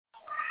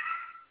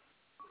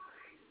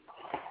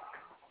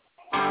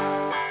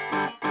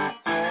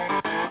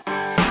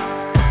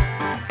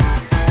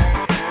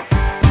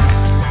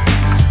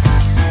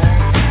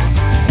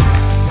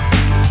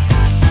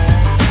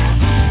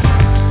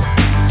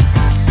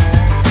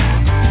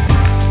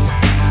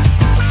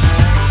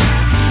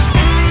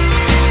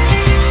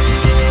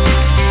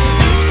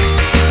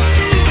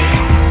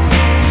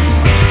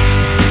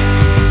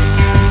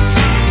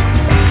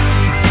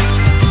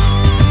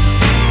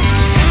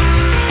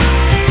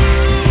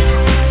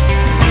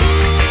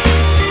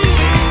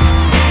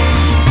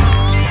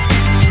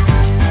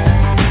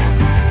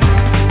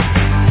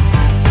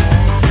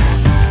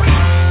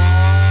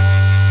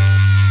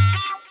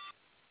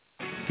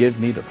give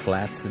me the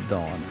flats at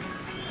dawn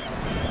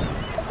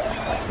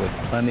with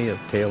plenty of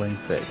tailing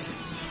fish.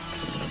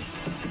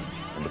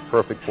 And the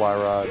perfect fly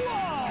rod.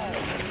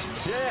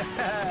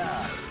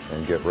 Yeah!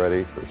 And get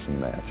ready for some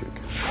magic.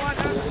 What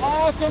an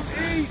awesome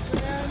eat,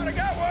 man! I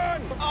got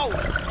one! Oh,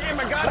 damn,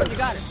 I got him! You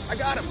got it. I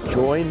got him.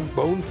 Join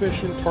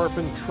Bonefish and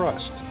Tarpon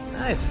Trust.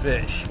 Nice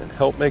fish. And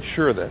help make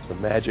sure that the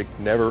magic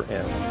never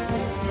ends.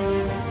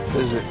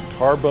 Visit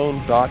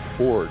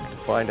tarbone.org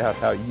to find out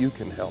how you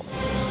can help.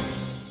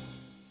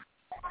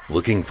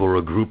 Looking for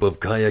a group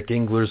of kayak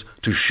anglers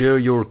to share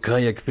your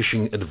kayak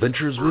fishing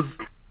adventures with?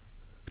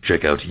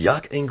 Check out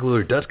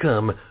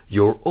yakangler.com,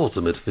 your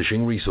ultimate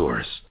fishing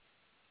resource.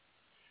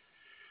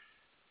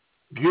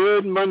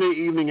 Good Monday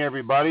evening,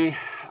 everybody.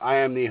 I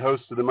am the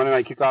host of the Monday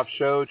Night Kickoff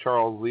Show,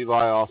 Charles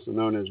Levi, also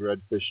known as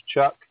Redfish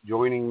Chuck.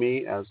 Joining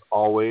me, as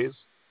always,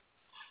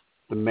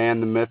 the man,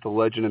 the myth, the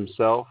legend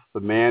himself,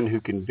 the man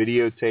who can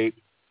videotape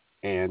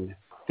and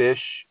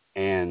fish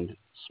and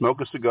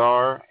smoke a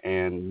cigar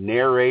and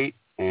narrate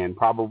and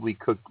probably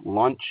cook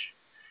lunch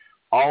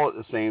all at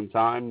the same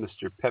time,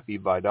 Mr. Pepe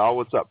Vidal.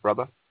 What's up,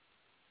 brother?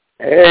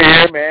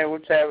 Hey, man.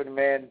 What's happening,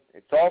 man?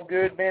 It's all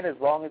good, man, as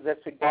long as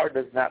that cigar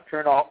does not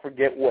turn off or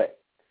get wet.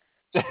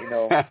 You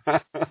know,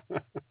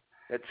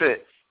 that's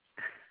it.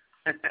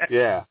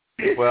 Yeah.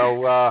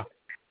 Well,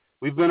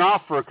 we've been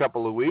off for a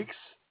couple of weeks.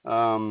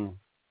 Kind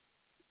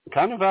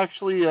of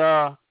actually,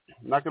 not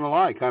going to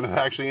lie, kind of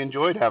actually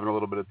enjoyed having a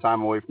little bit of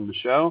time away from the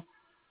show.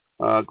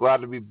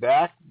 Glad to be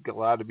back.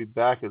 Glad to be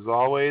back as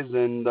always.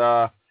 And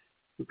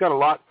we've got a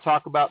lot to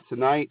talk about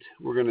tonight.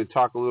 We're going to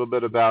talk a little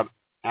bit about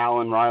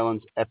Alan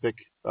Ryland's epic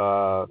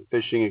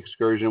fishing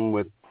excursion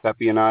with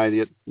Pepe and I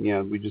that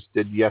we just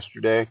did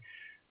yesterday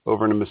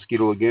over in the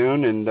Mosquito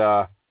Lagoon. And,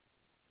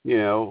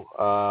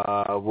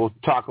 we'll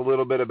talk a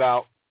little bit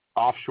about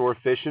offshore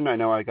fishing. I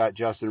know I got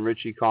Justin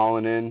Ritchie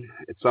calling in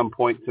at some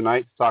point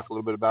tonight to talk a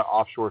little bit about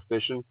offshore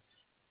fishing.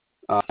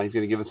 He's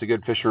going to give us a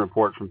good fishing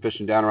report from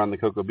fishing down around the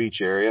Cocoa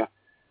Beach area.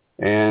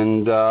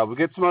 And we'll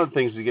get some other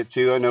things to get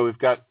to. I know we've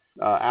got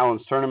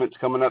Alan's tournament's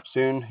coming up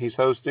soon. He's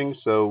hosting,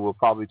 so we'll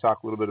probably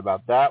talk a little bit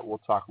about that. We'll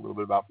talk a little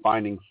bit about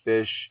finding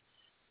fish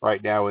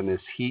right now in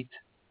this heat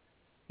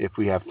if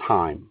we have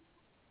time.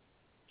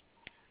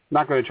 I'm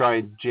not going to try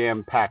and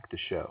jam-pack the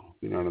show,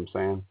 you know what I'm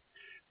saying?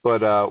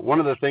 But one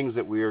of the things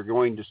that we are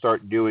going to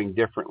start doing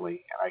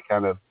differently, and I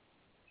kind of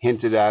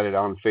hinted at it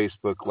on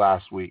Facebook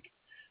last week,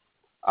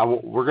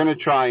 we're going to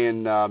try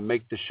and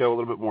make the show a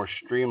little bit more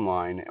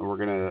streamlined, and we're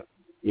going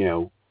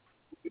to,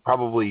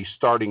 probably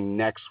starting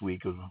next week,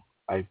 because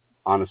I've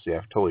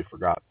totally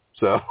forgot.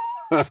 So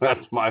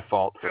that's my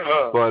fault.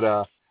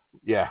 But,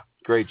 yeah,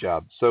 great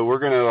job. So we're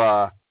going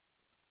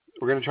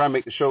to try and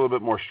make the show a little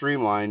bit more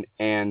streamlined,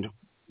 and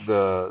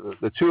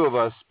the two of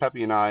us,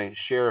 Pepe and I,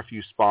 share a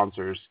few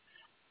sponsors,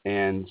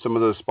 and some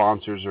of those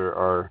sponsors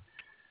are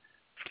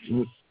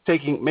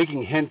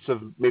making hints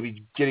of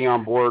maybe getting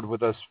on board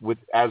with us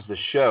as the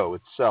show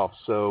itself.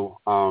 So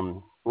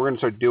we're going to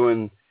start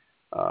doing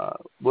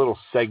little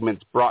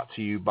segments brought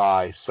to you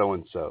by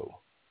so-and-so.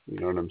 You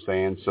know what I'm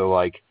saying? So,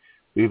 like,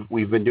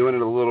 we've been doing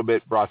it a little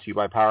bit, brought to you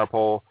by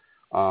PowerPole.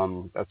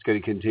 That's going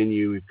to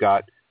continue. We've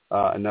got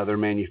another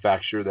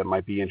manufacturer that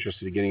might be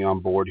interested in getting on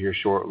board here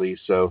shortly.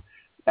 So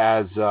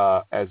as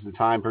the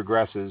time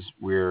progresses,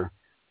 we're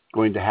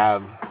going to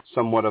have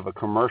somewhat of a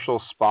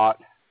commercial spot,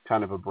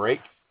 kind of a break,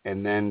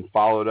 and then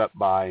followed up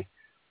by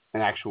an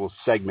actual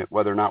segment,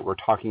 whether or not we're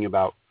talking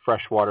about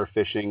freshwater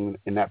fishing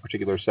in that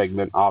particular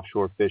segment,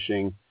 offshore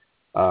fishing,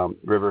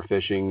 river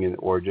fishing,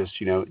 or just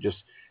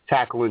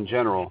tackle in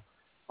general.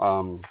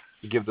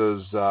 Give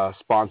those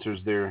sponsors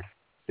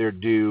their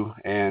due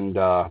and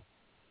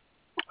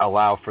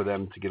allow for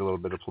them to get a little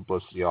bit of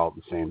publicity all at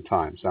the same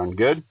time. Sound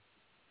good?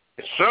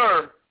 Yes,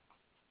 sir.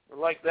 I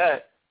like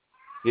that.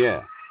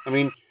 Yeah. I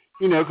mean,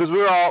 because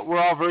we're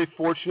all very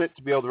fortunate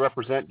to be able to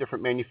represent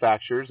different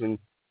manufacturers, and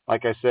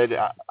like I said,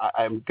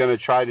 I'm going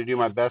to try to do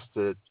my best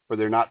for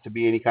there not to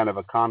be any kind of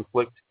a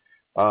conflict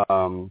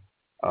on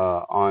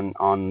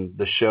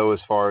the show as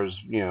far as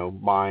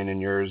mine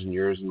and yours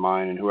and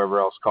mine and whoever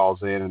else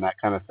calls in and that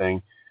kind of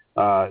thing.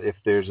 If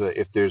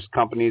there's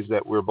companies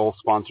that we're both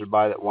sponsored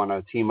by that want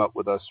to team up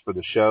with us for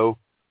the show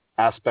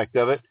aspect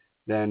of it,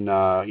 then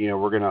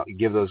we're going to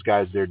give those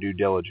guys their due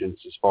diligence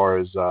as far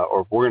as,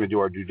 or we're going to do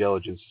our due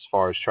diligence as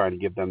far as trying to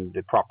give them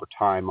the proper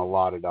time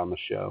allotted on the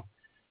show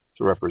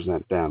to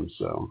represent them.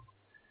 So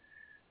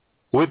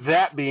with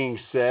that being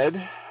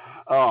said,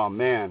 oh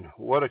man,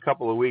 what a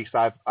couple of weeks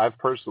I've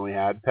personally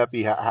had.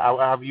 Pepe, how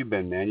have you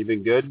been, man? You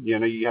been good?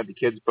 You had the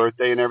kid's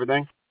birthday and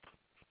everything?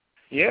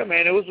 Yeah,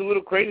 man, it was a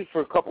little crazy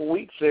for a couple of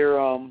weeks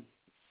there. I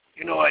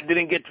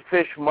didn't get to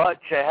fish much.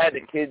 I had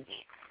the kid's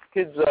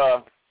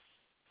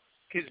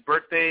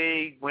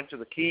birthday, went to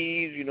the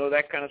Keys,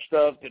 that kind of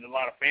stuff, did a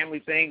lot of family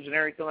things and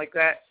everything like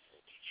that.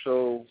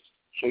 So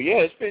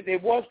yeah,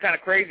 it was kind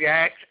of crazy.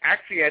 I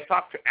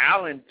talked to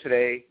Alan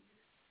today,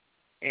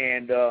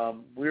 and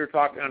we were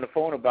talking on the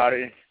phone about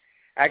it.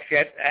 Actually,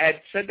 I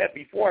had said that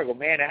before. I go,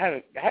 man,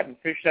 I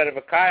haven't fished out of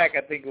a kayak.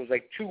 I think it was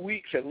like 2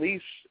 weeks at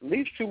least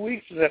 2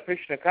 weeks since I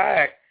fished in a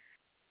kayak.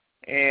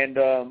 And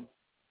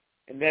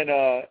then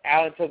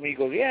Alan told me, he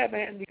goes, yeah,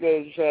 man. He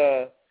goes,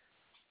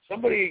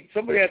 somebody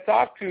I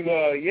talked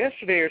to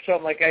yesterday or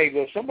something like that. He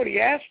goes, somebody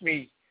asked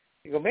me.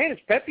 He goes, man, has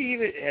Pepe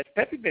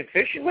been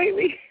fishing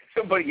lately?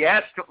 Somebody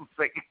asked him.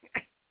 Like,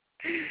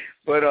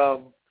 but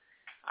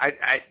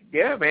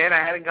yeah, man, I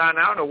hadn't gone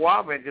out in a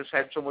while, man. Just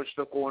had so much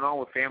stuff going on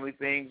with family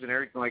things and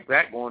everything like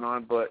that going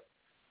on. But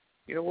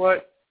you know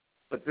what?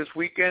 But this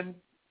weekend,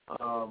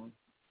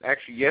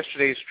 actually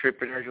yesterday's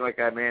trip and everything like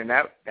that, man,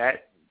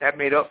 that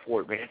made up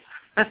for it, man.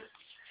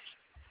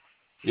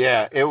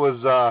 Yeah, it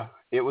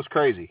was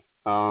crazy.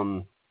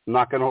 I'm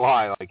not gonna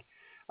lie, like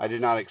I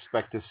did not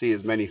expect to see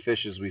as many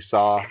fish as we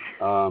saw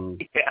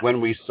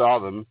when we saw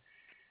them.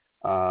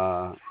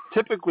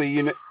 Typically,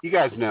 you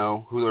guys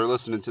know who are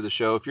listening to the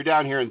show. If you're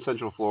down here in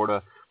Central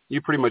Florida, you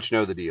pretty much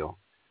know the deal.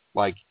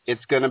 Like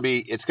it's gonna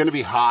be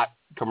hot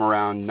come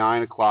around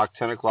 9 o'clock,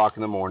 10 o'clock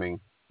in the morning.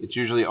 It's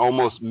usually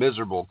almost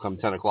miserable come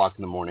 10 o'clock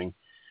in the morning.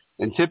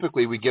 And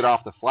typically we get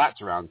off the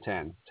flats around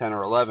 10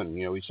 or 11.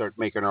 We start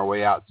making our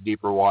way out to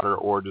deeper water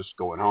or just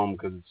going home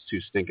because it's too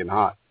stinking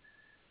hot.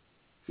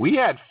 We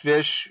had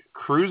fish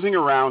cruising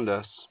around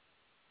us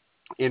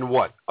in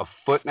what, a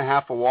foot and a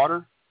half of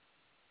water?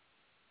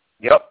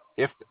 Yep.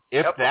 If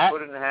yep, that. A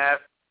foot and a half.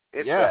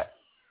 Yeah.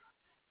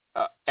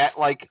 At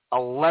like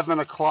 11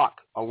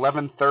 o'clock,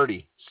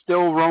 11:30,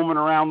 still roaming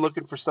around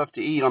looking for stuff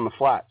to eat on the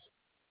flats.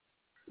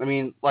 I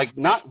mean, like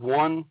not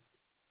one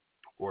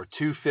or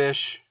two fish.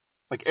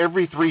 Like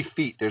every 3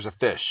 feet, there's a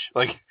fish.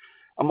 Like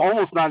I'm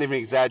almost not even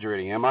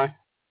exaggerating, am I?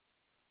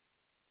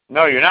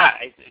 No, you're not.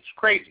 It's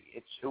crazy.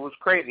 It was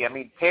crazy. I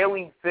mean,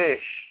 tailing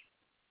fish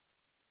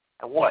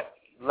at what,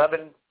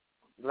 11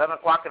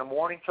 o'clock in the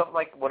morning, something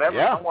like whatever,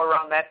 somewhere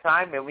around that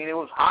time. I mean, it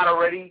was hot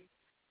already,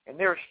 and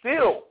there were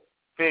still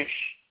fish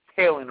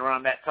tailing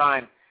around that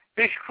time.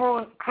 Fish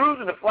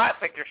cruising the flats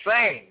like you're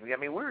saying. I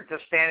mean, we were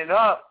just standing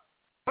up,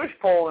 fish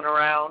poling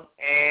around,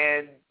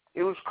 and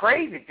it was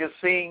crazy just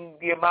seeing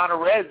the amount of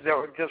reds that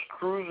were just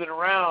cruising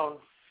around,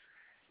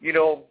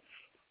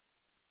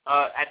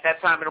 at that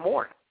time in the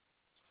morning.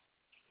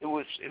 It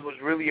was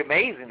really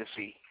amazing to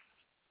see.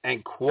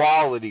 And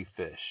quality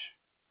fish.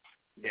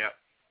 Yeah.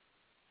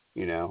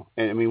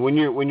 And I mean when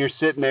you're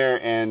sitting there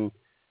and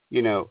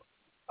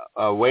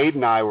Wade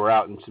and I were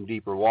out in some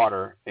deeper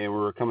water and we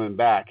were coming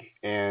back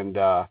and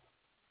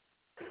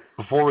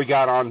before we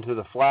got onto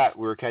the flat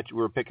we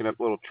were picking up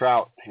little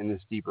trout in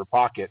this deeper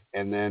pocket,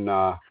 and then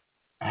I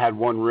had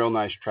one real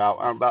nice trout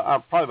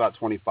probably about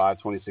 25,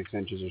 26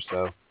 inches or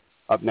so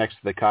up next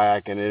to the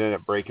kayak, and it ended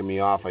up breaking me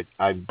off.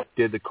 I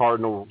did the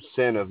cardinal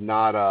sin of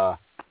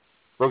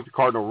broke the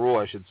cardinal rule,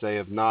 I should say,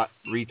 of not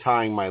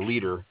retying my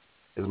leader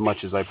as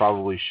much as I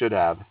probably should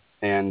have.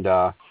 And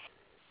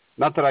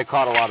not that I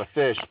caught a lot of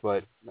fish,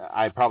 but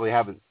I probably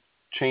haven't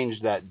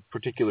changed that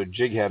particular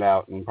jig head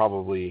out in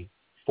probably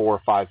 4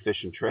 or 5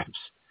 fishing trips.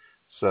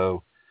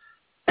 So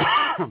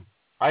I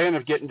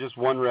ended up getting just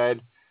one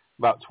red,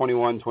 about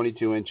 21,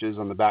 22 inches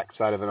on the back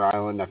side of an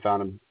island. I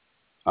found him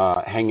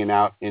hanging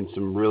out in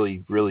some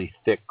really, really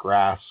thick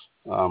grass,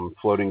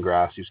 floating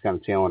grass. He was kind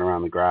of tailing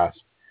around the grass.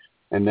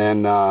 And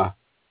then a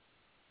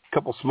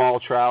couple small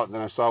trout, and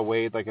then I saw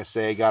Wade, like I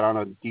say, got on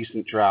a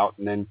decent trout.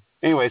 And then,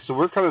 anyway, so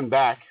we're coming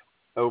back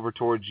over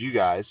towards you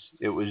guys.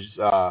 It was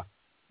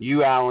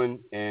you, Alan,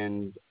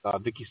 and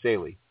Vicky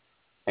Saley.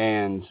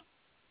 And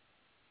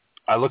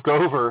I look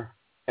over,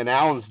 and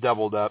Alan's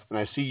doubled up, and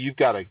I see you've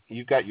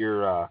got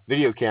your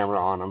video camera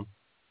on him.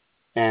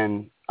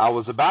 And I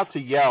was about to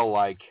yell,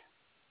 like,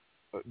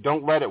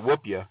 don't let it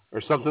whoop you,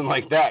 or something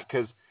like that,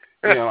 because,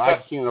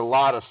 I've seen a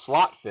lot of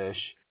slot fish.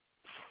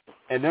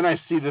 And then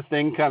I see the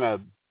thing kind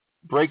of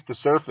break the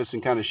surface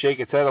and kind of shake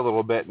its head a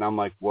little bit, and I'm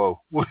like, whoa.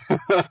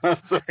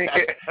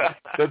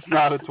 That's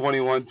not a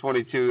 21,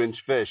 22-inch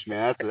fish,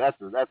 man.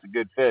 That's a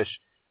good fish.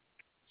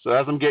 So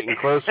as I'm getting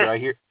closer, I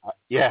hear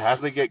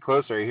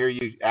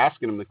you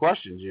asking him the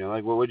questions,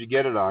 like, well, what'd you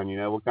get it on?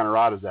 What kind of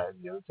rod is that?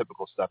 The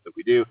typical stuff that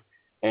we do.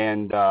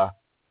 And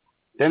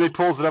then he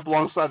pulls it up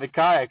alongside the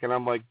kayak, and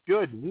I'm like,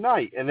 good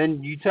night. And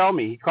then you tell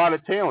me he caught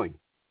it tailing.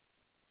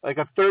 Like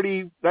a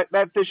 30, that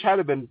fish had to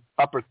have been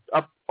up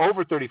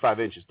over 35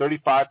 inches,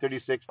 35,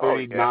 36,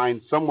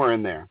 39, somewhere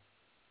in there.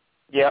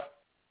 Yep.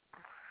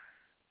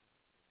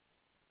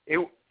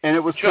 And it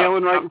was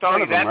tailing right in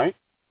front of him, right?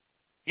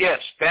 Yes,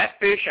 that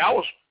fish, I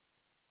was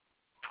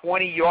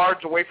 20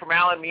 yards away from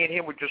Alan. Me and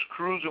him were just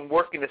cruising,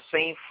 working the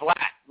same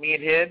flat, me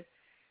and him.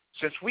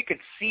 Since we could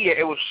see it,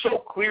 it was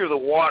so clear, the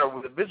water,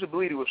 the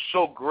visibility was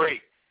so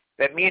great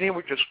that me and him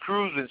were just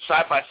cruising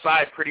side by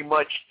side, pretty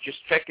much just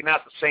checking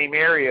out the same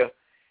area.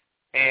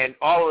 And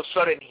all of a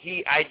sudden,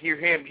 I hear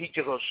him. He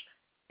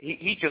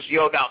just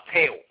yelled out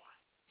tail.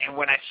 And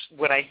when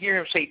I hear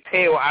him say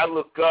tail, I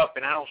look up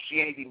and I don't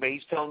see anything, but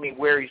he's telling me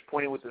where he's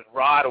pointing with his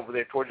rod over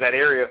there towards that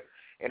area.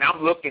 And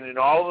I'm looking, and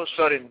all of a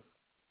sudden,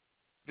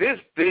 this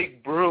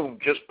big broom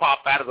just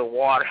popped out of the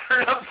water.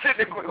 And I'm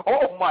sitting there going,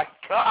 oh my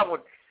God!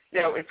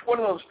 it's one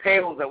of those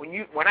tails that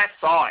when I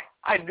saw it,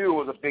 I knew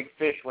it was a big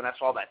fish when I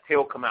saw that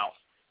tail come out.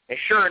 And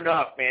sure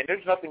enough, man,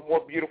 there's nothing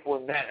more beautiful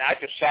than that. And I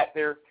just sat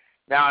there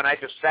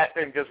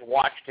and just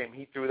watched him.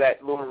 He threw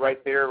that lure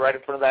right there, right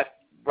in front of that,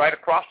 right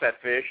across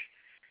that fish,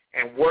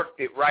 and worked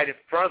it right in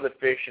front of the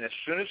fish. And as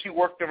soon as he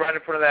worked it right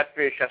in front of that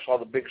fish, I saw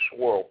the big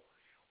swirl.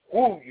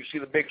 Woo! You see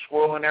the big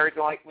swirl and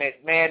everything like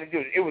that, man.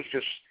 It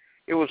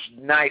was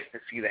nice to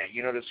see that,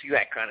 to see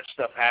that kind of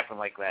stuff happen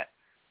like that.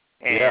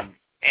 And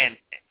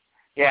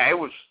it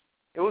was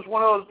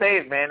one of those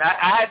days, man.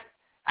 I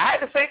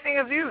had the same thing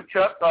as you,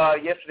 Chuck.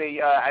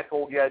 Yesterday, I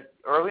told you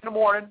early in the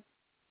morning,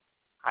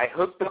 I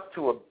hooked up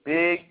to a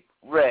big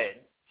red,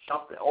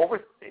 something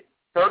over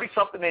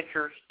 30-something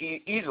inches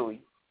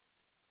easily.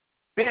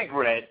 Big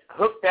red,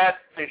 hooked that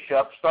fish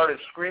up, started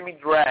screaming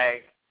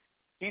drag.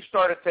 He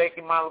started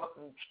taking line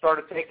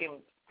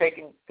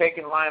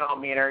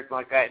on me and everything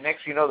like that.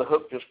 Next thing you know, the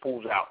hook just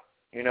pulls out.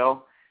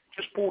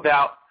 Just pulled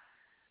out.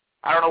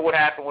 I don't know what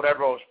happened.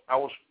 Whatever. I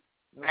was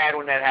mad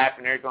when that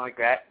happened. Everything like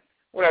that.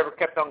 Whatever.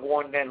 Kept on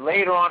going. Then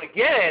later on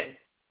again,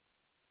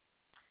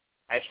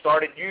 I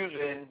started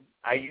using.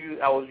 I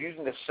was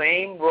using the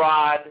same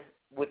rod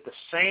with the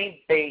same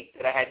bait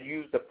that I had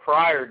used the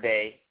prior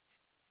day.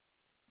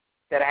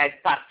 That I had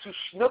caught 2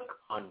 snook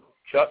on,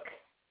 Chuck.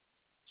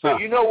 So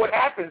you know what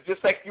happens,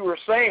 just like you were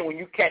saying, when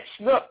you catch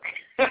snook.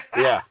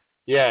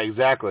 Yeah,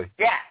 exactly.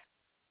 Yeah.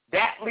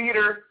 That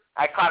leader,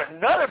 I caught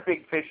another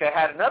big fish. I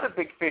had another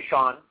big fish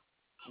on.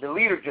 The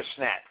leader just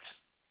snapped.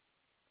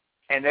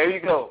 And there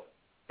you go.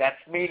 That's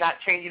me not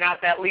changing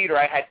out that leader.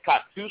 I had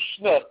caught 2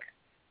 snook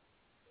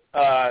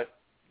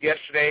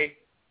yesterday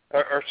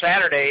or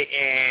Saturday,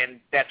 and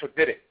that's what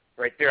did it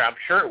right there. I'm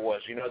sure it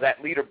was.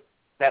 That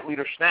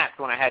leader snapped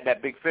when I had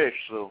that big fish.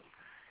 So,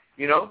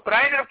 but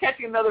I ended up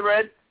catching another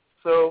red.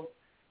 So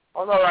I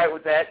was all right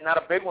with that. Not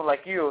a big one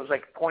like you. It was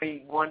like a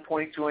 21,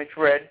 22-inch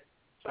red.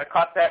 So I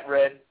caught that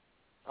red,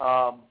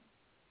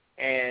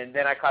 and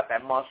then I caught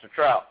that monster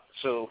trout.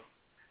 So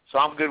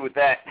I'm good with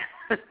that.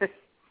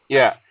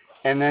 Yeah.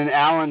 And then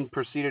Alan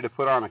proceeded to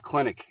put on a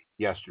clinic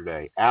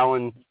yesterday.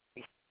 Alan,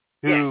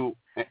 and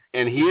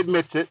he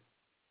admits it,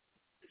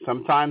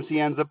 sometimes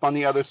he ends up on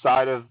the other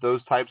side of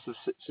those types of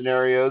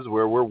scenarios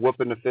where we're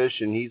whooping the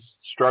fish and he's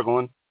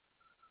struggling.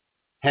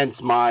 Hence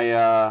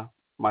my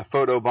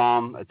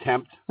photobomb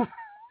attempt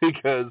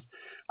because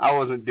I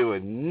wasn't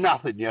doing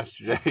nothing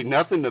yesterday,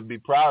 nothing to be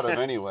proud of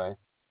anyway.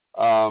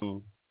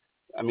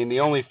 The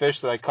only fish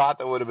that I caught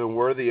that would have been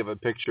worthy of a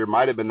picture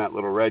might have been that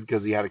little red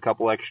because he had a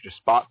couple extra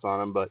spots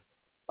on him, but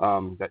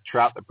that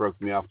trout that broke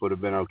me off would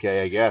have been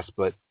okay, I guess.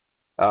 But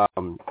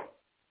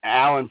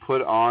Alan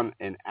put on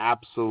an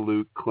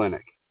absolute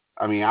clinic.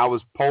 I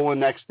was poling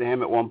next to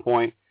him at one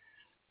point,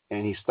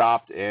 and he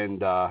stopped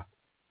and let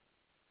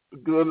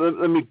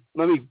me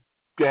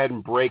go ahead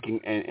and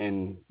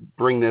and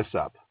bring this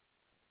up.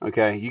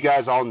 Okay, you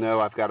guys all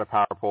know I've got a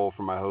power pole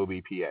for my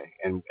Hobie PA,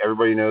 and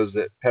everybody knows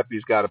that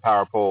Pepe's got a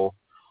power pole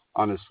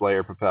on his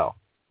Slayer Propel.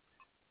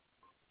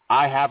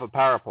 I have a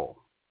power pole.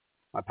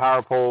 My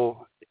power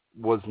pole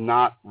was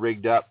not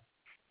rigged up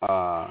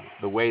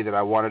the way that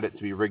I wanted it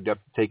to be rigged up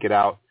to take it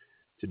out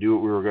to do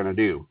what we were going to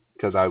do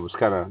because I was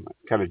kind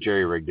of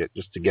jerry-rigged it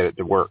just to get it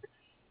to work.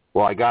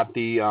 Well, I got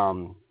the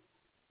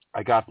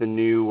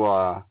new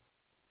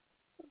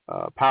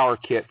power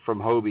kit from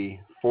Hobie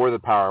for the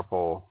power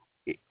pole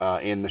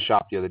in the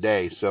shop the other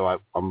day. So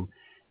I'm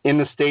in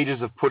the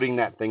stages of putting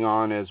that thing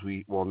on not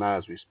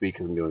as we speak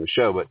because I'm doing the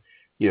show, but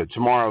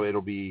tomorrow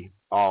it'll be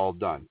all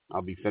done.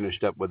 I'll be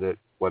finished up with it,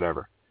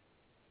 whatever.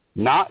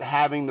 Not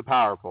having the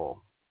power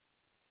pole,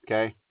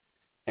 okay,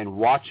 and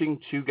watching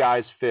 2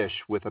 guys fish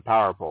with a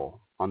power pole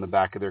on the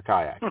back of their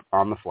kayak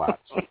on the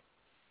flats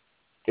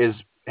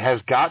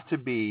has got to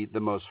be the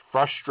most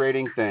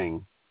frustrating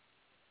thing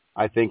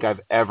I think I've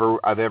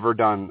ever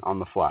done on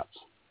the flats,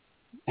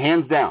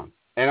 hands down.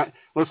 And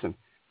listen,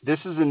 this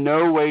is in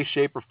no way,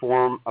 shape, or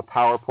form a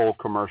power pole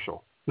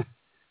commercial.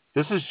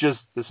 This is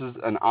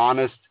an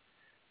honest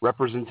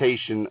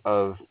representation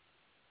of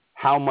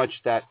how much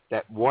that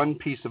one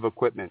piece of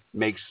equipment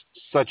makes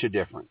such a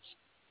difference.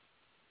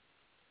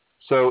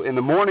 So in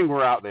the morning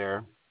we're out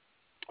there.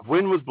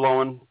 Wind was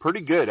blowing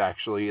pretty good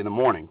actually in the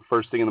morning.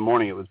 First thing in the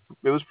morning it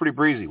was pretty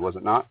breezy, was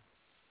it not?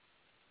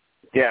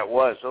 Yeah, it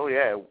was. Oh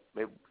yeah,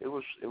 it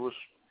was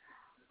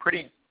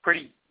pretty. It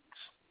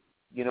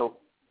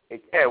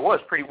was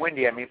pretty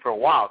windy. For a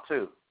while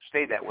too.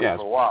 Stayed that way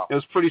for a while. It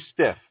was pretty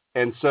stiff,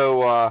 and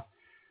so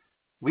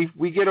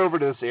we get over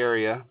to this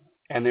area,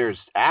 and there's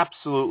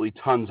absolutely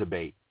tons of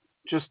bait,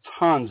 just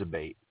tons of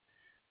bait.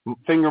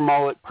 Finger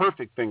mullet,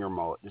 perfect finger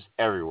mullet, just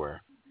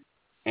everywhere.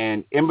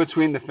 And in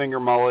between the finger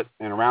mullet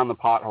and around the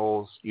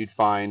potholes, you'd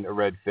find a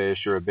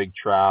redfish or a big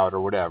trout or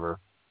whatever.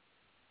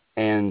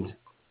 And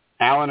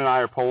Alan and I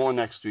are poling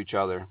next to each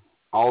other.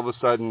 All of a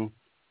sudden,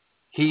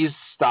 he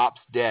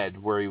stops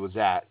dead where he was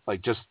at,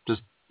 like just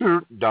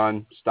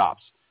done,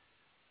 stops.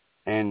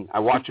 And I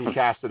watch him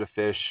cast at a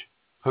fish,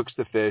 hooks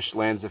the fish,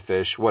 lands the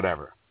fish,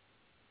 whatever.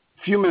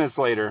 A few minutes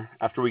later,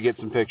 after we get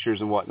some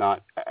pictures and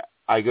whatnot,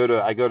 I go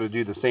to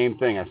do the same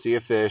thing. I see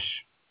a fish.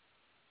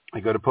 I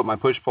go to put my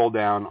push pole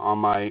down on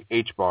my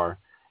H bar,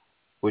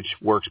 which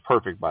works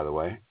perfect, by the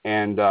way,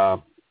 and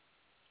I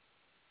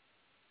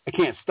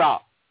can't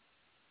stop.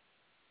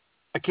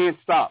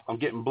 I'm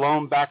getting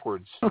blown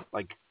backwards,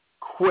 like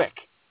quick.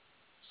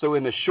 So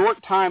in the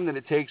short time that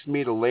it takes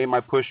me to lay my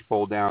push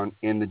pole down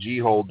in the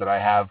G-hold that I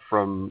have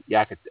from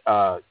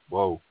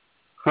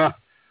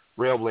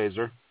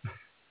Railblazer,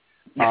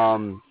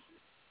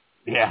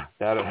 yeah,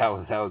 that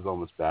was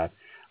almost bad.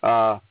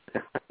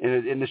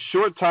 In the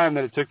short time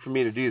that it took for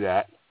me to do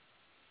that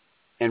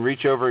and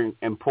reach over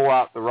and pull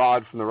out the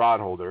rod from the rod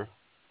holder,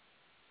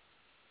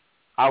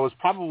 I was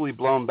probably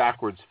blown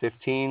backwards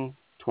 15,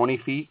 20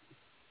 feet,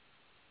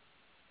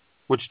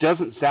 which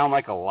doesn't sound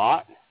like a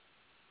lot,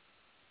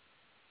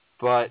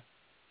 but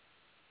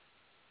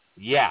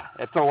yeah,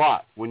 it's a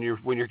lot when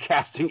you're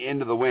casting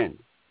into the wind.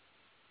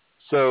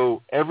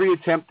 So every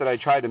attempt that I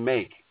tried to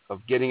make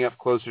of getting up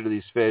closer to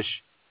these fish,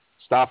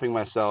 stopping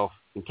myself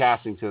and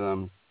casting to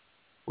them,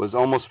 was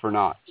almost for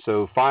naught.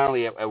 So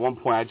finally, at one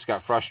point, I just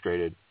got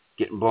frustrated,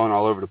 getting blown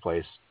all over the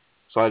place.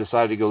 So I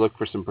decided to go look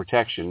for some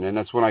protection, and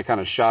that's when I kind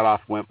of shot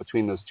off, went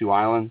between those two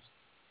islands,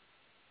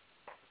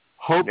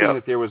 hoping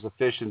that there was a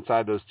fish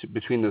inside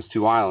between those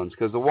two islands,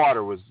 because the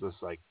water was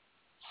just like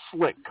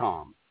slick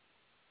calm.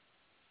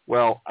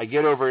 Well, I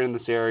get over in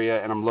this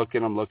area, and I'm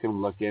looking,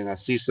 and I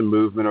see some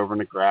movement over in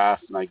the grass,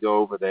 and I go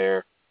over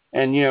there,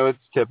 and, it's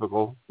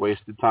typical,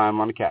 wasted time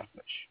on a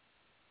catfish.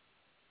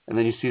 And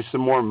then you see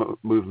some more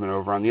movement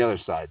over on the other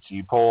side, so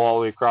you pull all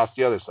the way across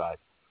the other side,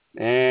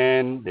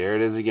 and there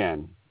it is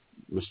again,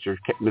 Mr.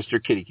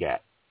 Kitty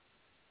Cat.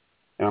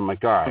 And I'm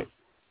like, all right,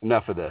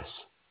 enough of this.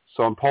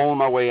 So I'm pulling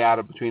my way out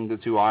of between the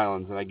two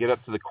islands, and I get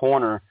up to the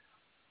corner,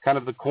 kind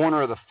of the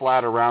corner of the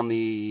flat around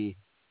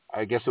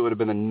I guess it would have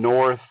been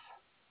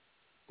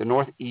the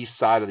northeast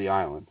side of the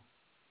island.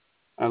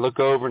 And I look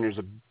over, and there's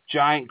a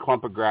giant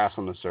clump of grass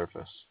on the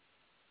surface.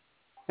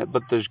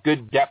 But there's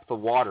good depth of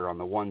water on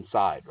the one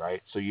side,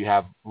 right? So you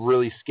have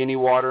really skinny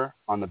water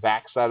on the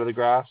back side of the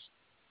grass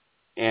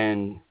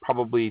and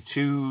probably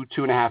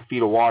 2.5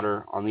 feet of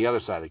water on the other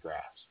side of the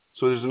grass.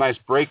 So there's a nice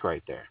break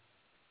right there.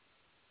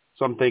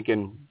 So I'm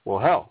thinking, well,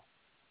 hell,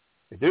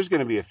 if there's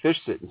going to be a fish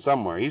sitting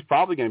somewhere, he's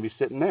probably going to be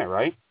sitting there,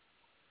 right?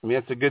 I mean,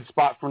 that's a good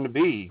spot for him to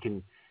be. He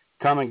can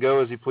come and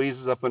go as he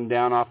pleases up and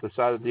down off the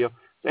side of the deal.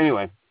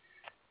 Anyway,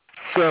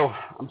 so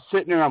I'm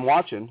sitting there, I'm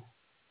watching,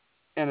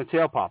 and a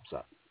tail pops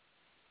up.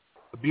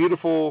 A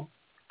beautiful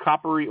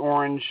coppery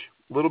orange,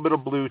 little bit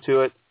of blue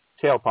to it,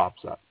 tail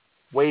pops up,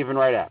 waving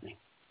right at me.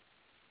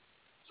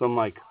 So I'm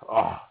like,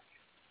 oh,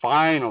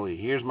 finally,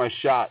 here's my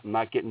shot. I'm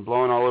not getting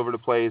blown all over the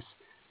place.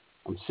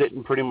 I'm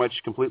sitting pretty much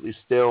completely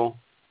still.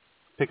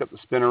 Pick up the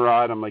spinner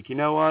rod. I'm like, you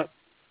know what?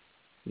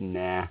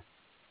 Nah, I'm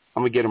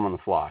going to get him on the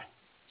fly.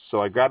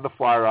 So I grab the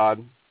fly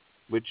rod,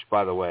 which,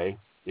 by the way,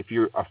 if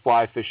you're a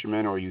fly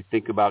fisherman or you're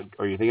thinking about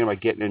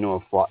getting into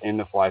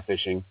fly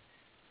fishing,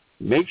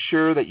 make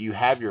sure that you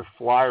have your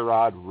fly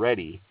rod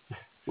ready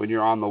when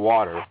you're on the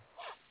water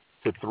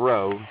to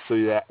throw,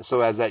 so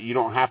as that you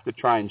don't have to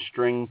try and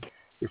string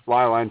your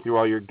fly line through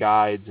all your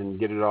guides and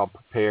get it all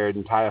prepared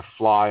and tie a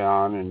fly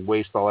on and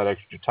waste all that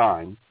extra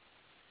time.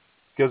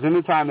 Because in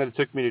the time that it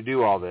took me to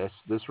do all this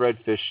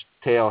redfish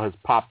tail has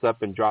popped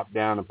up and dropped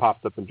down and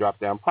popped up and dropped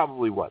down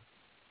probably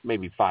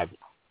maybe 5-10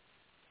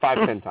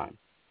 times.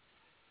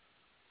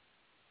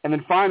 And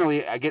then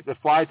finally, I get the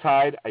fly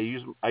tied. I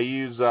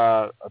use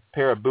a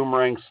pair of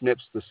boomerang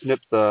snips to snip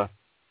the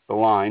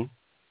line,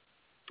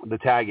 the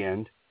tag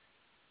end.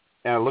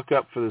 And I look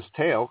up for this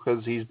tail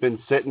because he's been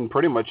sitting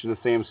pretty much in the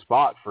same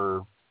spot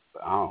for,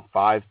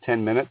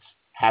 5-10 minutes.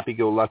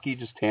 Happy-go-lucky,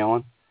 just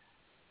tailing.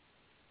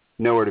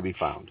 Nowhere to be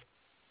found.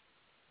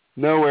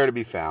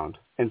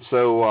 And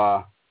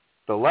so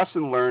the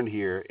lesson learned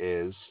here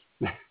is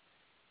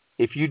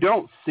if you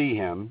don't see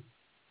him,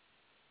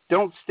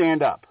 don't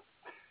stand up.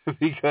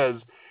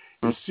 Because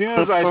as soon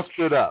as I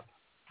stood up,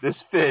 this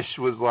fish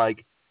was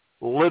like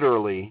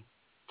literally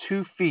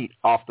 2 feet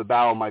off the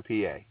bow of my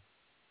PA,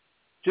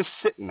 just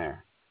sitting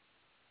there.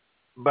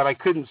 But I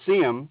couldn't see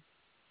him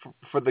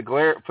for the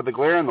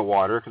glare in the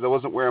water because I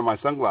wasn't wearing my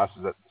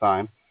sunglasses at the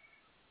time.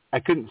 I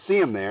couldn't see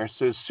him there.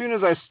 So as soon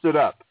as I stood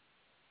up,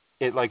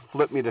 it like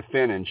flipped me the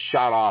fin and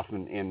shot off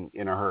in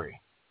a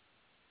hurry.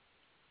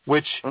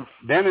 Which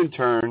then in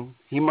turn,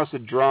 he must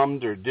have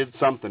drummed or did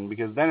something,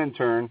 because then in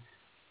turn,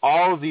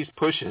 all of these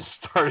pushes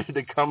started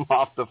to come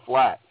off the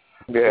flat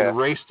and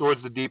race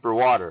towards the deeper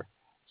water.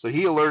 So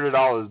he alerted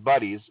all his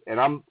buddies, and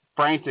I'm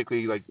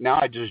frantically, now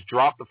I just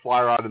dropped the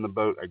fly rod in the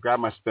boat. I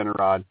grab my spinner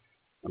rod.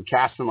 I'm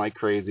casting like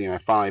crazy, and I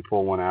finally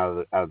pull one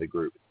out of the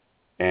group.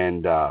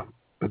 And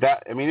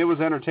it was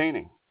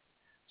entertaining.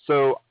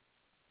 So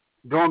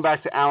going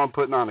back to Alan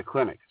putting on a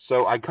clinic.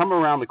 So I come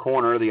around the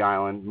corner of the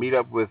island, meet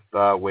up with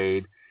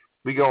Wade.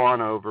 We go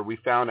on over. We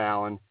found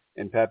Alan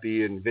and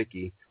Peppy and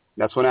Vicky.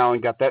 That's when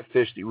Alan got that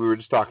fish that we were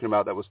just talking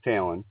about that was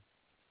tailing.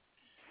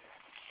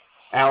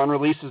 Alan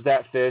releases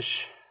that fish,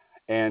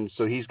 and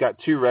so he's got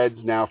 2 reds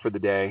now for the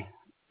day.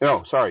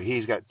 No, sorry,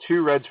 he's got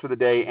 2 reds for the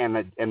day and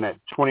that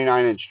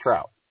 29-inch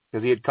trout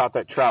because he had caught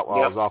that trout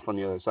while I was off on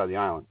the other side of the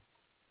island.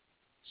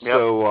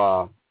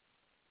 So,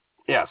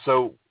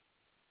 so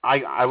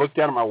I looked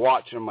down at my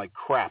watch and I'm like,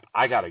 crap,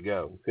 I got to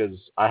go because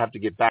I have to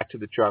get back to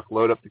the truck,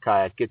 load up the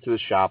kayak, get to the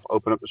shop,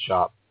 open up the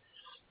shop.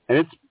 And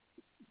it's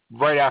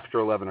right after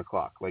 11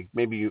 o'clock, like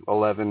maybe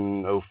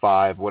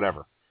 11:05,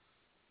 whatever.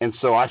 And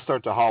so I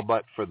start to haul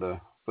butt for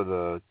the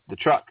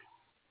truck.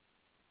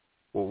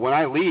 Well, when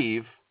I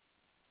leave,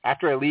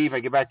 after I leave,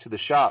 I get back to the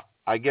shop,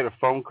 I get a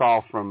phone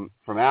call from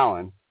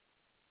Alan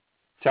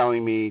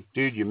telling me,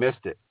 dude, you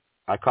missed it.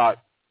 I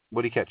caught,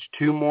 what did he catch?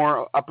 2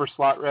 more upper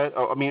slot reds?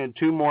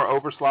 2 more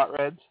over slot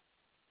reds?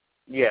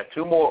 Yeah,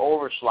 2 more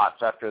over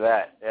slots after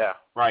that, yeah.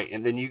 Right,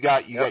 and then you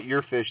got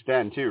your fish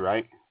then too,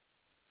 right?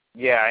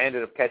 Yeah, I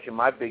ended up catching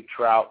my big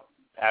trout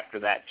after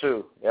that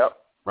too, yep.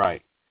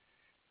 Right.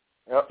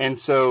 Yep. And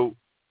so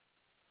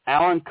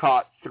Alan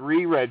caught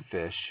 3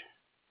 redfish,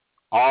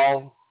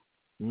 all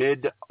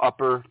mid to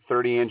upper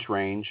 30-inch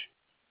range,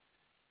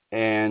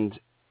 and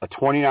a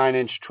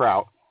 29-inch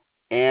trout,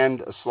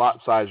 and a slot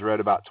size red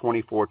about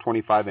 24,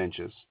 25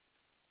 inches,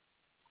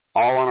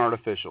 all on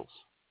artificials.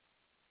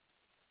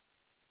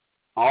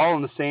 All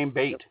on the same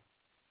bait.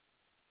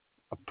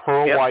 A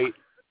pearl white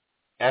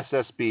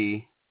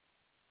SSB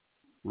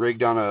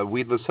rigged on a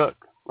weedless hook,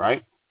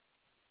 right?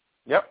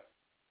 Yep.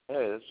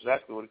 Yeah, that's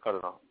exactly what he cut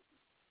it on.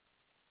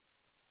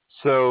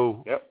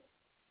 So,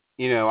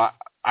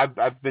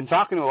 I've been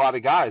talking to a lot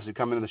of guys who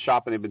come into the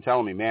shop and they've been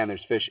telling me, man,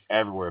 there's fish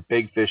everywhere,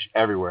 big fish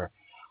everywhere.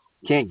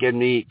 Can't get them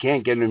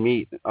to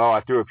eat. Oh,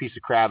 I threw a piece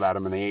of crab at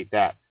them and they ate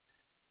that.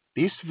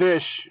 These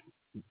fish,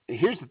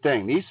 here's the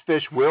thing, these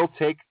fish will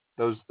take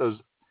those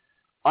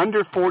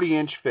under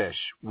 40-inch fish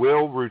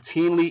will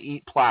routinely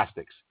eat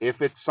plastics if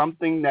it's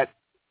something that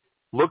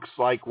looks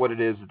like what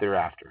it is that they're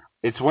after.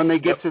 It's when they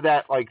get to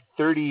that like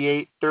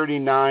 38,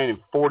 39, and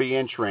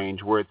 40-inch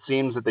range where it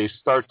seems that they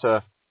start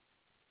to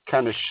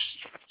kind of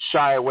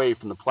shy away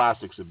from the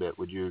plastics a bit.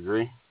 Would you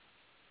agree?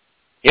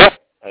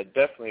 Yep, I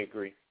definitely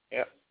agree.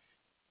 Yep.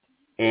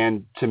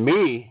 And to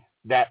me,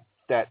 that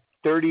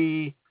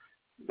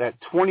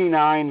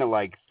 29 to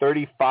like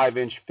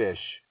 35-inch fish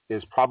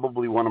is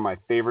probably one of my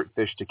favorite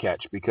fish to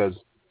catch because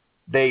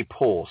they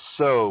pull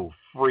so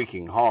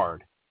freaking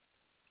hard,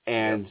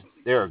 and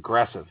they're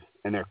aggressive,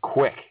 and they're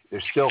quick.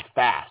 They're still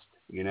fast,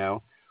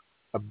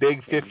 A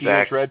big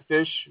 50-inch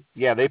redfish,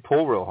 they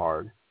pull real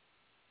hard.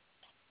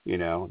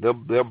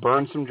 They'll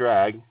burn some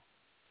drag,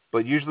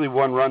 but usually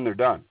one run they're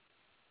done.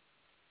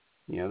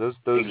 Those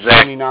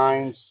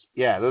 29s,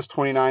 those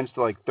 29s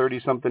to like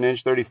 30-something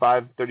inch,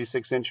 35,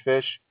 36-inch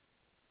fish,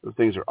 those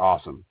things are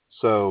awesome.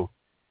 So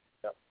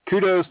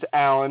kudos to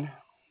Alan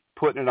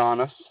putting it on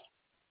us.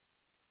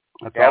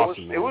 That's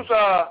awesome, man. It was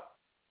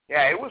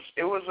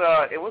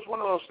one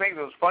of those things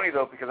that was funny,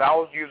 though, because I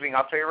was using,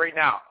 I'll tell you right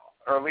now,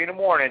 early in the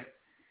morning,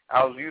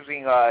 I was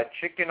using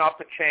chicken off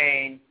the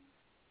chain.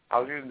 I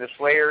was using the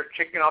Slayer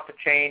chicken off the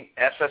chain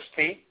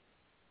SST.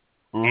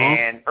 Mm-hmm.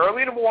 And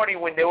early in the morning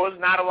when there was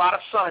not a lot of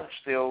sun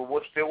still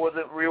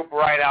wasn't real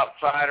bright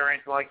outside or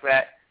anything like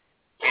that,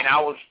 and I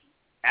was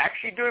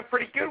actually doing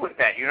pretty good with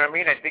that. You know what I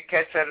mean? I did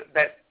catch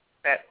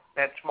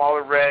that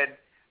smaller red.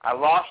 I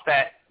lost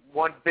that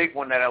one big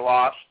one that I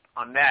lost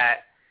on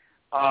that.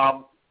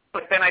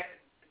 But then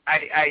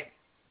I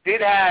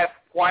did have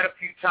quite a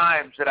few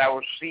times that I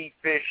would see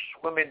fish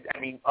swimming,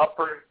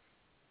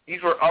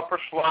 these were upper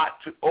slot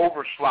to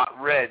over slot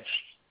reds.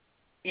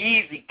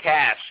 Easy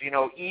casts,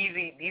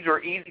 easy. These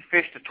are easy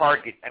fish to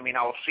target. I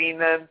was seeing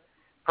them,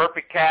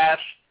 perfect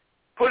cast,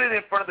 put it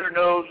in front of their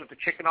nose with the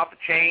chicken off the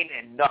chain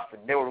and nothing.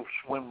 They would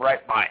swim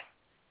right by it.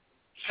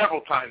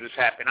 Several times this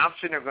happened. I'm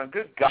sitting there going,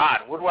 good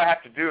God, what do I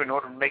have to do in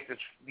order to make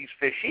these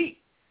fish eat?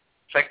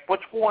 It's like,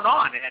 what's going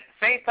on? And at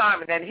the same time,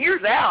 and then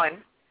here's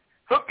Alan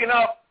hooking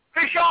up,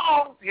 fish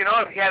on, he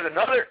has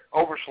another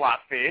overslot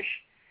fish.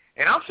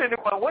 And I'm sitting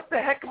there going, what the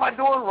heck am I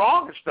doing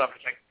wrong and stuff?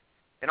 It's like,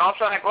 and all of a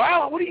sudden I go,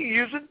 Alan, what are you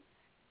using?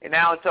 And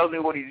Alan tells me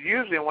what he's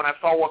using. When I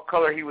saw what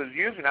color he was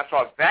using, I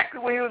saw exactly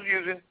what he was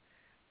using,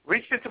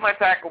 reached into my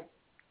tackle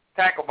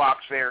box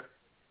there,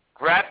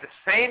 grabbed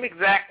the same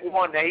exact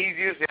one that he's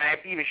using, and I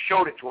even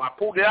showed it to him. I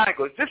pulled it out. I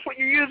go, is this what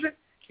you're using?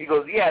 He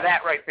goes, yeah,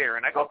 that right there.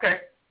 And I go, okay.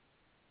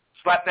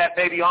 Slap that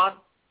baby on.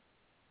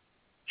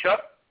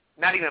 Chuck,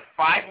 not even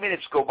 5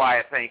 minutes go by,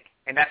 I think,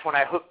 and that's when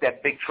I hooked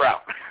that big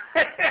trout.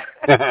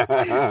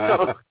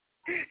 So,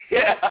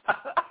 yeah.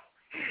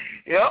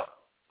 Yep.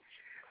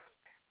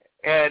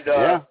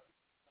 And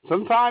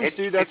sometimes,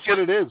 dude, that's what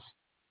it is.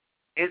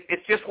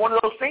 It's just one of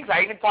those things.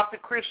 I even talked to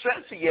Chris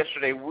Sensi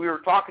yesterday. We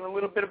were talking a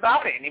little bit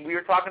about it, and we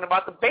were talking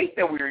about the bait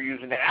that we were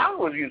using, that Alan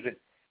was using.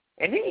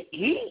 And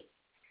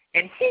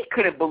he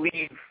couldn't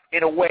believe,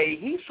 in a way,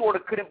 he sort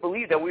of couldn't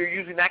believe that we were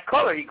using that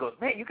color. He goes,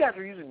 man, you guys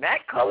are using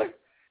that color?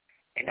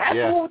 And that's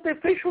what the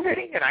fish were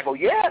hitting? And I go,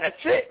 yeah, that's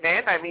it,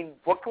 man.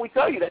 What can we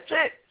tell you? That's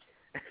it.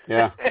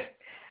 Yeah.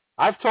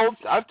 I've told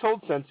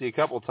Sensi a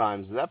couple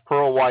times, that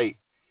pearl white,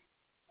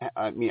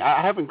 I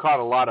haven't caught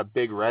a lot of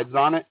big reds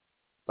on it,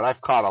 but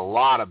I've caught a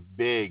lot of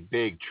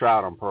big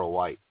trout on pearl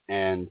white.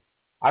 And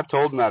I've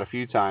told him that a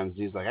few times.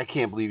 He's like, I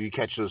can't believe you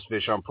catch those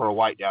fish on pearl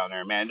white down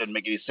there, man. It doesn't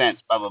make any sense,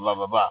 blah, blah, blah,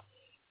 blah, blah.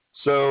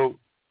 So,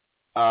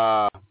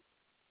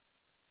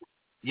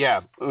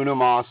 yeah, Uno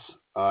Moss,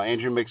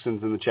 Andrew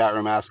Mixon's in the chat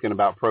room asking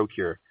about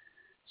Procure.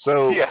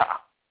 So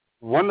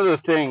one of the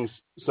things,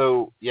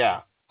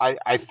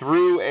 I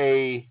threw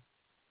a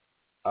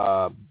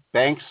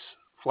Banks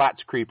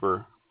Flats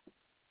Creeper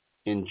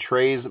in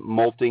Trey's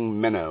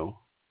Molting Minnow,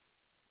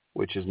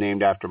 which is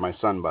named after my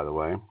son, by the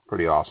way.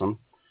 Pretty awesome.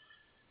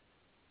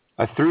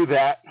 I threw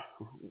that,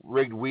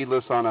 rigged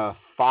weedless on a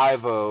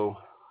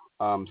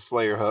 5.0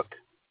 Slayer hook,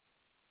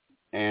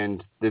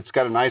 and it's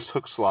got a nice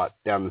hook slot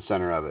down the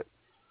center of it.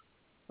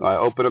 I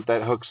opened up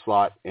that hook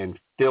slot and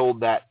filled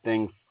that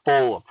thing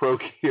full of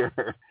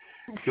Procure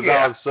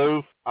because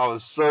I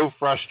was so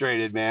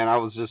frustrated, man. I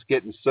was just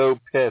getting so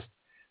pissed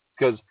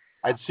because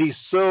I'd see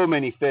so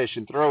many fish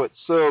and throw at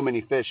so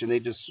many fish, and they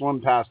just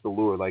swim past the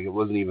lure like it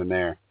wasn't even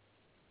there.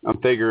 I'm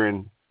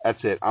figuring,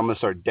 that's it. I'm going to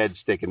start dead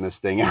sticking this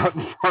thing out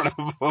in front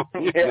of them,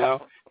 you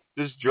know?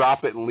 Just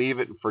drop it and leave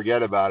it and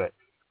forget about it.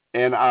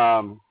 And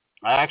I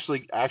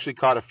actually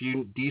caught a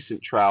few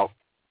decent trout.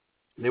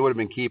 They would have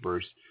been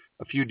keepers.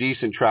 A few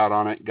decent trout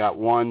on it. Got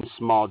one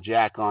small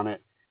jack on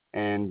it.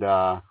 And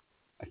I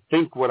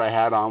think what I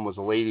had on was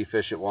a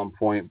ladyfish at one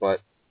point,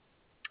 but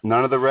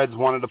none of the reds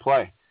wanted to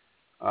play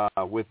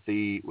with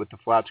the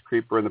Flats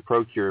Creeper and the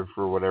Procure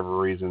for whatever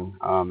reason,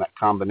 that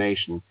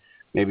combination.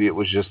 Maybe it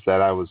was just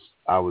that I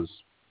was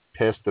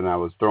pissed and I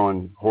was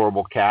throwing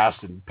horrible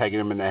casts and pegging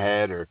them in the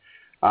head, or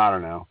I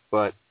don't know.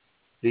 But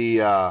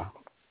the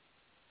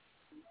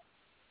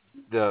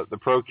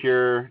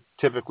Procure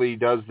typically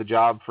does the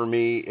job for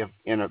me if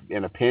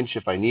in a pinch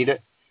if I need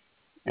it.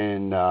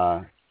 And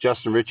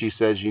Justin Ritchie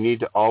says you need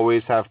to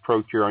always have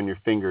Procure on your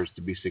fingers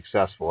to be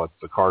successful. That's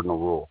the cardinal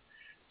rule.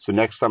 So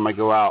next time I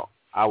go out,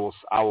 I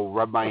will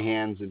rub my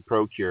hands in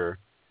Procure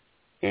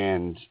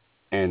and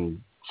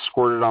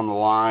squirt it on the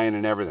line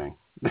and everything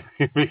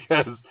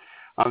because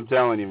I'm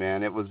telling you,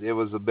 man, it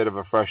was a bit of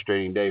a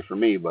frustrating day for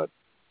me. But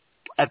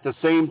at the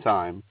same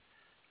time,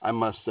 I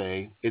must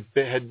say it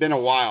had been a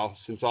while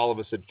since all of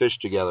us had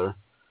fished together,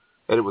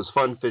 and it was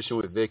fun fishing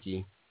with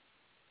Vicky.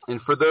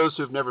 And for those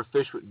who have never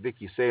fished with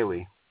Vicky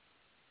Saley,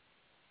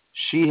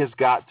 she has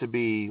got to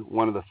be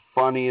one of the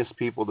funniest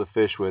people to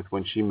fish with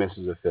when she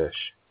misses a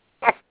fish.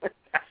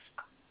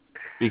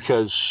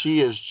 Because she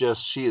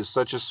is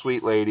such a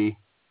sweet lady.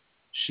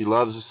 She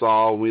loves us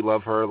all, and we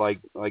love her like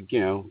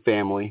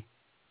family.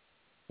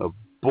 But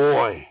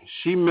boy,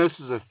 she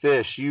misses a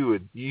fish. You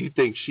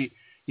think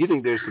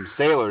there's some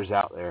sailors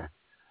out there.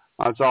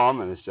 That's all I'm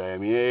going to say. I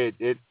mean,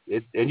 it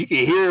and you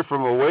can hear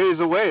from a ways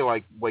away,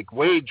 like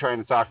Wade trying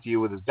to talk to you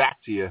with his back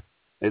to you,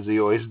 as he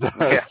always does.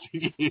 Yeah.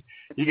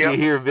 you can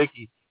hear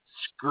Vicky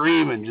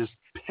screaming, just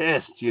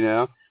pissed,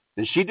 And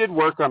she did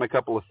work on a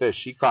couple of fish.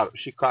 She caught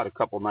a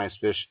couple nice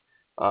fish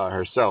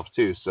herself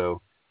too.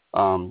 So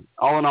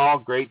all in all,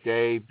 great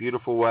day,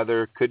 beautiful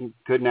weather.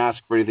 Couldn't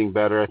ask for anything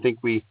better. I think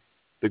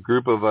the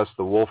group of us,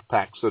 the Wolf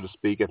Pack, so to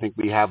speak, I think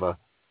we have a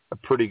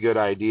pretty good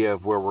idea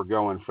of where we're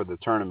going for the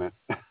tournament,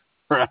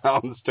 for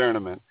Alan's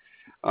tournament.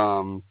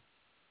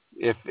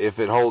 If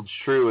it holds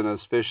true and those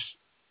fish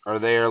are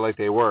there like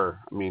they were,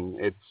 I mean,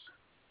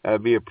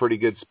 that'd be a pretty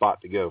good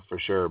spot to go for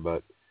sure.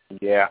 But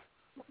yeah,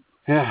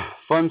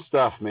 fun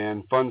stuff,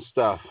 man, fun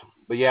stuff.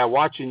 But yeah,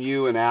 watching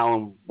you and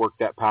Alan work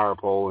that power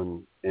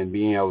pole and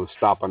being able to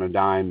stop on a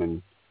dime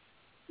and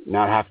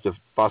not have to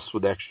fuss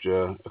with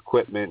extra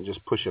equipment and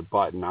just push a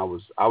button, I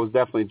was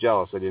definitely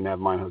jealous I didn't have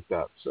mine hooked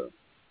up. So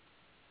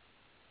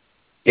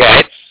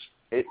yeah,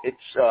 it's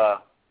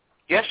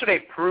yesterday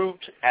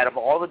proved, out of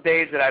all the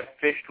days that I've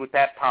fished with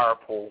that power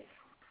pole,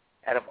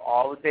 out of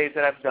all the days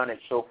that I've done it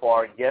so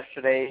far,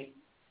 yesterday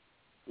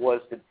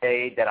was the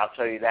day that I'll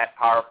tell you that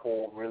power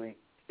pole really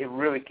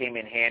came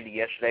in handy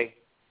yesterday.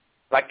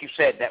 Like you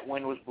said, that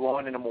wind was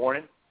blowing in the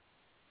morning,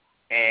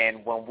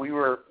 and when we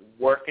were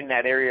working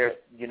that area,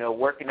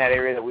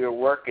 that we were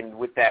working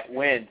with that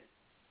wind,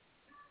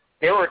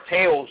 there were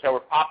tails that were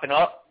popping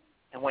up,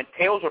 and when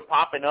tails were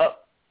popping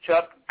up,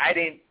 Chuck, I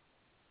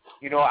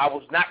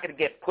was not going to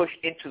get pushed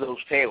into those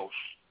tails.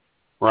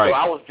 Right. So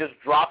I was just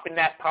dropping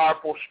that power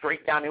pole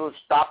straight down. It was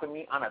stopping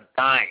me on a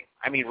dime.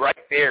 I mean, right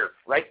there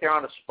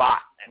on the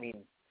spot. I mean,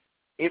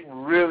 it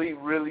really,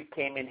 really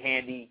came in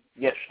handy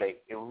yesterday.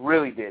 It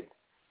really did.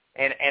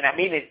 And I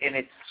mean,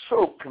 it's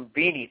so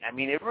convenient. I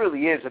mean, it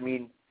really is. I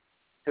mean,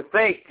 to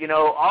think,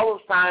 all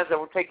those times that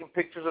we're taking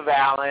pictures of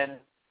Alan,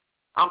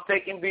 I'm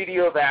taking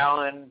video of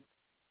Alan,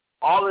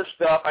 all this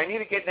stuff. I need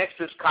to get next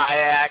to his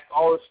kayak,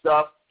 all this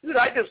stuff. Dude,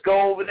 I just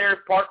go over there,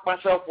 park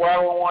myself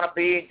wherever I want to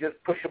be, and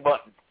just push a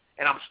button,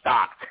 and I'm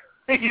stopped.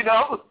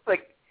 It's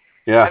like,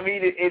 yeah. I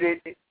mean,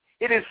 it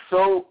is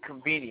so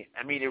convenient.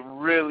 I mean, it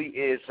really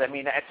is. I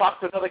mean, I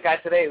talked to another guy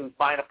today who was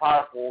buying a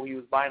power pole. He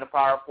was buying a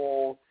power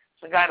pole.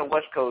 Some guy on the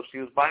West Coast. He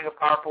was buying a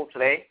power pole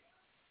today,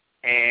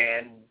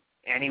 and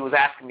he was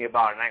asking me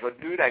about it. And I go,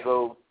 dude,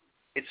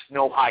 it's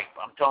no hype.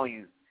 I'm telling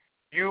you,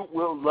 You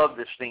will love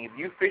this thing. If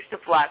you fish the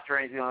flats or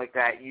anything like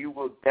that, you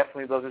will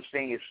definitely love this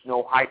thing. It's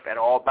no hype at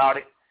all about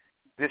it.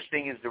 This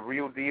thing is the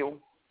real deal.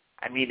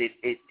 I mean,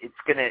 it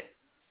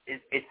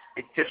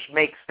just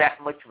makes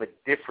that much of a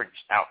difference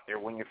out there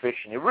when you're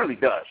fishing. It really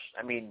does.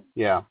 I mean,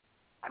 yeah.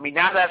 I mean,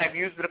 now that I've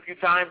used it a few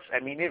times,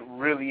 I mean, it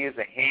really is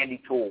a handy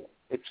tool.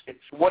 It's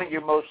one of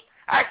your most.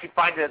 I actually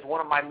find it as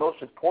one of my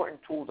most important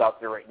tools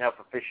out there right now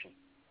for fishing.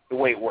 The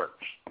way it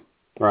works.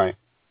 Right.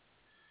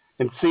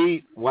 And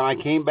see, when I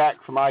came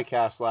back from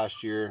ICAST last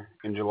year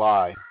in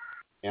July,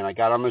 and I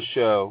got on the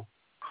show,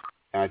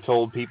 and I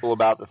told people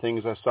about the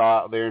things I saw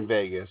out there in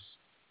Vegas,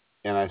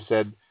 and I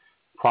said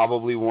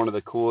probably one of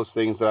the coolest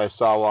things that I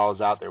saw while I was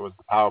out there was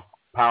the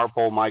Power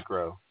Pole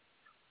Micro.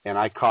 And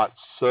I caught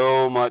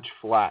so much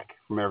flack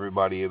from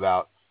everybody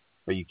about,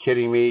 are you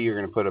kidding me? You're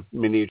going to put a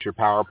miniature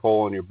power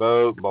pole in your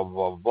boat, blah,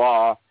 blah, blah,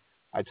 blah.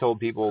 I told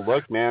people,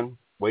 look, man,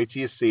 wait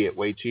till you see it.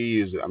 Wait till you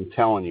use it. I'm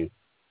telling you.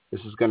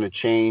 This is going to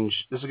change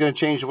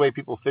the way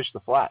people fish the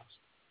flats.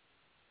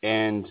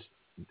 And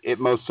it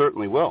most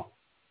certainly will.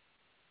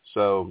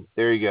 So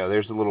there you go.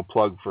 There's a little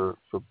plug for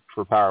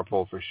Power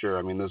Pole for sure.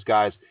 I mean, those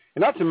guys,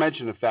 and not to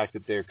mention the fact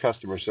that their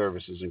customer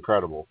service is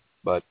incredible.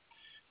 But,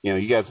 you know,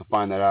 you guys will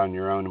find that out on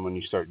your own and when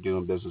you start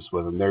doing business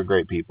with them. They're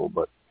great people.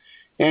 But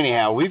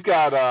anyhow, we've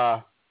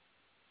got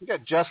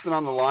Justin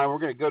on the line. We're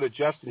going to go to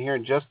Justin here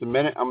in just a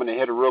minute. I'm going to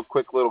hit a real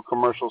quick little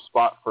commercial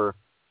spot for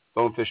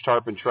Bonefish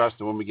Tarpon Trust,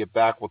 and when we get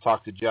back, we'll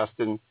talk to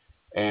Justin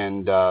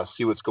and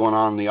see what's going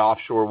on in the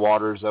offshore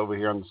waters over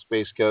here on the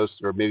Space Coast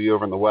or maybe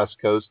over on the West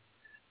Coast.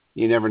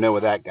 You never know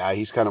with that guy.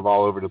 He's kind of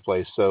all over the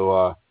place,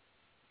 so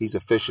he's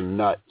a fishing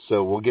nut.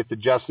 So we'll get to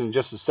Justin in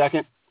just a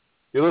second.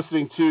 You're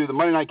listening to the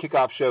Monday Night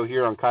Kickoff Show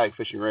here on Kayak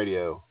Fishing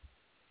Radio.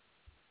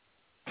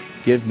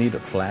 Give me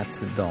the flats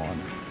at dawn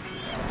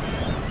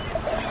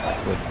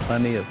with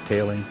plenty of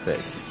tailing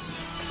fish.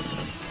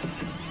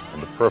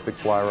 And the perfect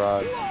fly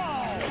rod.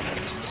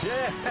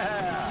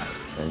 Yeah!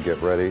 And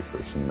get ready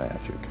for some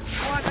magic.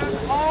 What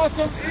an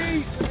awesome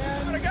eat,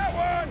 man! I got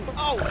one!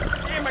 Oh,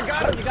 damn, I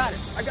got him. You got it.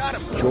 I got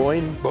him.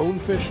 Join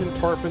Bonefish and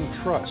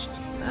Tarpon Trust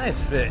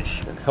Nice fish.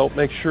 and help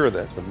make sure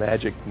that the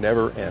magic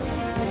never ends.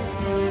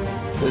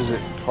 Visit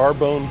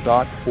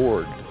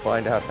tarbone.org to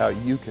find out how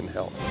you can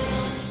help.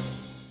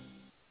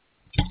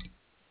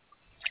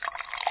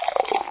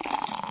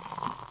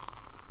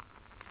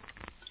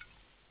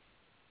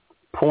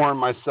 Pouring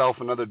myself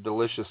another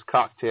delicious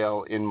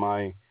cocktail in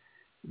my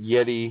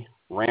Yeti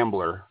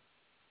Rambler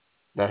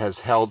that has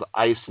held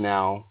ice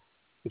now.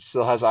 It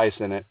still has ice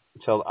in it.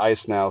 It's held ice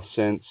now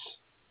since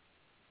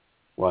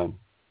when?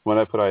 When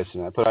did I put ice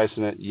in it? I put ice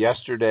in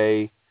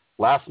it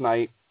last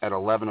night at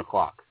 11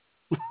 o'clock.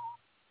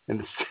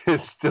 And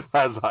it still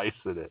has ice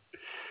in it.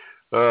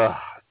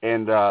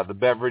 And the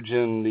beverage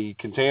in the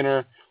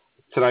container,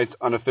 tonight's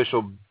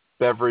unofficial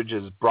beverage,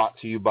 is brought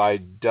to you by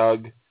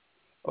Doug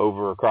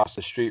over across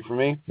the street from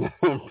me.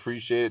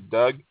 Appreciate it,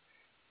 Doug.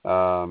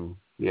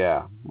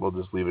 Yeah, we'll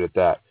just leave it at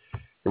that.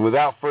 And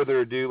without further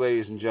ado,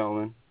 ladies and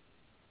gentlemen,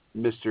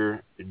 Mr.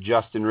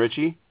 Justin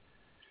Ritchie.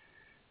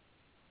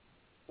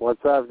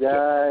 What's up,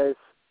 guys?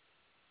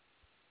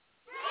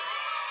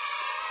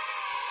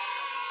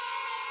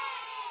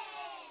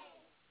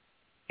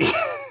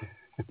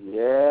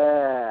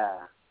 Yeah.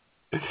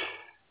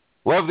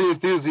 Love the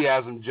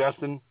enthusiasm,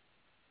 Justin.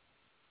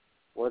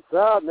 What's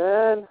up,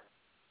 man?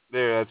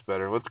 There, that's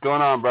better. What's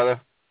going on, brother?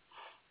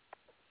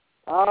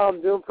 Oh,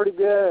 I'm doing pretty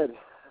good.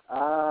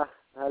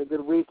 Had a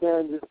good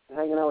weekend, just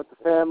hanging out with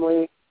the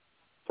family,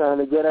 trying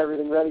to get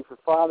everything ready for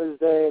Father's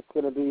Day. It's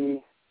going to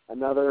be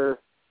another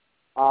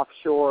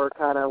offshore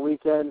kind of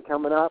weekend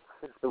coming up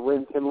if the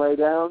wind can lay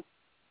down.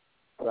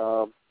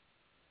 So,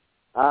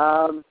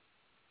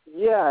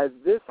 yeah,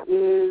 this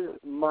is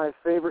my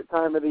favorite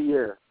time of the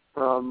year.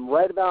 From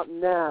right about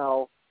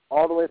now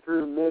all the way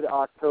through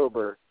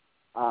mid-October,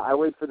 I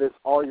wait for this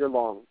all year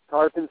long.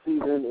 Tarpon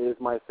season is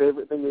my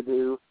favorite thing to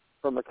do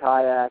from a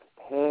kayak,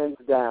 hands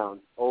down,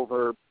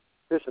 over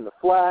fishing the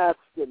flats,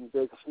 getting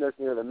big snook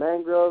near the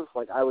mangroves.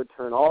 Like, I would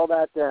turn all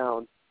that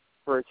down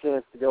for a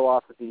chance to go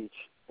off the beach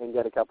and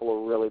get a couple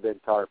of really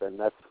big tarpon.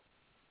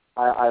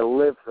 I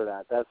live for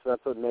that. That's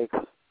what makes,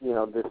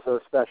 this so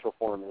special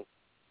for me.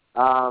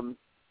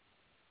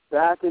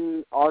 Back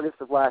in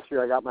August of last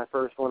year, I got my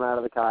first one out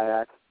of the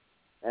kayak,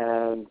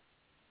 and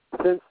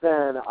since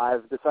then,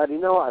 I've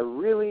decided, I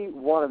really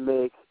want to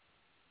make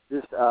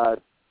just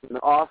an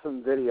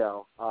awesome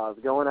video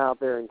of going out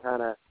there and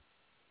kind of,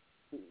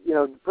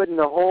 putting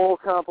a whole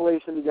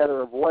compilation together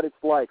of what it's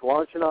like,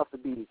 launching off the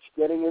beach,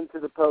 getting into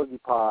the pokey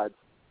pods,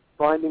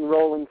 finding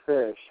rolling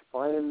fish,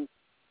 finding,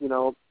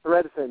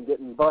 threadfin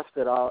getting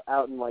busted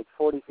out in like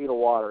 40 feet of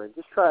water, and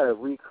just try to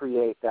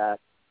recreate that.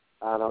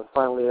 And I was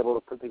finally able to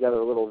put together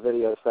a little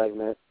video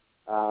segment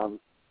of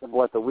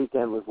what the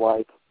weekend was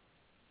like.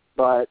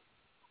 But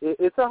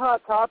it's a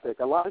hot topic.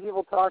 A lot of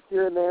people talk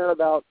here and there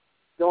about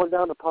going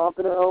down to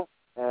Pompano,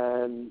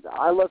 and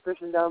I love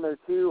fishing down there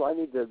too. I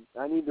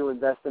need to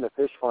invest in a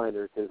fish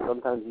finder, because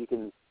sometimes you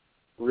can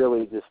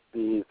really just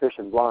be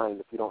fishing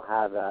blind if you don't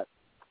have that.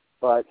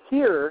 But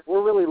here,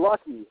 we're really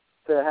lucky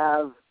to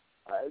have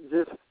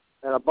just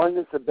an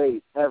abundance of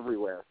bait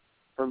everywhere.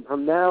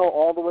 From now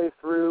all the way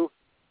through,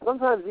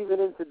 sometimes even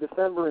into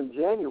December and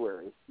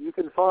January, you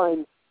can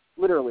find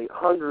literally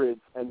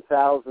hundreds and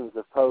thousands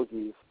of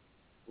pogies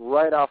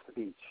right off the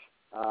beach.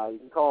 You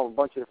can call them a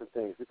bunch of different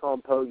things. We call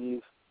them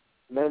pogies,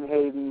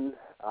 Menhaden,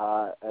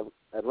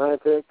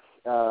 Atlantic,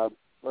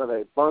 what are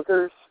they,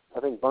 bunkers? I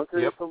think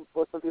bunkers is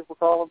what some people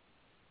call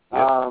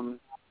them. Yep.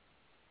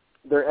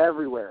 They're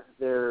everywhere.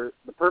 They're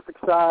the perfect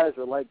size.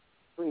 They're like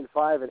between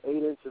 5 and 8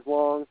 inches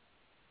long.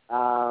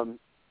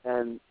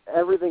 And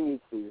everything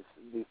eats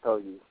these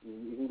pogies.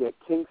 You can get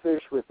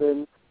kingfish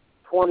within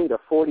 20 to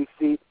 40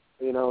 feet,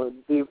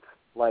 deep,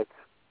 like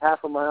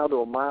half a mile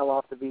to a mile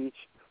off the beach.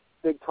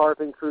 Big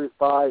tarpon cruise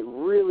by.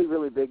 Really,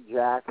 really big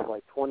jacks,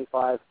 like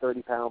 25,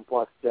 30-pound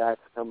plus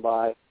jacks come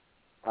by.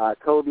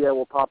 Cobia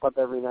will pop up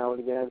every now and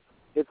again.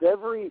 It's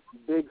every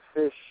big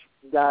fish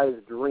guy's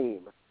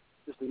dream,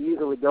 just to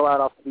easily go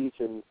out off the beach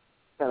and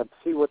kind of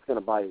see what's going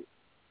to bite.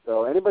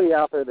 So anybody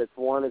out there that's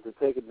wanted to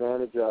take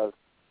advantage of,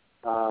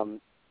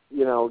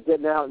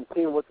 getting out and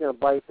seeing what's going to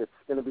bite that's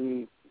going to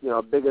be,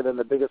 bigger than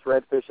the biggest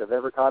redfish I've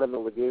ever caught in the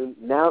lagoon,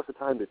 now's the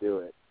time to do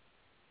it.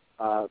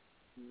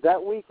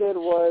 That weekend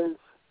was,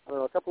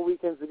 a couple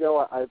weekends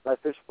ago, I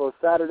fished both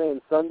Saturday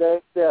and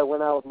Sunday. Yeah, I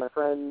went out with my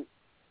friend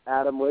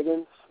Adam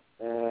Wiggins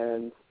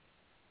and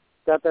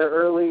got there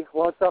early,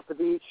 launched off the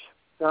beach,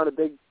 found a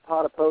big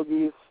pot of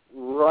pogies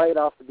right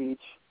off the beach.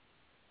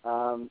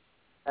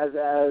 As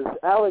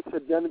Alex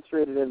had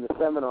demonstrated in the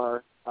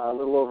seminar a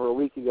little over a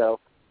week ago,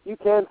 you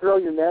can throw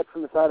your net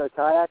from the side of the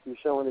kayak. He's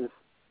showing his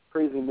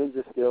crazy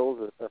ninja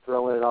skills of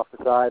throwing it off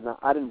the side. Now,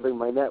 I didn't bring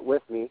my net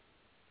with me,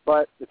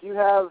 but if you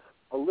have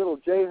a little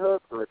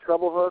J-hook or a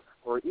treble hook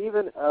or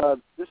even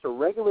just a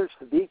regular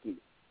sabiki,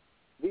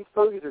 these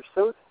pogies are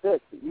so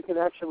thick that you can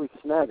actually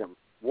snag them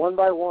one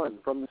by one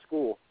from the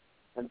school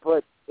and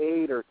put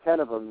 8 or 10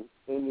 of them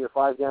in your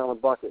 5-gallon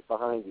bucket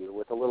behind you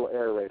with a little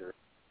aerator.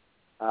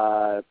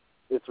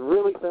 It's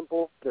really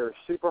simple. They're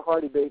super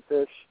hardy bait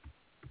fish.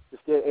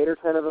 Just get 8 or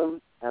 10 of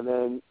them and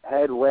then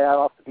head way out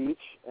off the beach.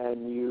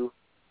 And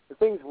the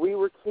things we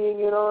were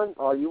keying in on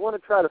are you want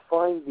to try to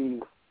find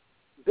these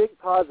big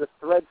pods of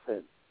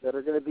threadfin that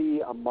are going to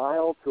be a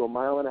mile to a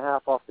mile and a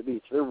half off the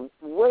beach. They're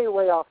way,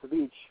 way off the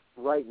beach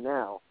right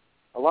now.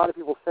 A lot of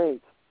people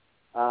think,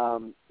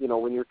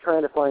 when you're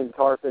trying to find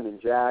tarpon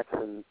and jacks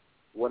and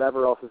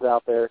whatever else is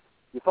out there,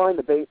 you find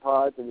the bait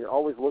pods and you're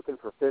always looking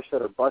for fish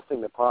that are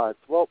busting the pods.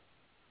 Well,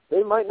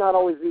 they might not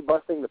always be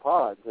busting the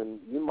pods, and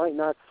you might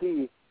not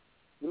see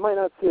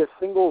a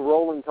single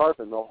rolling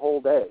tarpon the whole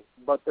day,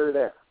 but they're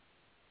there.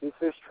 These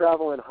fish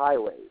travel in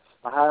highways,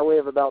 a highway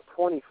of about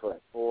 20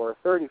 foot or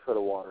 30 foot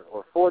of water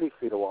or 40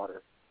 feet of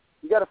water.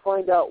 You got to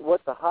find out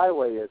what the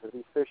highway is that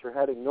these fish are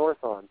heading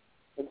north on,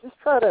 and just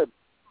try to,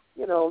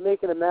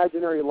 make an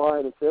imaginary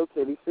line and say,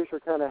 okay, these fish are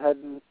kind of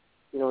heading,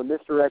 in this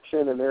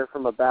direction, and they're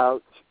from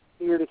about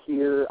here to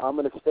here. I'm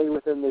going to stay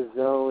within this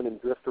zone and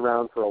drift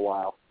around for a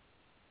while.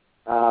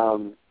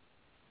 The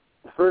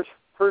first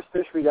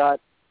fish we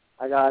got,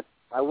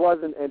 I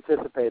wasn't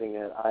anticipating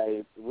it.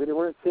 We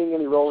weren't seeing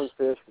any rolling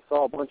fish. We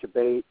saw a bunch of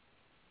bait,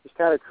 just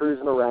kind of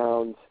cruising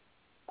around.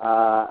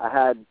 I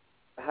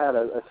had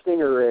a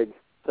stinger rig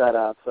set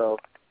up, so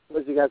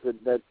those of you guys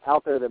that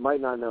out there that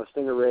might not know,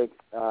 stinger rig,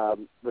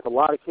 with a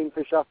lot of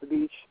kingfish off the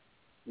beach,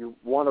 you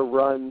want to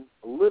run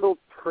a little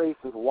trace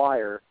of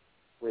wire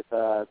with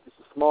just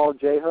a small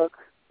J-hook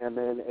and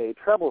then a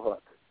treble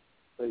hook.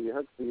 So you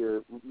hook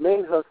your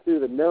main hook through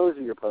the nose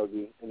of your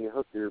pogie, and you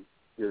hook your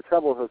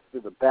treble hook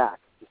through the back,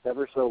 just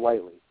ever so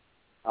lightly.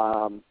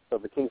 So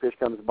if the kingfish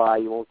comes by,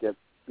 you won't get,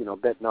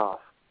 bitten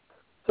off.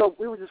 So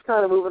we were just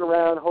kind of moving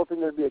around,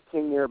 hoping there'd be a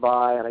king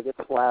nearby, and I get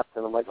slapped,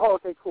 and I'm like, oh,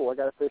 okay, cool, I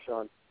got a fish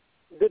on.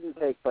 It didn't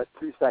take but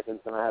 2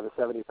 seconds, and I have a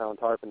 70-pound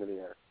tarpon in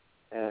the air.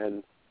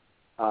 And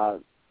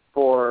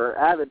for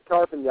avid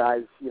tarpon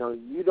guys,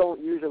 you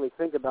don't usually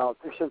think about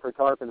fishing for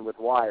tarpon with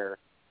wire.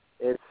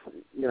 It's,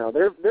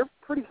 they're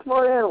pretty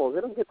smart animals.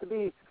 They don't get to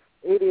be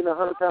 80 and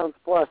 100 pounds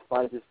plus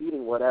by just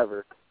eating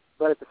whatever.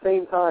 But at the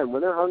same time,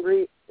 when they're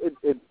hungry,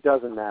 it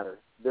doesn't matter.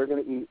 They're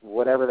going to eat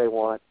whatever they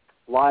want,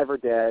 live or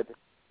dead. It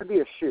could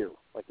be a shoe.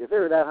 Like, if they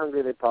were that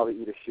hungry, they'd probably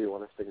eat a shoe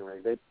on a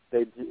stingray.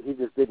 He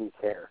just didn't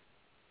care.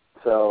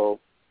 So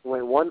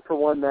went 1 for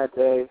 1 that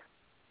day.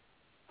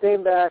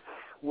 Came back,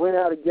 went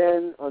out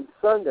again on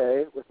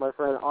Sunday with my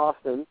friend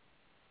Austin.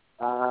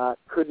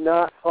 Could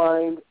not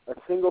find a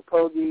single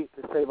pogie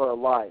to save our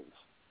lives.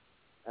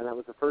 And that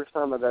was the first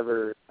time I've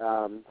ever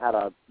had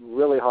a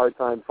really hard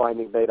time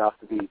finding bait off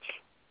the beach.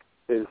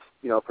 Because,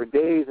 for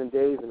days and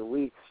days and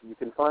weeks, you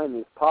can find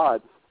these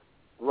pods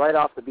right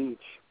off the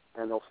beach,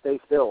 and they'll stay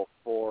still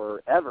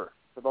forever,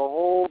 for the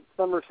whole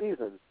summer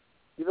season,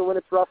 even when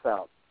it's rough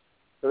out.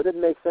 So it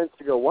didn't make sense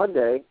to go one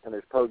day, and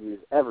there's pogies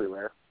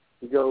everywhere.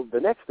 You go the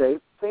next day,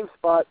 same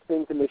spot,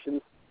 same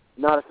conditions,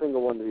 not a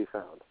single one to be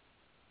found.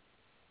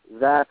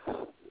 That's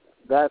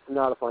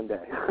not a fun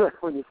day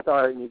when you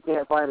start and you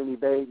can't find any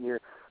bait and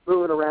you're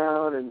moving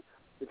around and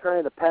you're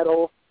trying to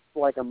pedal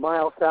like a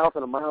mile south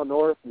and a mile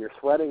north, and you're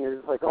sweating, and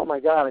it's like, oh my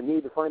God, I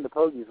need to find the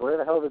pogies. Where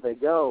the hell did they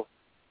go?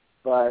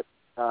 But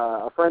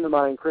a friend of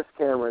mine, Chris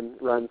Cameron,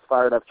 runs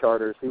Fired Up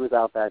Charters. He was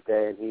out that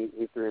day, and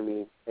he threw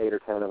me 8 or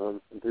 10 of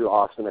them, and threw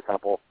Austin a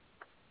couple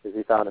because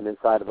he found them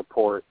inside of the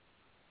port.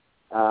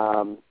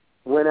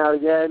 Went out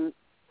again,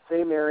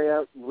 same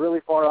area, really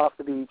far off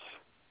the beach,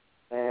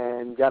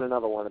 and got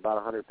another one, about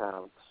 100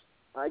 pounds.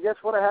 I guess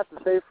what I have to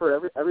say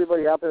for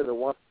everybody out there that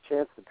wants a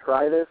chance to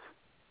try this,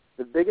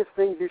 the biggest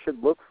things you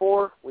should look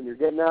for when you're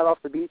getting out off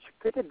the beach,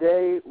 pick a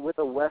day with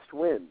a west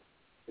wind.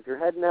 If you're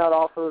heading out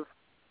off of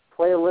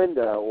Playa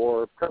Linda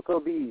or Cocoa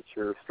Beach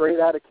or straight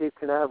out of Cape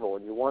Canaveral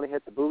and you want to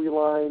hit the buoy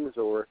lines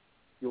or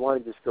you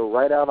want to just go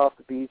right out off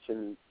the beach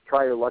and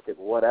try your luck at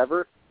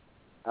whatever,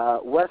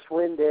 west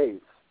wind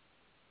days,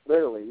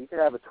 literally, you can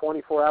have a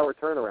 24-hour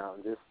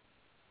turnaround. Just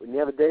when you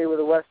have a day with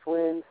a west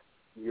wind,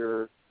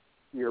 your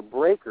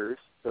breakers,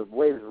 the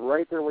waves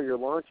right there where you're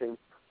launching,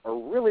 are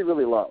really,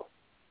 really low.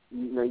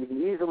 You know, you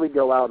can easily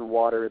go out in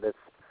water that's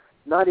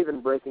not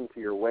even breaking to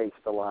your waist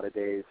a lot of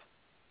days.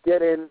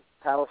 Get in,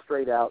 paddle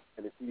straight out,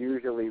 and it's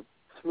usually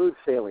smooth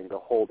sailing the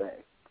whole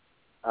day.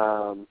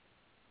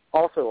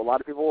 Also, a lot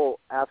of people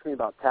ask me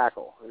about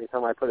tackle.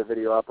 Anytime I put a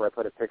video up or I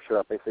put a picture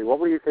up, they say, what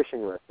were you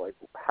fishing with? Like,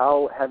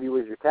 how heavy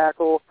was your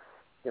tackle?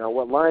 You know,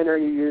 what line are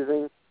you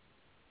using?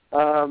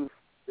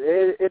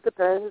 It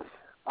depends.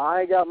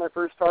 I got my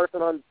first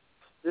tarpon on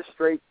just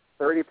straight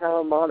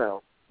 30-pound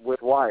mono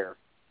with wire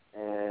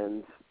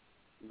and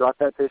brought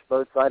that fish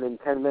boat side in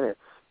 10 minutes.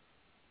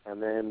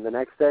 And then the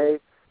next day,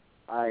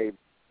 I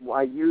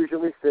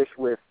usually fish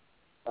with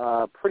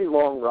a pretty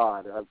long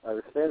rod. A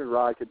standard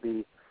rod could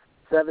be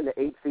 7 to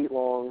 8 feet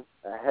long,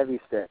 a heavy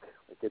stick.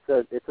 Like it's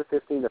a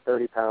 15 to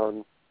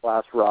 30-pound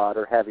glass rod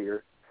or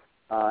heavier,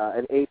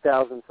 an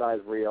 8,000 size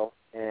reel,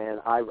 and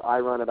I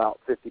run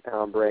about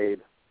 50-pound braid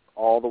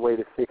all the way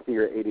to 60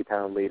 or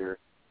 80-pound leader.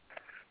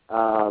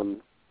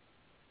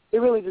 It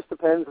really just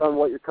depends on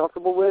what you're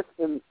comfortable with.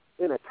 In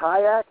a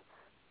kayak,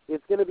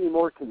 it's going to be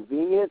more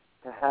convenient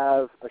to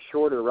have a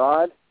shorter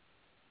rod.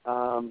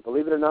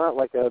 Believe it or not,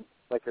 like a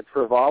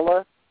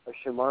Travala, a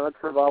Shimano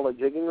Travala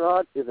jigging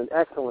rod is an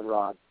excellent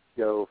rod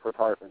to go for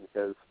tarpon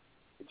because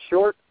it's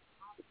short,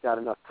 it's got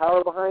enough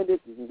power behind it,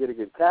 you can get a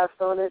good cast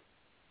on it,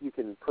 you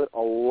can put a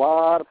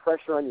lot of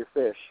pressure on your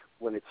fish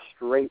when it's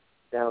straight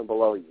down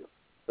below you.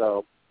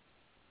 So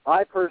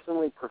I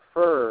personally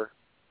prefer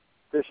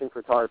fishing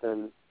for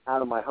tarpon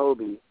out of my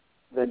Hobie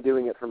than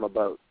doing it from a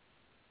boat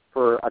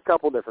for a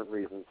couple different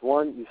reasons.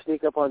 One, you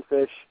sneak up on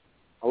fish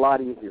a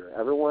lot easier.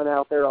 Everyone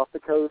out there off the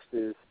coast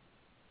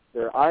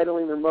they're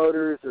idling their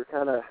motors, they're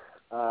kind of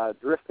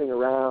drifting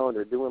around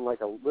or doing like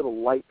a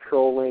little light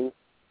trolling,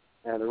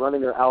 and they're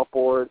running their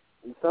outboard.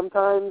 And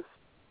sometimes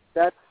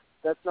that's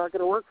not going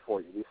to work for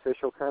you. These fish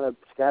will kind of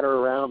scatter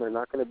around. They're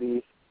not going to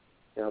be,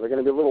 they're going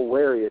to be a little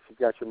wary if you've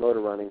got your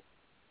motor running.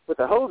 With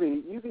a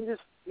Hobie, you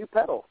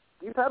pedal.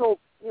 You pedal,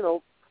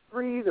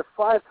 3 to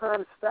 5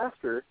 times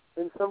faster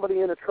than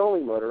somebody in a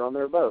trolling motor on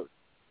their boat.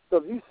 So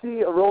if you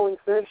see a rolling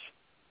fish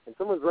and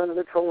someone's running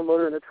their trolling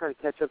motor and they're trying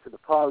to catch up to the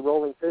pod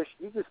rolling fish,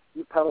 you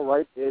pedal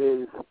right. It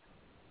is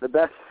the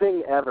best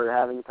thing ever,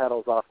 having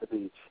pedals off the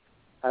beach,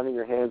 having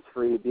your hands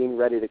free, being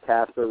ready to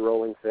cast a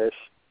rolling fish.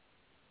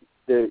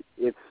 It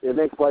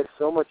makes life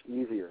so much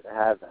easier to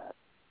have that.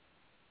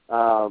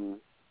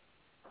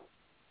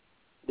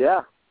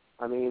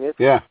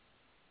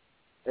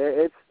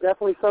 It's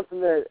definitely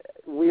something that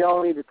we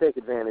all need to take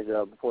advantage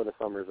of before the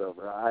summer's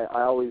over. I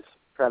always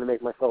try to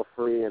make myself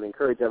free and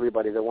encourage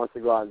everybody that wants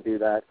to go out and do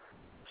that.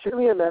 Shoot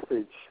me a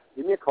message.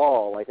 Give me a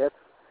call. Like it's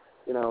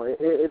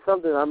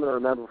something I'm going to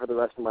remember for the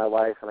rest of my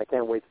life, and I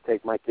can't wait to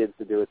take my kids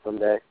to do it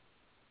someday.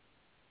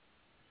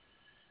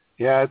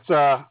 Yeah,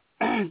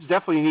 it's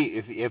definitely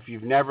neat. If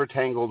you've never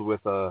tangled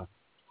with a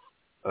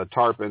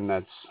tarpon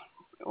that's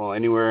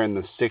anywhere in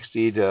the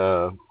 60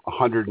 to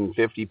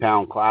 150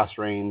 pound class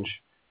range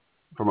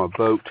from a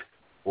boat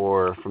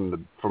or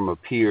from a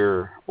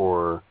pier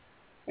or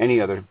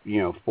any other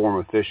form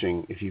of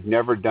fishing, if you've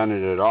never done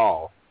it at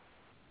all,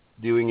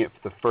 doing it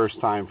for the first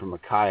time from a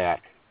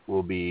kayak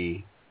will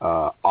be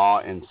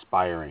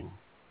awe-inspiring.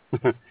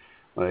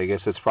 Well, I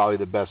guess that's probably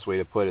the best way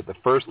to put it. The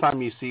first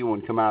time you see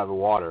one come out of the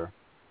water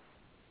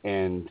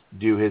and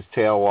do his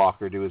tail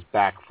walk or do his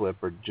backflip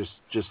or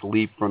just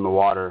leap from the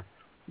water,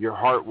 your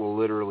heart will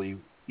literally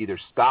either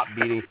stop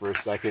beating for a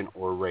second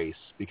or race,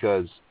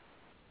 because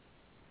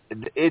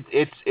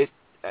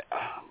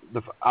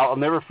I'll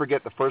never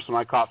forget the first one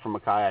I caught from a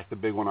kayak, the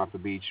big one off the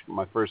beach.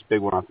 My first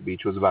big one off the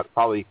beach was about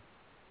probably,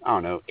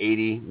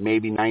 80,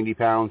 maybe 90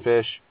 pound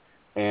fish.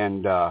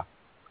 And,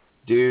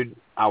 dude,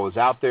 I was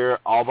out there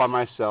all by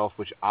myself,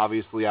 which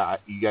obviously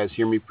you guys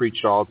hear me preach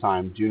it all the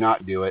time. Do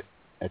not do it.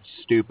 That's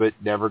stupid.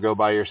 Never go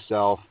by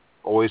yourself.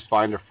 Always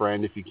find a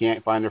friend. If you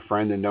can't find a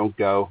friend, then don't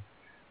go,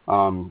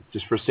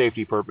 just for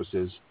safety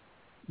purposes.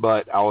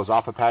 But I was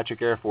off of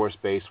Patrick Air Force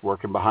Base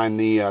working behind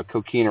the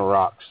coquina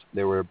rocks.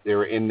 They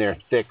were in there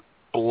thick,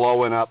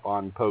 blowing up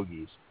on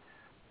pogies.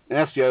 And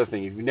that's the other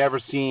thing. If you've never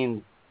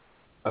seen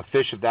a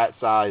fish of that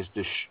size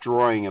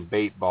destroying a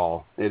bait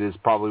ball. It is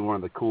probably one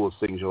of the coolest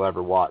things you'll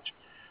ever watch.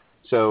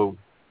 So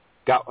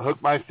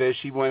hooked my fish.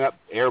 He went up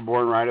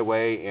airborne right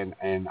away,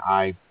 and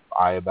I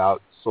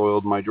about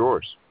soiled my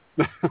drawers.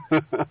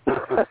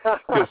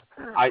 Because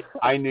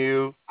I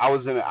knew I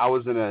was in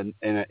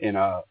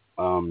a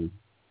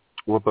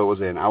what boat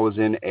was I in? I was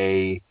in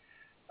a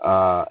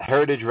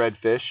Heritage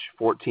Redfish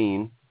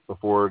 14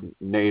 before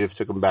Native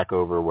took them back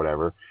over or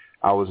whatever.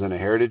 I was in a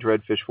Heritage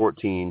Redfish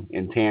 14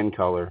 in tan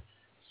color,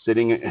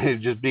 sitting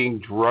just being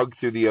drugged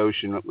through the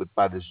ocean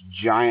by this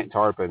giant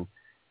tarpon,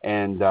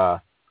 and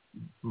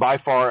by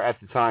far at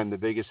the time the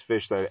biggest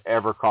fish that I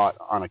ever caught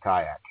on a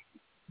kayak,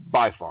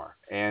 by far.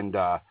 And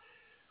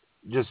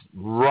just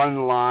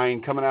run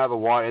line coming out of the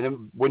water, and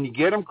then when you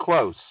get them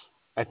close,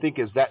 I think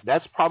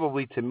that's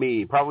probably to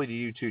me, probably to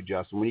you too,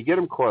 Justin. When you get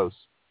them close,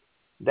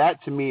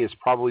 that to me is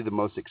probably the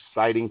most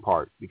exciting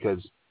part,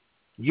 because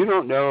you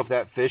don't know if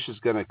that fish is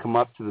going to come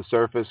up to the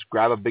surface,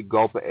 grab a big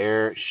gulp of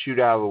air, shoot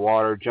out of the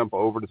water, jump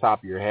over the top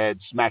of your head,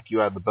 smack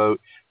you out of the boat.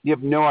 You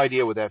have no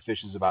idea what that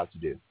fish is about to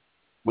do.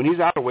 When he's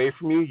out away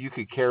from you, you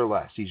could care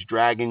less. He's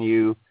dragging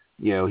you.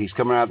 You know, he's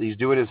coming out, he's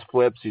doing his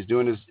flips, he's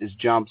doing his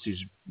jumps, he's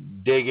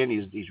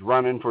digging, he's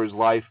running for his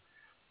life.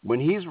 When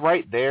he's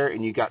right there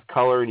and you got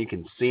color and you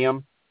can see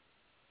him,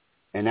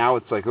 and now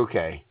it's like,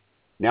 okay,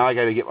 now I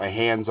got to get my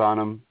hands on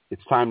him.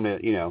 It's time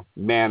to,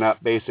 man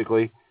up,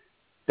 basically.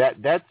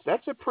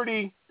 That's a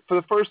pretty, for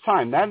the first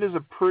time, that is a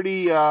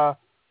pretty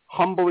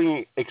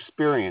humbling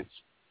experience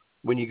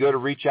when you go to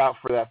reach out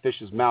for that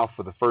fish's mouth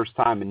for the first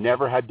time and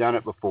never had done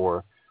it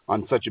before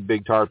on such a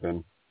big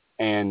tarpon.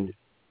 And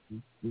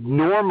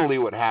normally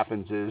what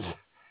happens is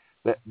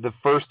that the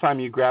first time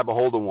you grab a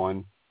hold of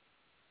one,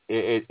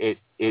 it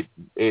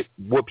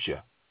whoops you.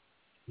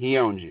 He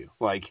owns you.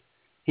 Like,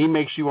 he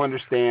makes you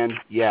understand,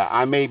 yeah,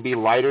 I may be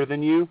lighter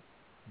than you,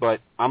 but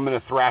I'm going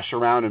to thrash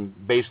around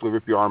and basically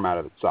rip your arm out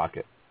of its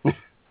socket.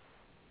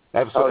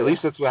 At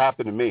least that's what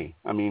happened to me.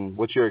 I mean,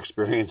 what's your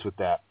experience with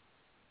that?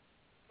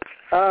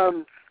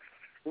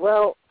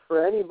 Well,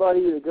 for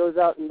anybody that goes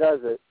out and does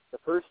it, the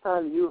first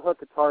time you hook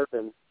a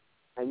tarpon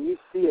and you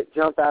see it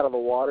jump out of the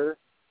water,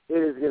 it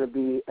is going to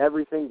be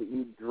everything that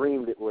you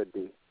dreamed it would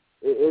be.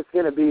 It's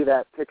going to be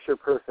that picture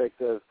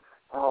perfect of,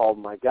 oh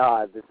my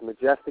God, this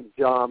majestic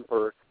jump,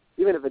 or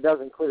even if it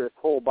doesn't clear its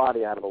whole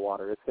body out of the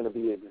water, it's going to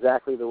be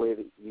exactly the way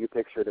that you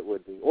pictured it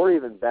would be, or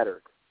even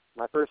better.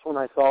 My first one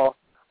I saw,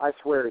 I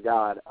swear to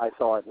God, I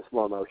saw it in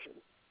slow motion.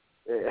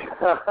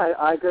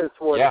 I could have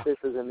sworn the fish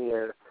was in the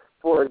air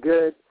for a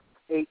good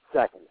 8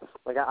 seconds.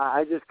 Like,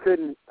 I just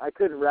couldn't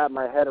wrap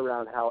my head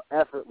around how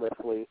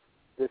effortlessly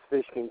this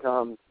fish can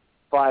come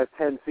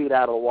 5-10 feet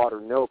out of the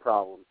water, no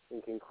problem,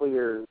 and can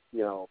clear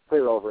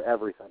over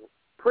everything.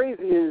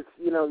 Crazy is,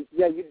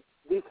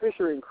 these fish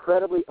are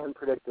incredibly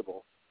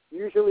unpredictable.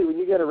 Usually when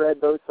you get a red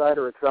boat side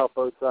or a trout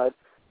boat side,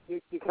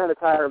 you kind of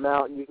tire them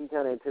out and you can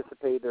kind of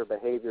anticipate their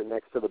behavior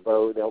next to the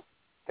boat. They'll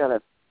kind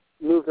of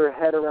move their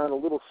head around a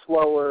little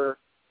slower,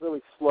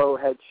 really slow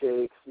head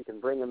shakes. You can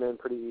bring them in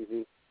pretty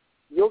easy.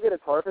 You'll get a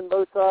tarpon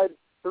boat side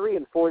 3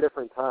 and 4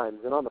 different times,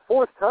 and on the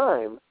 4th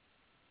time,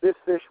 this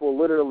fish will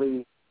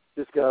literally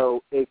just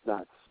go ape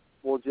nuts.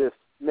 Will just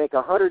make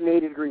a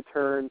 180-degree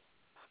turn,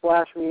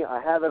 splash me. I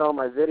have it on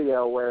my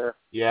video where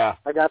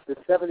I got the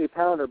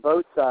 70-pounder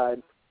boat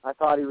side. I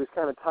thought he was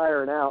kind of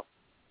tiring out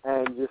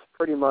and just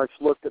pretty much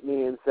looked at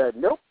me and said,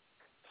 nope,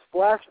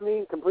 splashed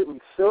me, completely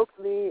soaked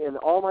me and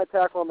all my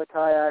tackle on the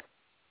kayak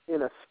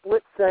in a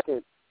split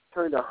second,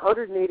 turned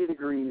 180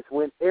 degrees,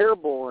 went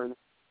airborne,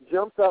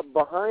 jumped up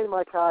behind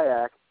my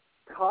kayak,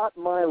 caught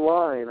my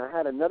line. I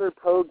had another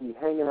pogie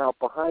hanging out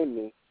behind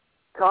me,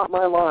 caught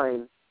my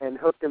line, and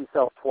hooked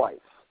himself twice.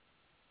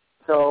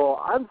 So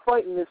I'm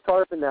fighting this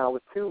tarpon now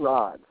with 2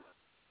 rods,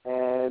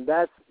 and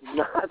that's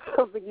not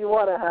something you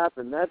want to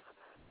happen. That's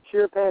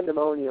sheer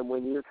pandemonium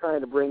when you're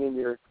trying to bring in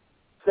your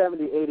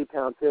 70,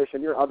 80-pound fish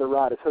and your other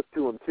rod is hooked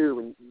to him too,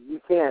 and you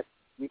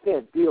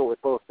can't deal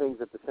with both things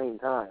at the same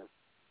time.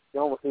 You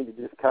almost need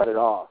to just cut it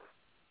off.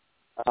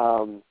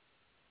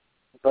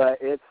 But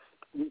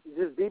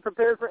just be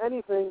prepared for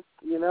anything.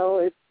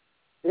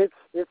 It's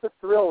a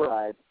thrill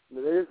ride.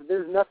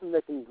 There's nothing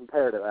that can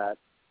compare to that.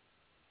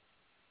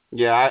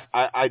 Yeah,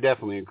 I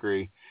definitely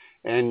agree.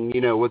 And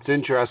what's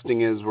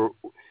interesting is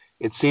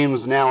it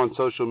seems now on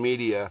social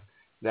media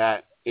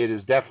that it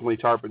is definitely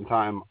tarpon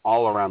time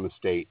all around the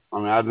state. I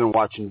mean, I've been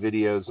watching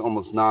videos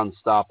almost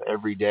nonstop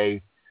every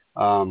day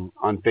on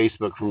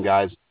Facebook from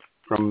guys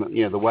from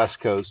the West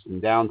Coast and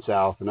down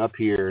south and up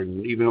here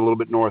and even a little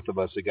bit north of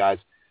us, the guys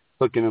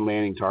hooking and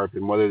landing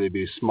tarpon, whether they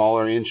be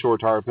smaller inshore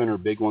tarpon or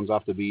big ones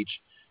off the beach.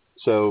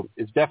 So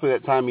it's definitely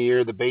that time of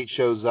year. The bait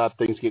shows up,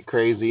 things get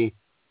crazy.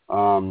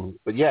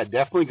 But yeah,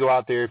 definitely go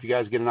out there if you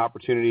guys get an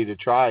opportunity to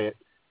try it.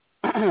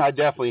 I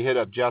definitely hit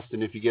up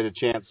Justin if you get a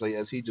chance, like,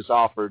 as he just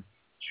offered.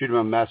 Shoot him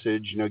a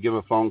message, give him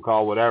a phone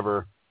call,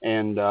 whatever,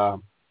 and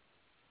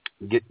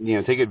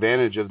take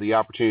advantage of the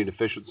opportunity to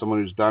fish with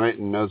someone who's done it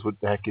and knows what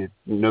the heck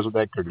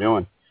they're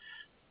doing.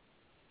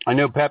 I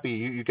know, Peppy,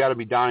 you got to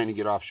be dying to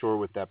get offshore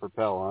with that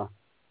Propel, huh?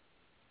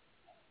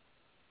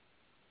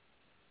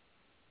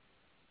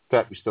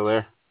 Pep, you still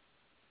there?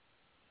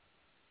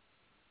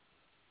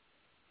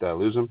 Did I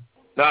lose him?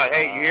 No,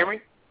 hey, you hear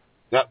me?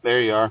 Yep,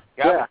 there you are.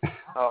 Yeah.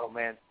 Oh,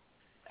 man.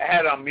 I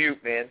had it on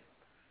mute, man.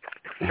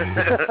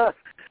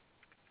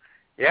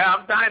 Yeah,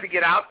 I'm dying to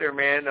get out there,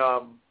 man.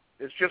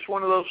 It's just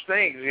one of those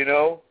things, you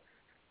know.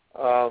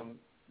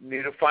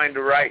 Need to find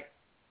the right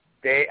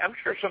day. I'm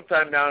sure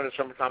sometime down in the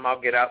summertime I'll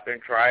get out there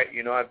and try it.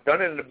 You know, I've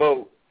done it in the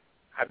boat.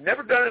 I've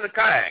never done it in a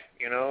kayak.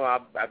 You know,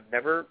 I've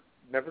never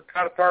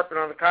caught a tarpon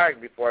on a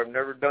kayak before. I've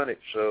never done it.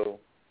 So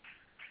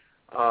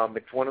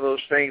it's one of those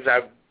things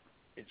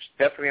it's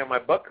definitely on my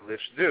bucket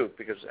list to do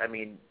because, I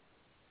mean,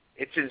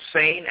 it's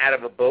insane out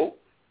of a boat,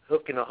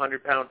 hooking a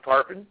 100-pound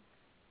tarpon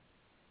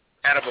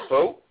out of a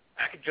boat.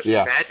 I can just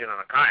imagine on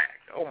a kayak.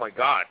 Oh, my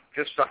God.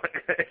 That's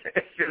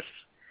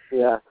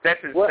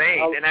insane. Well,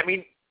 and, I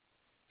mean,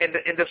 in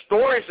the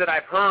stories that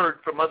I've heard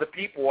from other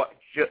people,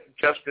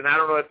 Justin, I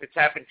don't know if it's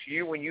happened to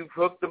you when you've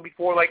hooked them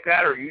before like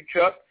that or you,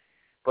 Chuck,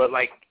 but,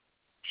 like,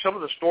 some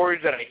of the stories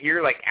that I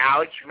hear, like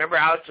Alex, remember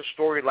Alex's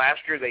story last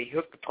year that he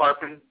hooked the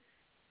tarpon,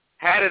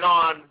 had it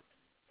on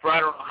for I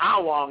don't know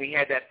how long he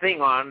had that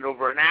thing on,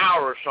 over an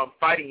hour or so,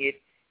 fighting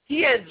it.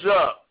 He ends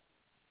up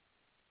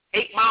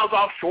 8 miles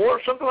offshore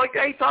or something like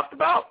that he talked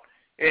about.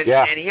 And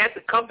he had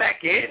to come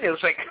back in. It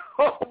was like,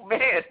 oh,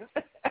 man.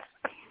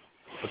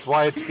 That's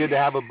why it's good to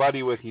have a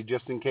buddy with you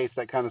just in case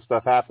that kind of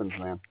stuff happens,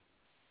 man.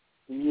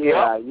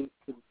 Yeah, you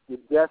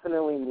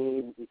definitely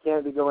need, you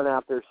can't be going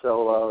out there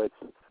solo. It's,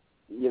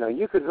 you know,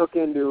 you could hook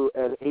into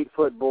an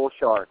 8-foot bull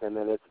shark and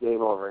then it's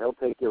game over. He'll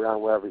take you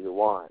around wherever you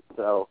want.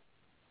 So,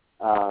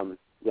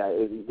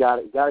 you got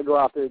to go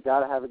out there. You got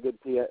to have a good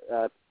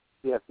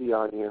PFD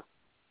on you.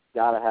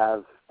 Got to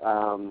have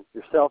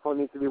your cell phone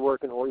needs to be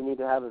working, or you need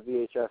to have a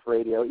VHF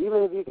radio.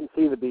 Even if you can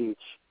see the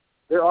beach,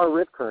 there are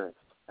rip currents.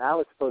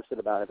 Alex posted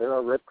about it. There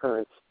are rip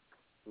currents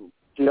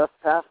just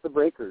past the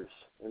breakers,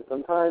 and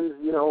sometimes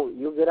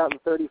you'll get out in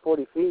 30,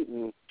 40 feet,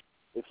 and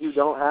if you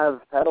don't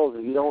have pedals,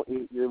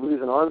 if you're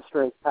losing arm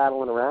strength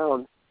paddling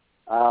around,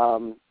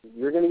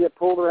 you're going to get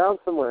pulled around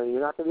somewhere, and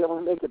you're not going to be able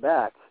to make it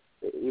back.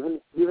 Even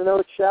though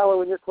it's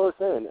shallow and you're close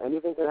in,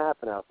 anything can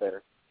happen out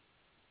there.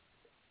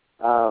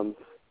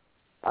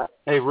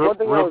 Hey,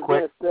 real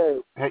quick.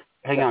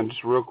 Hang on,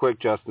 just real quick,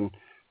 Justin.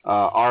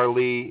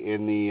 Arlie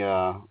in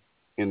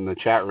the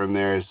chat room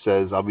there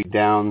says, I'll be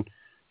down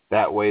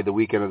that way the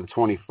weekend of the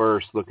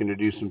 21st, looking to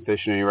do some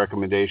fishing. Any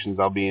recommendations?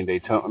 I'll be in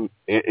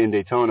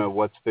Daytona.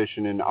 What's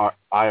fishing in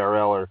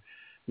IRL or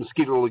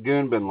Mosquito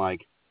Lagoon been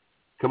like?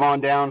 Come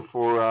on down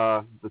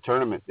for the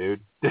tournament,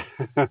 dude.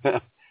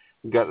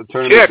 We got the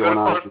tournament going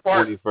on the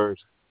 21st.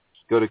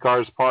 Go to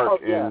Cars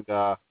Park and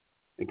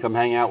come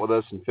hang out with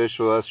us and fish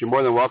with us. You're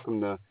more than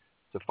welcome to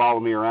follow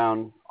me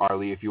around,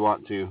 Arlie, if you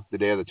want to, the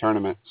day of the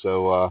tournament.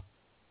 So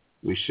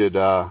we should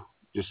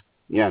just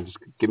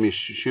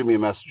shoot me a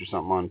message or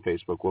something on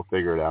Facebook. We'll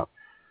figure it out.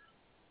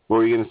 What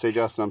were you going to say,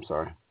 Justin? I'm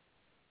sorry.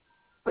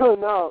 Oh,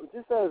 no,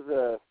 just as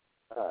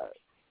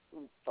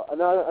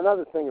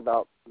another thing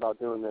about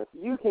doing this,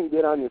 you can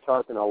get on your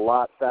tarpon a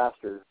lot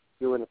faster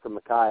doing it from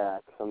a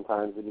kayak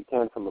sometimes than you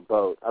can from a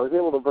boat. I was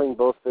able to bring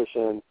both fish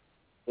in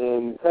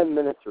 10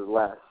 minutes or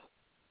less,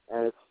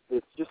 and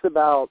it's just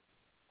about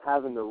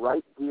having the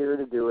right gear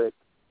to do it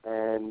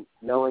and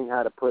knowing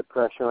how to put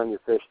pressure on your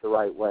fish the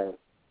right way.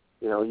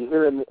 You know, you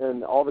hear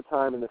in all the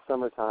time in the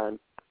summertime,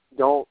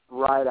 don't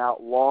ride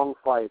out long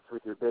fights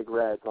with your big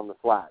reds on the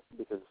flat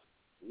because,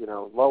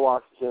 low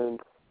oxygen,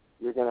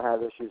 you're going to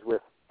have issues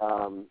with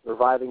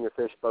reviving your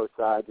fish both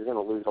sides. You're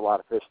going to lose a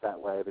lot of fish that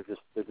way.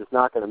 They're just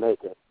not going to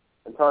make it.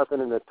 And tarpon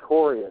are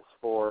notorious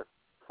for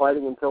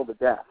fighting until the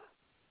death.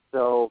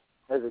 So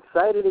as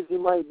excited as you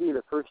might be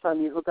the first time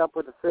you hook up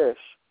with a fish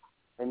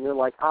and you're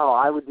like, oh,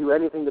 I would do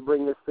anything to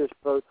bring this fish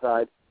boat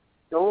side,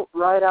 don't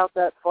ride out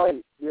that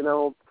fight,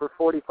 for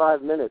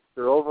 45 minutes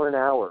or over an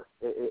hour.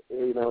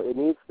 It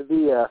needs to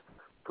be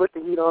put the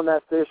heat on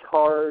that fish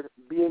hard,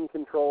 be in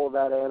control of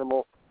that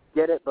animal,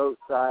 get it boat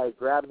side,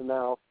 grab the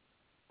mouth,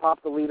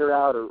 pop the leader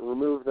out or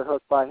remove the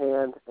hook by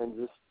hand, and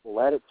just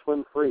let it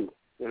swim free.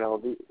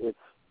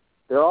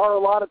 There are a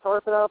lot of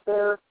tarpon out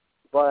there,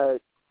 but,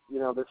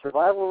 the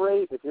survival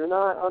rate, if you're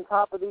not on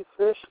top of these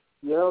fish,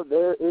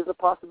 there is a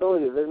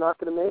possibility they're not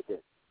going to make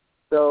it.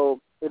 So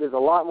it is a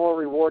lot more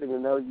rewarding to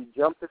know you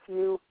jumped a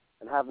few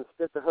and have them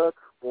spit the hook,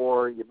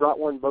 or you brought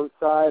one boat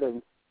side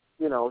and,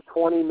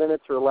 20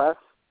 minutes or less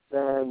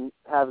than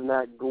having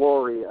that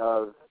glory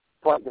of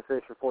fighting the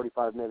fish for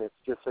 45 minutes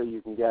just so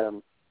you can get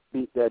them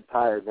beat dead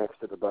tired next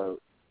to the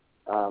boat.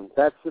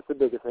 That's just the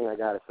biggest thing I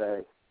got to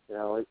say.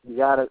 You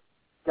got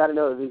to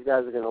know that these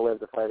guys are going to live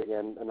to fight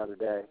again another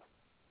day.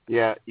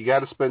 Yeah, you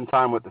got to spend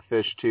time with the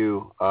fish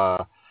too.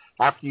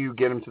 After you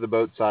get him to the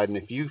boat side, and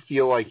if you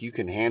feel like you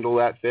can handle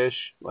that fish,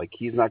 like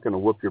he's not going to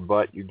whoop your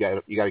butt, you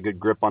got a good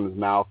grip on his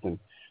mouth, and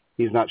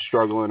he's not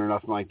struggling or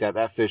nothing like that.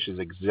 That fish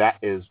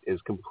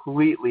is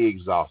completely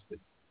exhausted.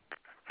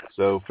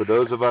 So for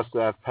those of us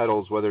that have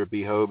pedals, whether it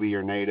be Hobie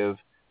or Native,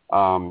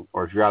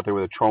 or if you're out there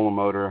with a trolling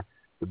motor,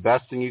 the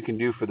best thing you can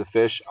do for the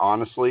fish,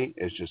 honestly,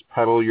 is just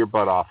pedal your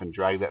butt off and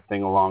drag that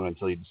thing along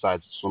until he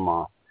decides to swim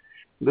off.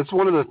 that's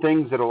one of the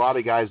things that a lot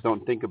of guys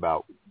don't think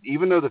about.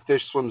 Even though the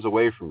fish swims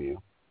away from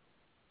you,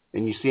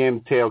 and you see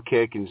him tail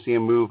kick and see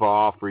him move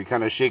off, or he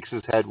kind of shakes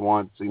his head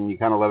once and you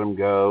kind of let him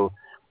go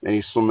and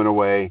he's swimming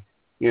away,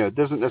 it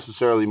doesn't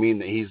necessarily mean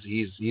that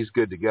he's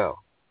good to go,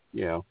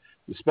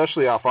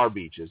 especially off our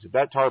beaches. If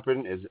that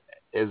tarpon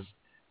is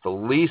the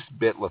least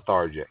bit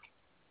lethargic,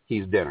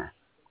 he's dinner.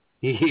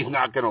 He's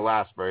not going to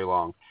last very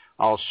long,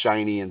 all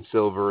shiny and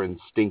silver and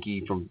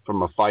stinky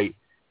from a fight.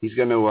 He's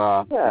going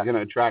to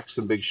attract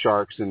some big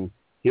sharks, and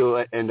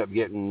he'll end up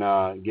getting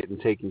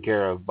taken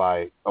care of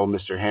by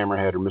Mr.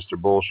 Hammerhead or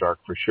Mr. Bull Shark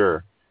for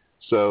sure.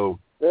 So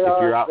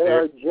you're out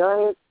there,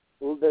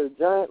 they're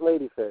giant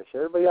ladyfish.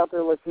 Everybody out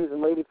there likes using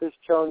ladyfish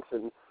chunks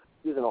and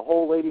using a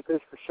whole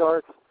ladyfish for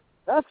sharks.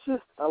 That's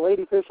just a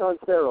ladyfish on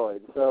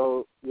steroids.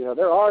 So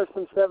there are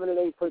some 7 and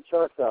 8 foot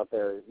sharks out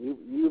there.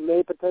 You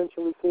may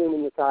potentially see them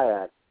in your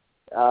kayak.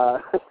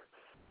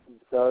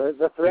 So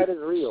the threat is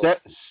real,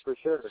 for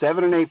sure.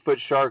 7 and 8 foot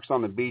sharks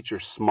on the beach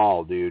are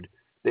small, dude.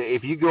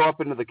 If you go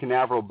up into the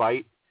Canaveral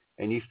Bight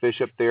and you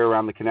fish up there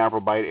around the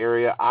Canaveral Bight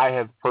area, I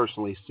have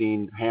personally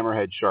seen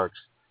hammerhead sharks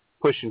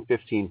pushing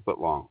 15 foot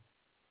long.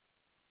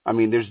 I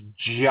mean, there's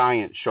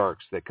giant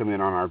sharks that come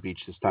in on our beach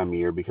this time of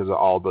year because of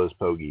all those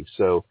pogies.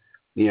 So,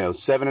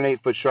 7 and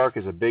 8 foot shark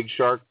is a big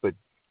shark, but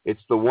it's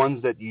the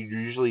ones that you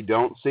usually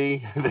don't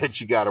see that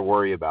you got to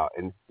worry about,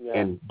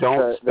 and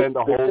don't spend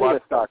a whole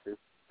lot.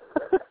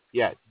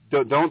 Yeah,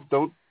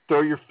 don't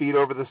throw your feet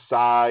over the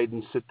side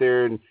and sit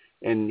there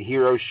and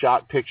hero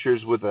shot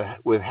pictures with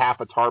half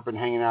a tarpon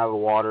hanging out of the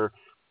water.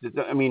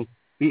 I mean,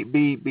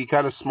 be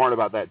kind of smart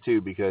about that too,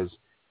 because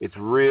it's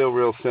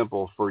real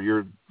simple for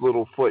your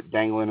little foot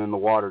dangling in the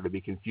water to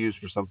be confused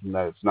for something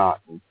that it's not.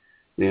 And,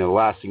 the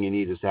last thing you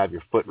need is to have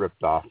your foot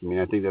ripped off. I mean,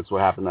 I think that's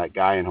what happened to that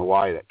guy in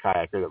Hawaii, that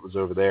kayaker that was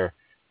over there,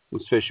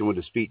 was fishing with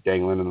his feet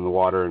dangling in the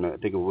water, and I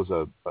think it was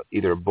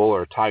either a bull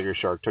or a tiger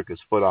shark took his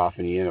foot off,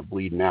 and he ended up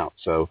bleeding out.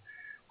 So,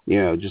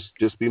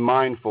 just be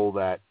mindful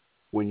that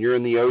when you're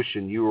in the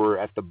ocean, you are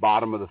at the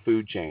bottom of the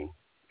food chain,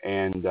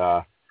 and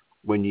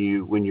when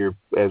you're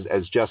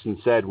as Justin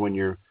said, when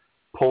you're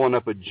pulling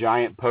up a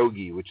giant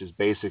pogie, which is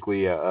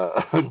basically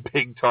a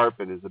big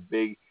tarpon, is a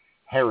big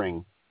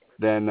herring,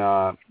 then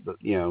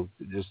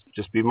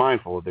just be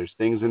mindful. There's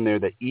things in there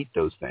that eat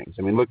those things.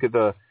 I mean, look at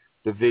the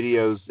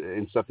videos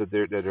and stuff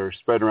that are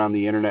spread around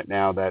the internet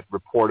now that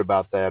report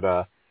about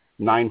that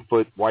 9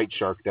 foot white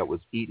shark that was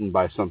eaten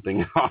by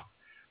something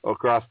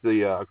across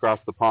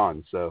the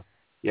pond. So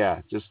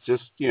yeah, just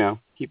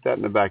keep that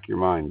in the back of your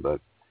mind.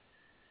 But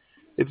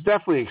it's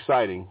definitely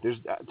exciting.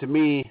 To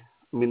me,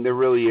 I mean, there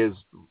really is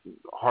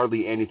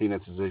hardly anything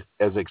that's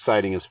as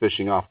exciting as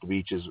fishing off the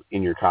beaches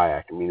in your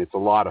kayak. I mean, it's a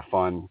lot of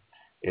fun.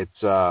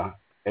 It's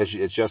as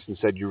Justin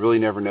said, you really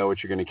never know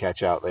what you're going to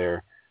catch out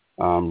there.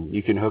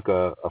 You can hook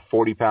a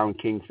 40-pound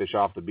kingfish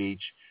off the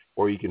beach,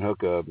 or you can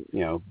hook a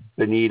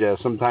bonita.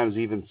 Sometimes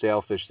even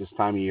sailfish this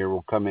time of year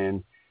will come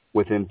in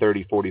within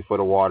 30, 40 foot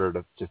of water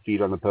to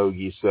feed on the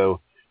pogie. So,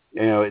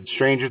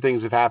 stranger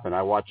things have happened.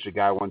 I watched a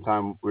guy one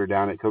time, we were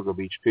down at Cocoa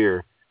Beach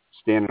Pier,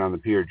 standing on the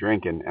pier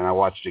drinking, and I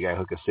watched a guy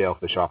hook a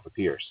sailfish off the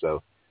pier.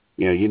 So,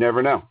 you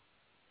never know.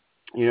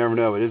 You never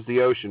know. It is the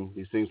ocean.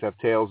 These things have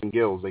tails and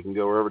gills. They can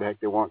go wherever the heck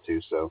they want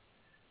to. So,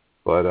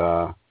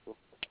 but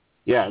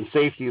yeah, and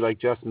safety, like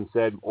Justin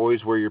said,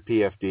 always wear your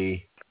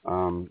PFD.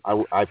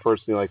 I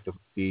personally like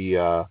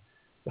the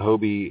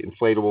Hobie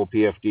inflatable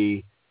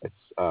PFD.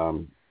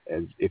 It's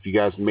and if you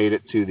guys made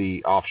it to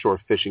the offshore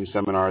fishing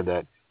seminar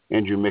that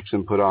Andrew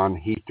Mixon put on,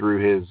 he threw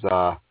his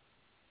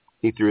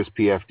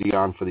PFD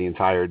on for the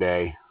entire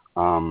day,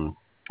 for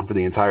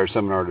the entire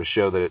seminar, to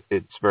show that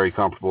it's very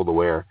comfortable to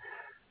wear.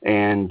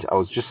 And I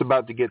was just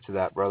about to get to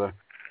that, brother.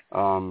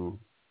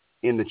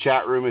 In the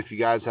chat room, if you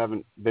guys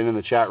haven't been in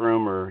the chat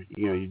room, or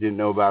you didn't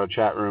know about a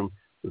chat room,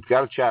 we've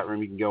got a chat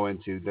room you can go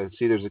into.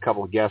 See, there's a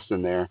couple of guests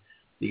in there.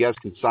 You guys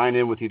can sign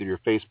in with either your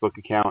Facebook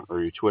account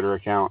or your Twitter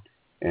account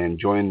and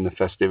join the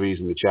festivities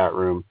in the chat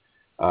room.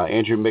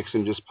 Andrew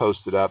Mixon just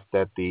posted up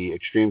that the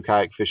Extreme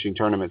Kayak Fishing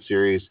Tournament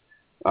Series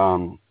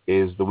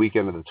is the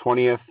weekend of the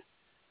 20th.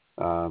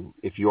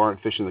 If you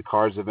aren't fishing the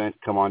Cars event,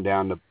 come on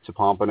down to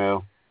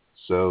Pompano.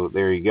 So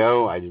there you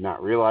go. I did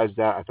not realize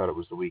that. I thought it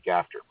was the week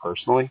after,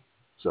 personally.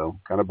 So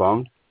kind of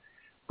bummed.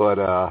 But,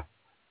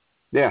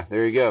 yeah,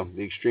 there you go.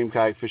 The Extreme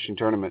Kayak Fishing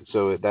Tournament.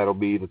 So that'll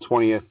be the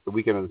 20th, the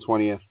weekend of the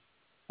 20th,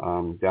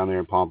 down there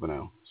in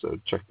Pompano. So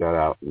check that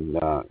out. And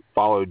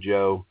follow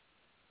Joe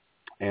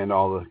and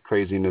all the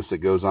craziness that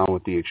goes on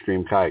with the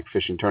Extreme Kayak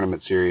Fishing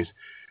Tournament Series.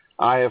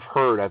 I have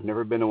heard, I've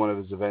never been to one of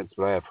his events,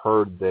 but I have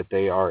heard that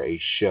they are a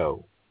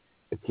show.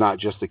 It's not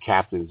just a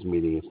captain's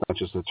meeting. It's not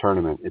just a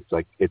tournament. It's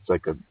like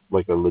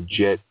a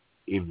legit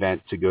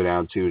event to go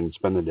down to and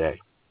spend the day.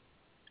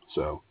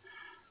 So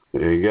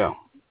there you go.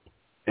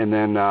 And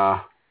then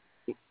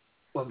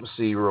let me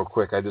see real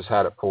quick. I just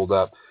had it pulled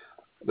up.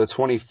 The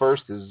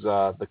 21st is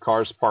the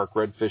Cars Park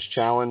Redfish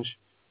Challenge,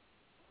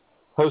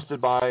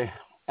 hosted by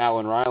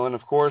Alan Ryland,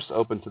 of course,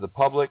 open to the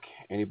public.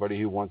 Anybody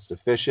who wants to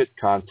fish it,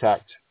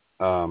 contact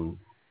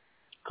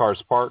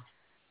Cars Park.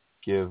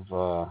 Give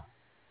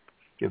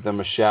give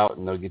them a shout,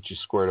 and they'll get you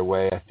squared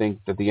away. I think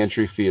that the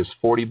entry fee is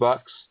 $40,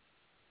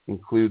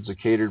 includes a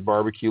catered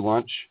barbecue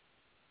lunch.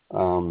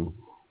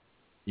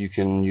 You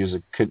can use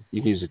a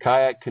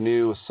kayak,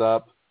 canoe, a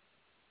sup.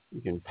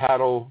 You can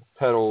paddle,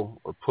 pedal,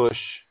 or push.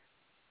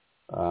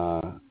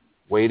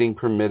 Wading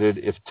permitted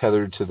if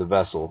tethered to the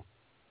vessel.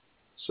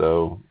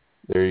 So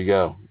there you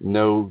go.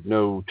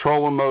 No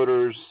trolling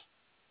motors.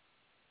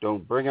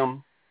 Don't bring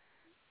them.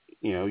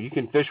 You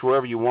can fish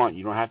wherever you want.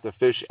 You don't have to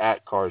fish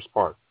at Cars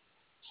Park.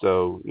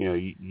 So,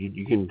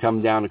 you can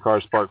come down to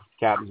Cars Park for the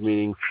captain's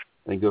meeting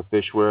and go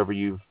fish wherever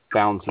you've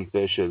found some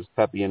fish, as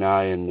Peppy and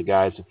I and the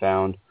guys have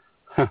found.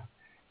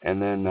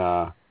 And then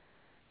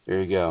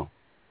there you go.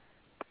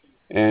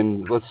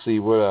 And let's see,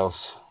 what else?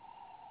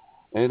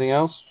 Anything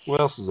else? What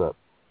else is up?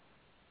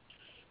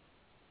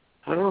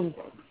 I don't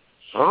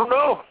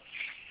know.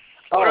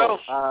 What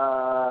else?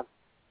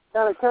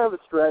 Kind of a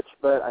stretch,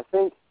 but I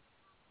think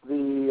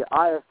the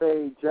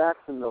IFA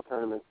Jacksonville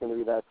tournament is going to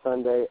be that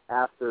Sunday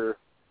after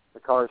the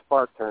Cars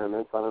Park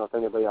tournament. So I don't know if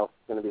anybody else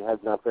is going to be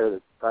heading up there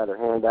to try their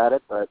hand at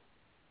it, but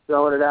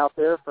throwing it out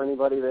there for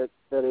anybody that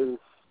is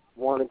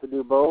wanting to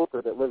do both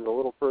or that lives a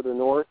little further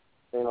north,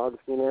 St.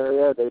 Augustine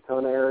area,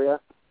 Daytona area.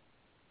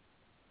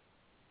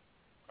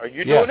 Are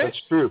you doing it? Yeah,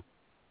 that's true.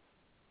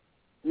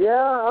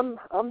 Yeah,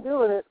 I'm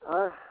doing it.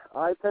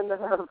 I tend to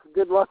have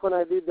good luck when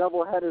I do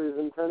double headers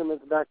and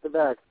tournaments back to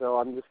back, so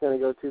I'm just going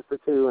to go 2 for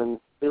 2 and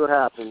see what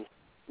happens.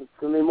 It's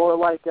going to be more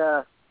like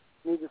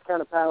me just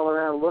kind of paddling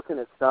around looking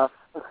at stuff.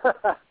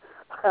 I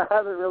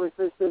haven't really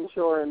fished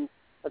inshore in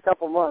a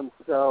couple months,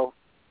 so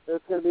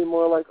it's going to be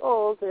more like,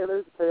 oh, okay,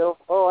 there's a tail.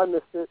 Oh, I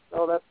missed it.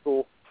 Oh, that's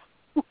cool.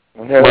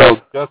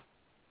 Well,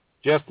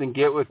 Justin,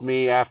 get with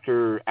me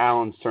after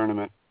Alan's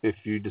tournament if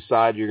you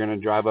decide you're going to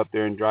drive up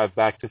there and drive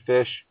back to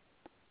fish.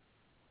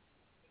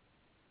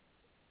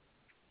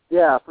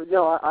 Yeah,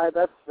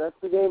 that's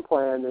the game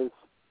plan is,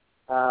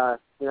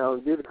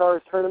 do the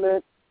Cars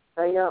tournament,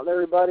 hang out with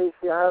everybody,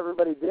 see how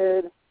everybody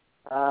did,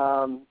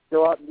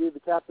 go out and do the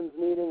captain's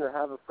meeting or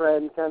have a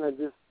friend kind of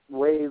just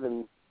wave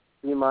and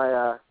be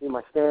my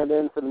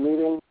stand-in for the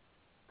meeting.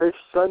 Fish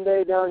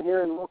Sunday down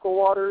here in local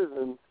waters,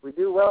 and if we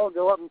do well,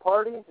 go up and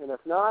party, and if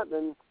not,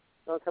 then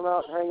I'll come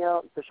out and hang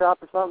out at the shop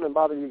or something and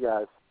bother you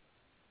guys.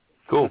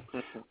 Cool.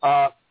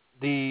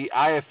 The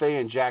IFA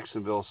in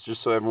Jacksonville,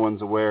 just so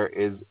everyone's aware,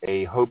 is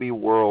a Hobie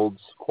Worlds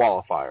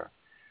qualifier.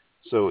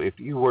 So if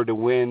you were to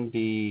win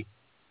the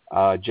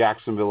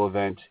Jacksonville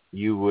event,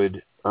 you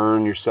would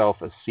earn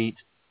yourself a seat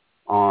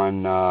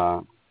on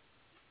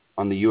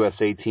the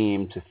USA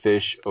team to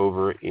fish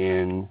over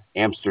in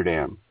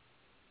Amsterdam,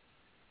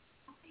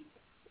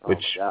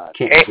 which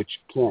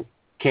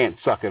can't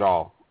suck at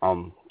all.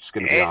 I'm just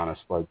going to be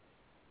honest.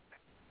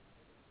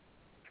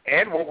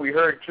 And what we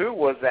heard, too,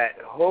 was that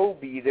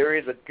Hobie, there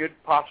is a good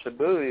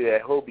possibility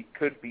that Hobie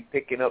could be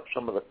picking up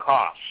some of the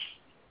costs.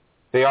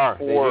 They are.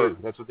 They do.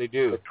 That's what they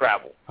do. The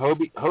travel.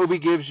 Hobie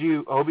gives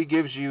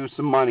you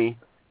some money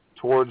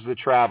towards the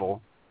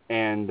travel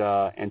and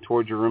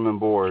towards your room and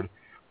board.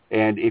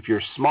 And if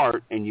you're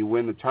smart and you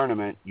win the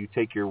tournament, you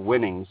take your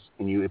winnings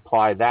and you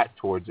apply that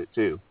towards it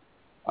too.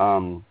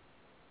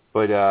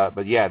 But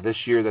yeah, this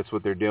year that's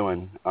what they're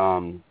doing.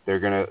 They're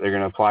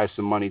gonna apply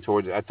some money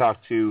towards it. I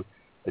talked to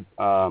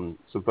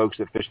some folks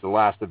that fished the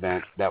last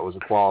event that was a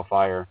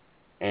qualifier,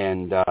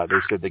 and they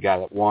said the guy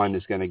that won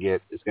is going to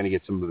get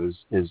some of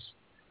his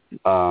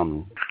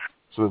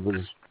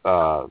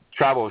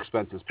travel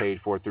expenses paid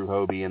for through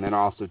Hobie, and then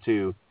also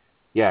too,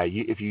 yeah,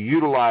 if you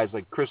utilize,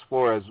 like Chris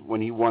Flores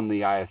when he won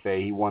the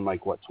IFA, he won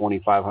like what,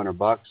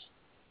 $2,500?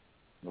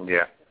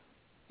 Yeah.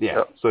 Yeah.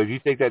 Yep. So if you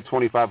take that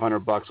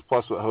 $2,500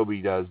 plus what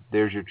Hobie does,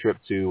 there's your trip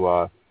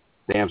to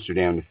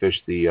Amsterdam to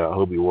fish the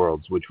Hobie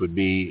Worlds, which would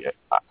be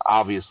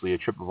obviously a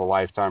trip of a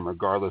lifetime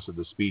regardless of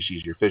the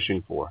species you're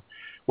fishing for,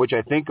 which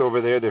I think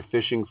over there they're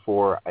fishing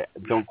for,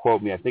 don't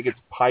quote me, I think it's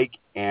pike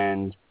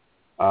and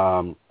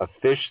a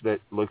fish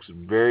that looks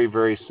very,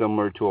 very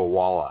similar to a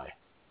walleye,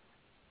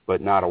 but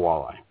not a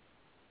walleye.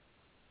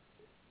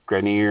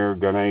 Grenier,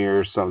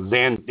 some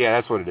yeah,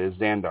 that's what it is.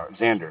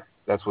 Xander,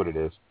 that's what it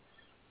is.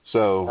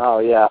 So. Oh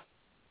yeah.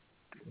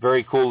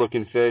 Very cool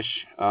looking fish.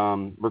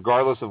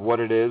 Regardless of what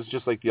it is,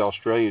 just like the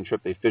Australian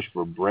trip, they fish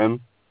for brim,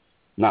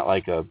 not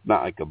like a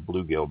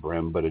bluegill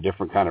brim, but a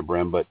different kind of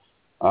brim. But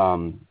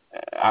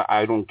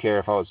I don't care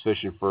if I was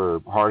fishing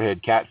for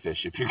hardhead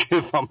catfish.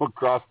 If I'm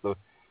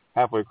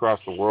halfway across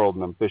the world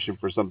and I'm fishing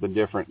for something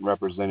different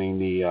representing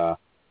the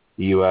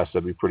U.S.,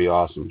 that'd be pretty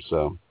awesome.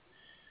 So,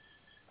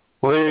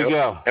 well, there you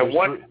go. And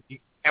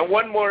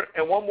one more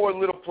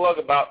little plug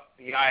about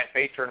the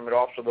IFA tournament.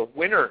 Also, the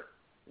winner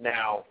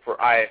now for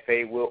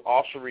IFA will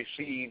also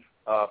receive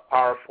a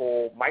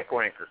powerful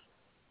micro anchor.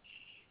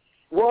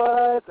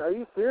 What? Are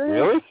you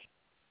serious?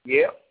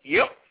 Really?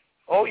 Yep.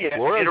 Oh yeah.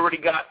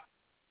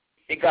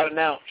 It got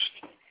announced.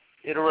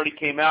 It already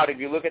came out. If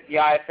you look at the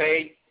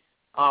IFA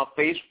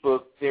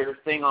Facebook, their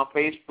thing on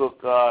Facebook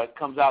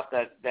comes out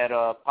that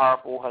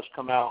Powerful has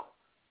come out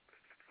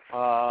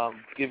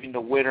giving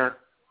the winner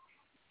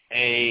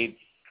a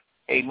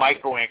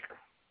micro anchor.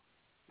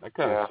 That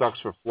kind of sucks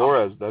for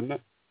Flores, doesn't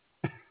it?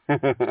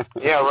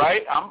 Yeah,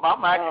 right.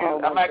 I'm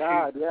actually.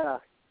 God, yeah.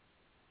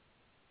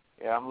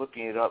 Yeah, I'm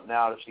looking it up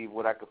now to see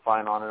what I could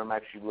find on it. I'm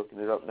actually looking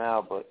it up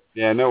now, but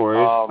yeah, no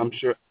worries.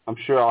 I'm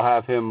sure I'll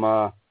have him.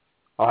 I'll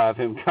have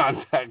him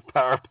contact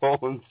Power Pole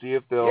and see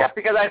if they'll. Yeah,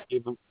 because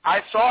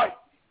I saw it.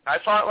 I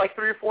saw it like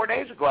 3 or 4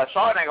 days ago. I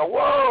saw it and I go,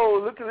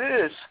 whoa, look at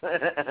this.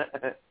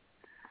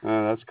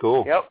 That's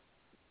cool. Yep.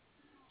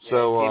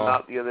 So it came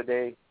out the other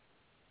day.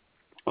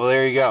 Well,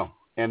 there you go.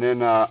 And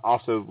then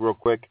also, real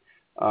quick,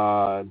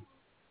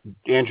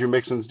 Andrew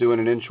Mixon's doing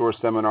an inshore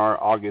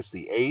seminar August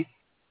the 8th,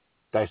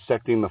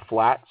 dissecting the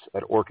flats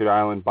at Orchid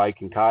Island Bike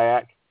and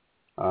Kayak.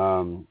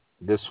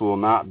 This will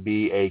not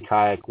be a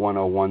Kayak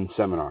 101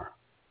 seminar.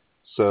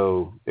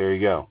 So there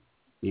you go.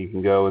 You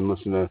can go and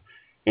listen to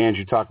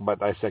Andrew talk about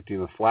dissecting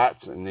the flats.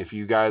 And if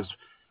you guys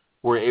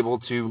were able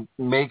to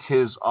make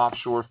his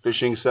offshore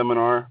fishing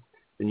seminar,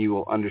 then you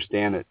will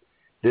understand it.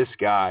 This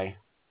guy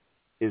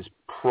is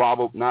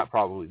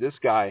this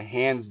guy,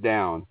 hands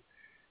down,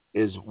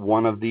 is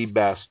one of the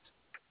best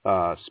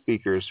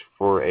speakers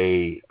for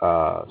a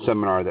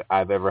seminar that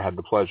I've ever had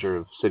the pleasure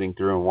of sitting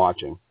through and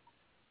watching.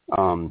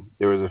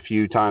 There was a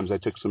few times I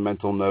took some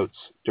mental notes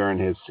during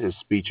his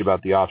speech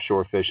about the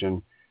offshore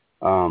fishing.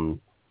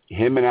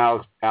 Him and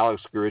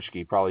Alex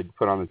Gorichki probably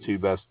put on the two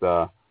best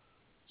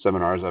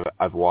seminars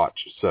I've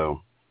watched.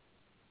 So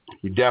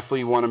you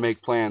definitely want to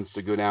make plans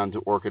to go down to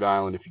Orchid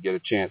Island if you get a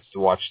chance to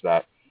watch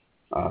that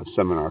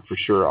seminar, for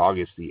sure,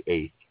 August the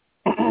 8th.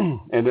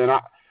 And then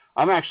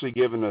I'm actually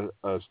giving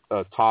a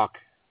talk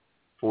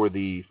for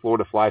the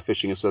Florida Fly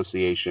Fishing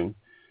Association,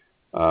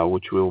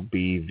 which will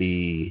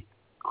be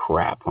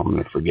I'm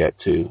going to forget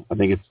too. I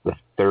think it's the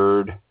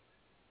third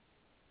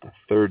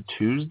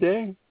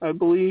Tuesday, I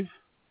believe.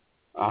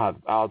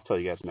 I'll tell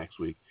you guys next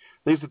week.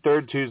 I think it's the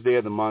third Tuesday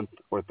of the month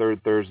or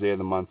third Thursday of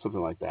the month, something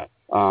like that.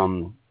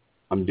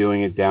 I'm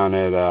doing it down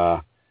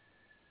at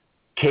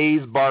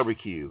Kay's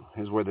Barbecue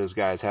is where those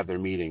guys have their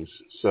meetings.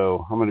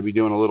 So I'm going to be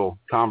doing a little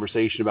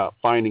conversation about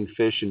finding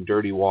fish in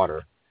dirty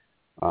water.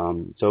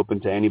 It's open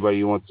to anybody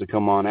who wants to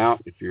come on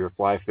out, if you're a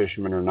fly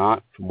fisherman or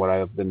not. From what I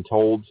have been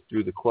told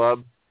through the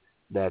club,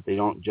 that they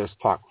don't just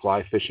talk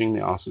fly fishing,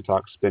 they also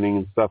talk spinning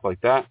and stuff like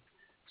that.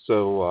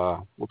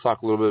 So we'll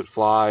talk a little bit of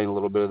fly and a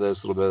little bit of this,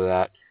 a little bit of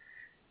that.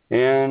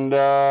 And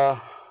I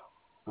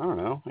don't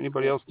know,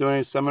 anybody else doing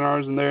any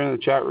seminars in there in the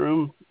chat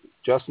room?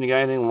 Justin, you got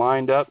anything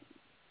lined up?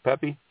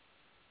 Peppy?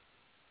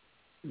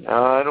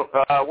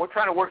 We're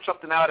trying to work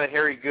something out at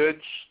Harry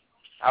Goods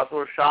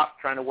Outdoor Shop,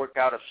 trying to work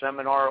out a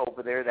seminar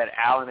over there that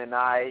Alan and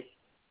I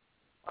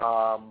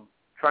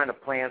trying to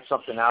plan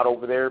something out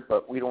over there,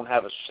 but we don't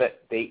have a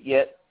set date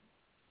yet.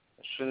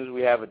 As soon as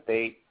we have a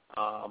date,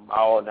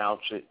 I'll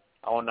announce it.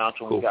 I'll announce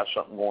when we got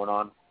something going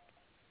on.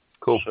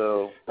 Cool.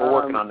 So we're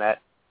working on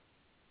that.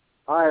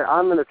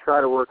 I'm going to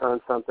try to work on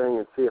something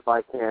and see if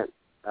I can't,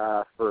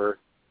 for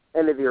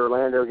any of the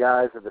Orlando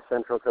guys or the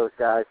Central Coast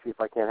guys, see if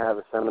I can't have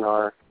a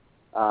seminar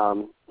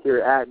here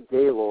at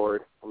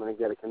Gaylord. I'm going to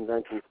get a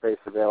convention space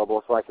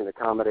available so I can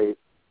accommodate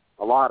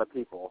a lot of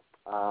people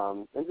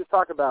and just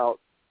talk about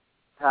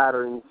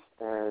patterns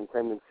and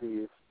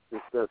tendencies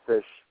to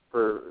fish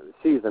for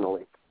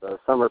seasonally. So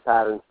summer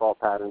patterns, fall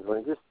patterns,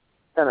 and just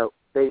kind of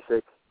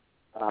basic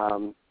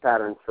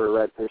patterns for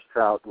redfish,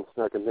 trout, and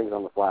snook and things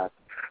on the flats.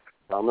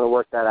 So I'm going to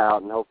work that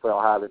out, and hopefully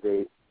I'll have a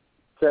date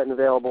set and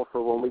available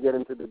for when we get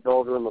into the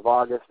doldrum of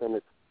August and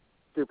it's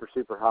super,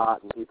 super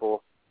hot and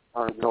people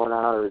aren't going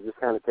out or just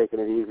kind of taking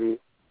it easy.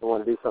 They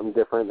want to do something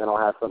different, then I'll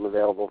have something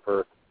available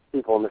for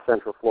people in the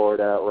Central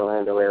Florida,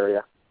 Orlando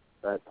area.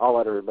 But I'll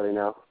let everybody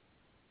know.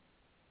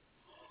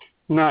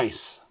 Nice.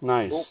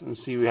 Cool. And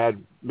see, we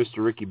had Mr.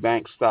 Ricky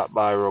Banks stop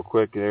by real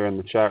quick there in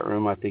the chat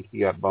room. I think he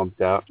got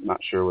bumped out. I'm not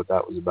sure what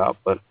that was about,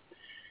 but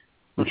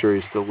I'm sure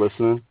he's still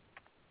listening.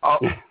 Oh.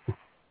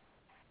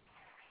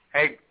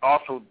 Hey,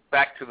 also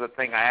back to the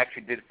thing, I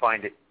actually did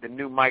find it. The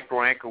new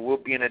micro anchor will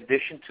be in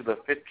addition to the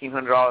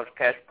 $1,500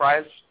 cash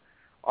prize,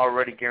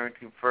 already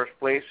guaranteed first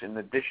place, in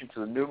addition to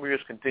the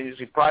numerous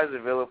contingency prizes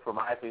available from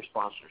high-pay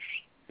sponsors.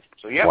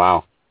 So, yep.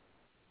 Wow.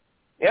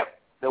 Yep.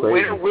 The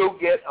winner will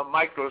get a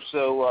micro.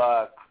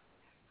 So,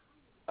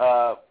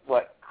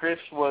 Chris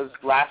was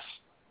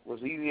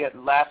he at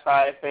last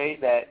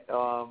IFA that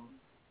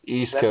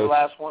East that's Coast. The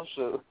last one.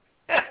 So,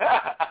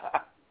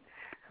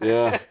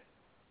 yeah.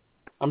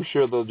 I'm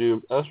sure they'll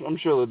do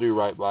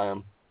right by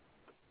him.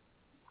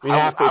 I mean,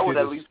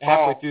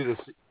 halfway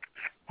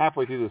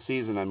through the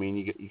season. I mean,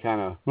 you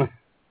kind of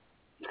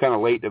it's kind of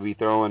late to be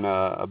throwing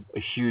a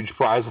huge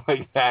prize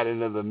like that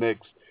into the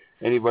mix.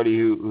 Anybody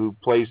who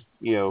placed,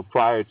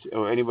 prior to,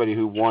 or anybody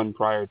who won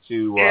prior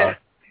to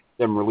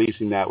them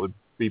releasing that would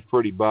be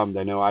pretty bummed.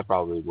 I know I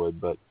probably would,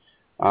 but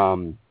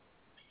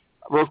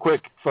real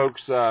quick,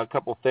 folks, a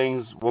couple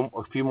things,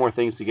 a few more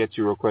things to get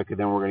to real quick, and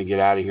then we're going to get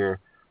out of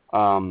here.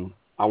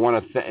 I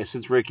want to,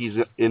 since Ricky's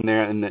in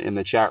there in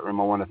the chat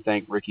room, I want to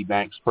thank Ricky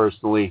Banks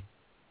personally.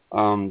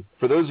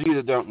 For those of you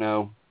that don't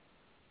know,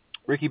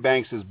 Ricky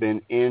Banks has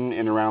been in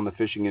and around the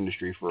fishing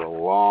industry for a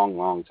long,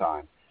 long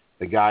time.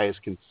 the guy is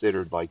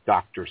considered like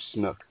Dr.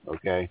 Snook,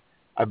 okay?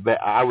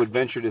 I would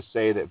venture to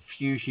say that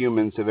few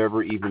humans have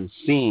ever even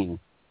seen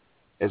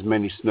as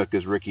many snook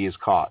as Ricky has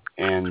caught,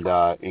 and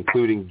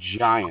including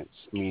giants.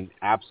 I mean,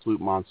 absolute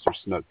monster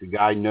snook. The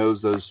guy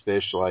knows those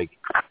fish like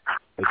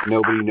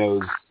nobody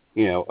knows,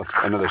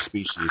 another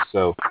species.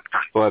 So,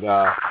 but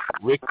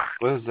Rick,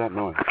 what is that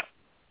noise?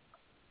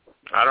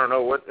 I don't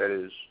know what that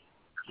is.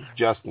 It's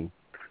Justin. Is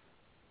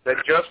that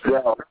Justin?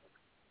 Yeah.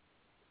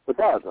 What's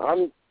that?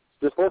 I'm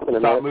just listening.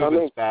 Stop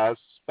moving, Spaz.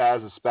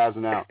 Spaz is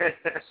spazzing out.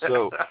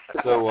 So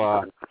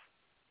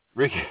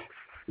Ricky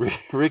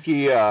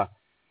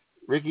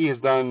has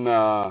done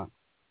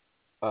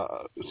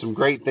some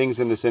great things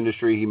in this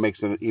industry. He makes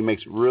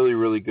really,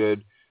 really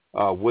good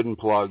wooden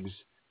plugs.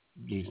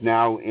 He's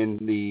now in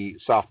the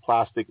soft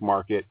plastic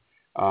market.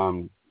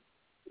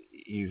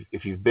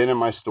 If you've been in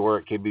my store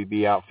at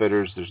KBB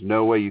Outfitters, there's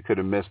no way you could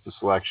have missed the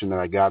selection that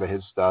I got of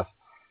his stuff,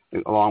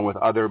 along with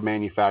other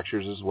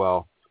manufacturers as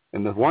well.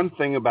 And the one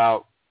thing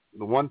about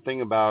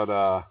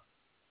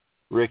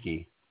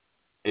Ricky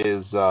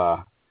is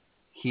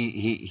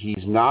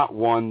he's not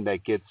one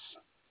that gets,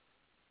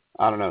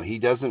 I don't know, he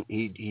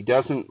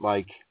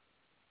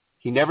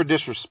never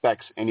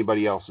disrespects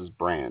anybody else's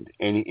brand.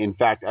 And in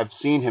fact, I've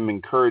seen him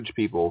encourage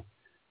people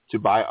to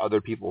buy other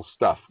people's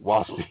stuff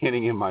while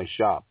standing in my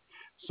shop.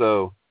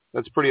 So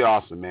that's pretty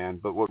awesome, man.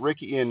 But what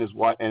Ricky and his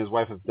wife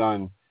have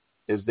done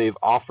is they've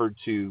offered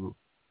to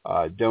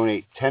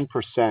donate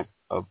 10%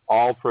 of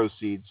all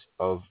proceeds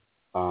of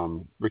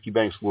Ricky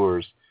Banks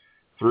lures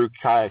through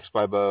Kayaks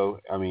by Bo,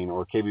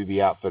 or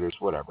KBB Outfitters,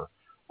 whatever,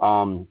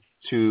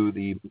 to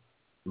the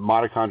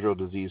Mitochondrial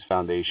Disease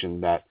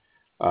Foundation that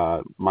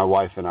my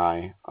wife and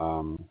I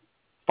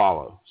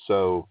follow.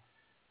 So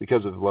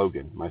because of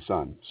Logan, my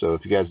son. So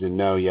if you guys didn't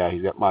know,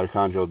 he's got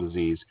mitochondrial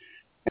disease.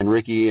 And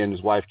Ricky and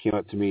his wife came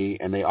up to me,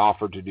 and they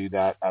offered to do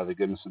that out of the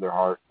goodness of their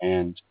heart.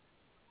 And,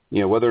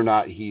 whether or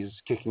not he's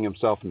kicking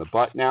himself in the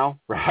butt now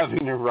for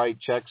having to write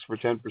checks for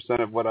 10%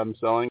 of what I'm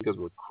selling, because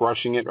we're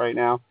crushing it right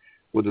now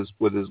with his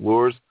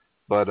lures.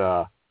 But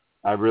I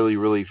really,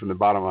 really, from the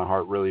bottom of my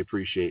heart, really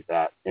appreciate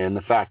that. And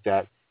the fact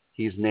that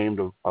he's named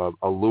a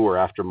lure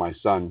after my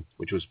son,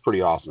 which was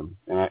pretty awesome.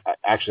 And I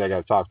got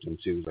to talk to him,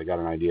 too, because I got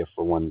an idea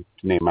for one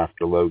to name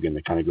after Logan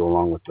to kind of go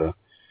along with the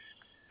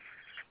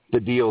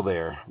deal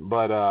there.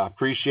 But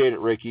appreciate it,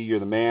 Ricky. You're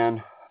the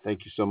man.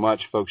 Thank you so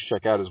much. Folks,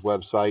 check out his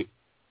website.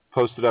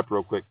 Post it up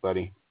real quick,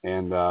 buddy,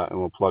 and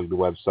we'll plug the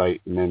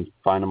website, and then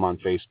find him on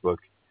Facebook,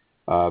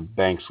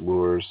 Banks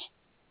Lures.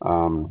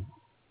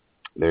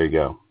 There you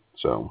go.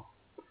 So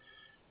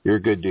you're a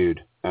good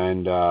dude,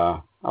 and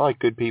I like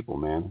good people,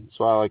 man. That's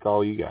why I like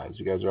all you guys.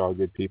 You guys are all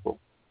good people.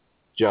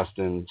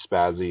 Justin,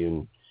 Spazzy,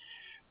 and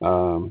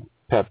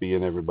Peppy,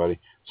 and everybody.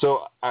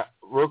 So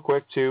real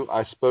quick, too,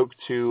 I spoke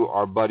to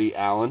our buddy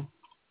Alan,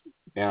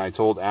 and I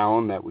told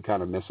Alan that we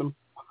kind of miss him.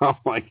 I'm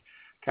like,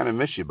 kind of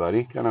miss you,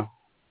 buddy. Kind of,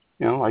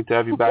 like to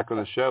have you back on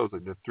the show. It's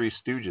like the Three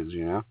Stooges,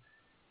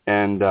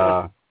 And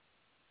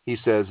he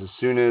says as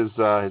soon as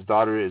his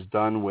daughter is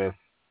done with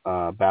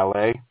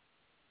ballet,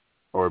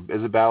 or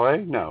is it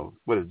ballet? No.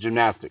 What is it?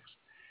 Gymnastics.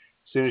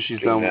 As soon as she's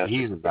done,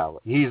 he's in ballet.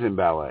 He's in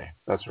ballet.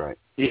 That's right.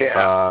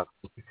 Yeah.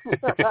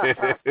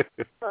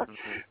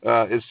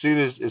 As soon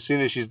as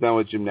she's done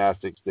with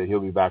gymnastics, that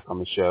he'll be back on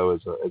the show as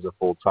a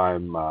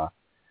full-time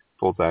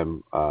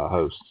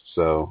host.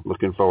 So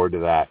looking forward to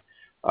that.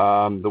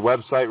 The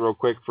website, real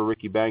quick, for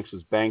Ricky Banks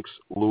is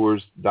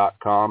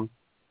bankslures.com.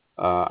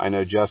 I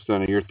know,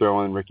 Justin, you're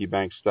throwing Ricky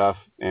Banks stuff,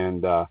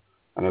 and I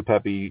know,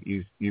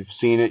 Peppy, you've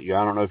seen it.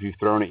 I don't know if you've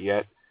thrown it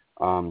yet.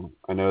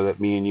 I know that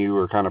me and you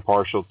are kind of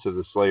partial to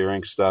the Slayer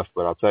Inc. stuff,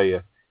 but I'll tell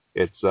you,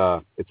 it's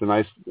a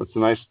nice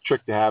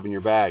trick to have in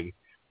your bag.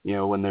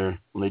 When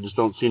they just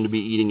don't seem to be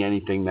eating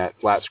anything. That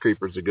flat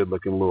screeper's a good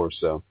looking lure.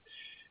 So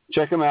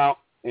check them out,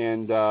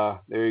 and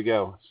there you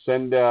go.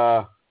 Send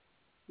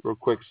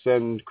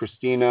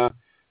Christina.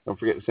 Don't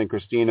forget to send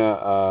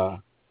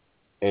Christina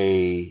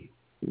a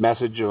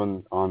message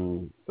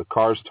on the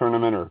Cars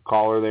tournament, or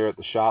call her there at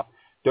the shop.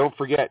 Don't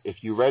forget,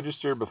 if you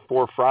register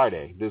before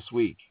Friday this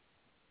week,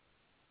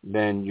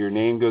 then your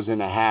name goes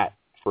in a hat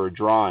for a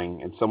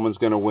drawing, and someone's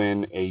going to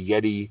win a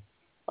Yeti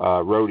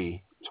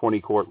roadie,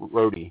 20-quart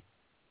roadie,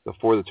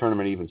 before the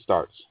tournament even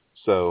starts.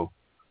 So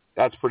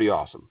that's pretty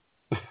awesome.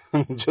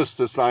 Just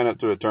to sign up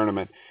to a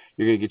tournament,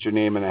 you're going to get your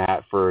name in a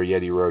hat for a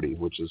Yeti roadie,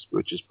 which is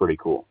pretty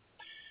cool.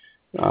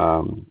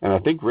 And I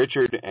think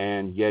Richard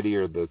and Yeti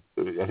are the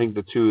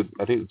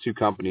two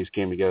companies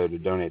came together to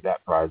donate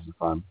that prize,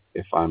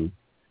 if I'm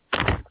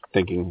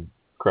thinking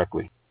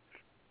correctly.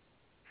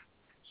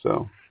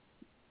 So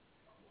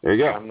there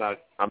you go. I'm not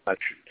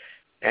sure.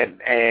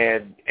 And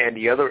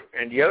the other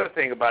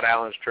thing about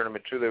Alan's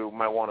tournament too that we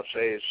might want to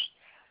say is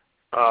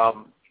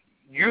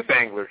youth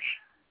anglers.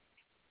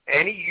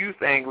 Any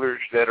youth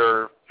anglers that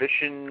are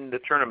fishing the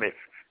tournament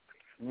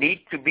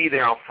need to be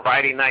there on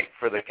Friday night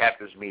for the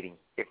captain's meeting.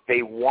 If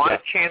they want a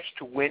chance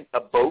to win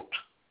a boat,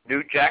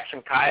 New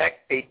Jackson kayak,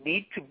 they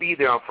need to be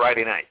there on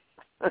Friday night.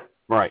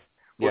 Right.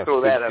 We'll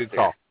throw that up good there.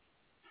 Call.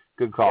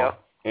 Good call. Yep.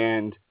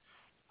 And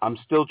I'm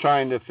still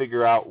trying to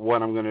figure out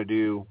what I'm going to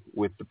do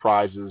with the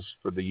prizes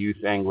for the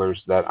youth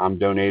anglers that I'm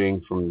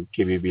donating from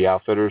KBB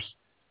Outfitters.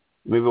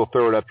 Maybe we'll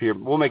throw it up here.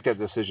 We'll make that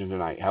decision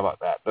tonight. How about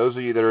that? Those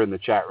of you that are in the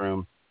chat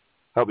room,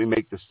 help me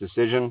make this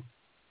decision.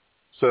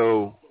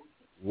 So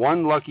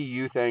one lucky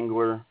youth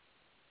angler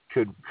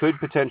could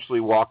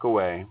potentially walk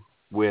away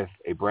with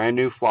a brand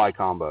new fly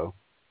combo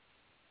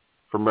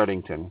from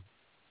Redington,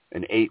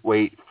 an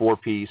 8-weight,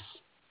 4-piece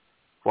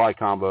fly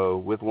combo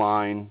with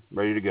line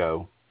ready to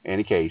go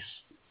and a case,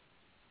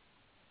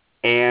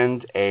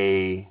 and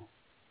a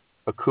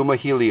Akuma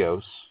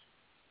Helios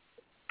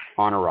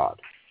on a rod.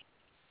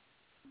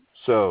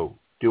 So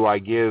do I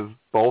give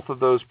both of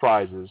those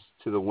prizes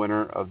to the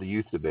winner of the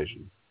youth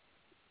division?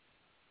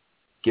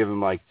 Give them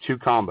like 2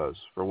 combos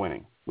for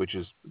winning, which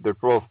is, they're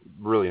both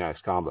really nice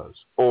combos.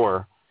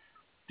 Or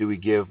do we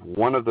give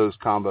one of those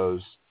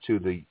combos to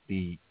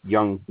the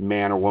young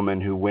man or woman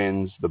who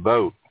wins the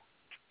boat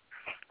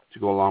to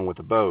go along with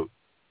the boat?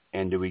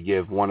 And do we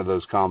give one of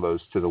those combos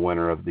to the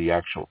winner of the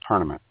actual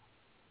tournament?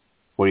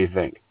 What do you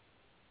think?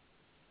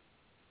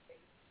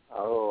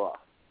 Oh,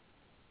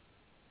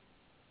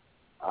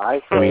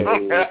 I say.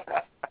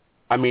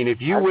 I mean,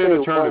 if you win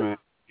a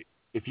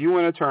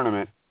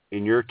tournament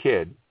in your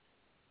kid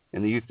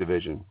in the youth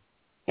division,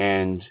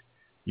 and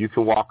you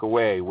can walk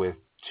away with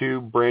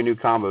 2 brand new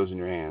combos in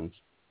your hands,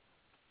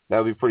 that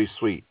would be pretty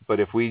sweet. But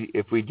if we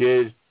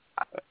did,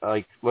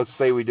 like, let's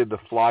say we did the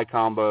fly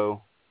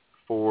combo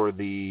for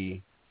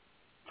the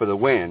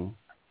win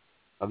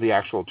of the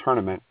actual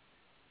tournament,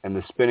 and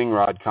the spinning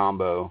rod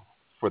combo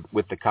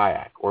with the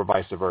kayak, or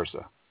vice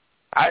versa.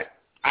 I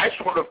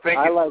sort of think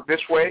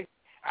this way.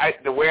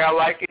 The way I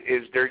like it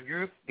is they're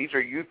youth. These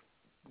are youth.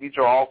 These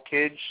are all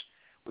kids.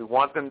 We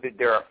want them to.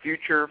 They're a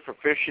future for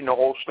fishing, the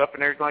whole stuff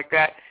and everything like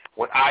that.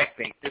 What I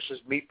think, this is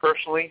me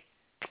personally,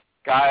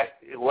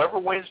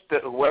 whatever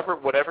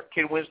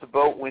kid wins the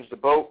boat wins the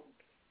boat.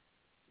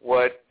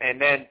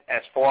 And then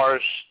as far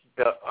as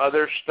the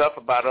other stuff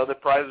about other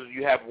prizes,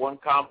 you have one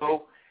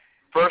combo.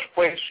 First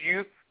place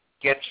youth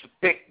gets to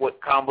pick what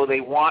combo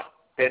they want.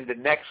 Then the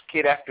next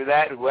kid after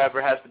that,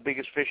 whoever has the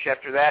biggest fish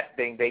after that,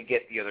 then they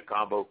get the other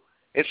combo.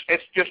 It's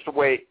just a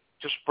way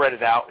to spread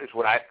it out is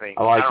what I think.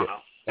 I like don't it. know.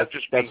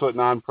 That's what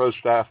non-pro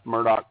staff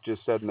Murdoch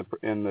just said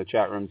in the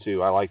chat room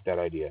too. I like that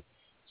idea.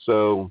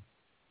 So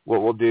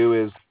what we'll do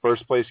is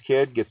first place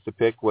kid gets to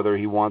pick whether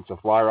he wants a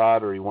fly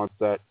rod or he wants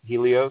that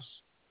Helios.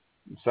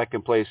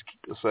 Second place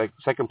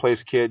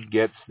kid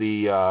gets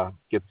the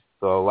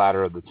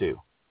latter of the 2.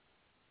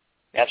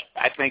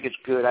 I think it's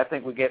good. I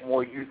think we get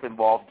more youth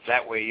involved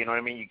that way. You know what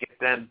I mean? You get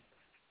them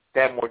to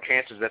have more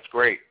chances. That's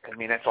great. I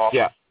mean, that's awesome.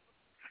 Yeah,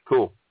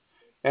 cool.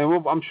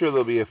 And I'm sure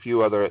there'll be a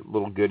few other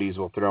little goodies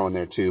we'll throw in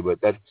there too. But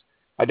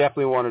I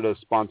definitely wanted to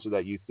sponsor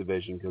that youth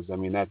division because I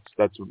mean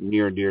that's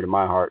near and dear to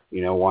my heart.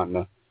 You know, wanting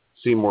to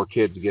see more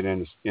kids get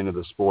into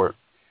the sport.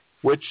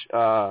 Which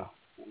one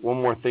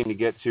more thing to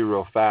get to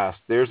real fast.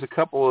 There's a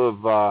couple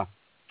of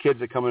kids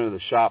that come into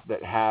the shop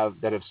that have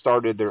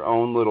started their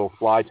own little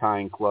fly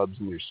tying clubs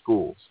in their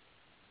schools.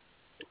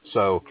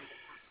 So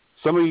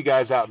some of you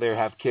guys out there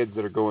have kids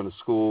that are going to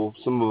school.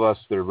 Some of us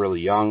that are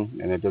really young,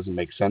 and it doesn't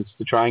make sense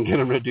to try and get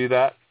them to do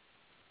that.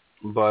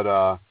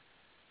 But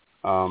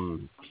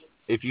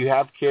if you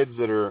have kids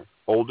that are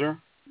older,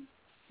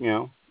 you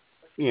know,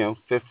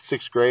 5th,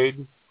 6th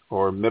grade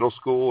or middle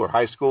school or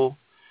high school,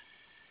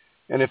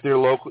 and if they're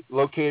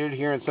located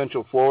here in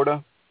Central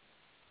Florida,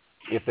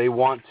 if they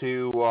want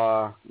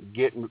to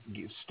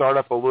start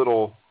up a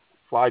little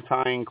fly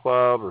tying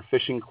club or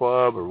fishing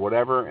club or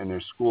whatever, and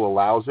their school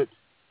allows it,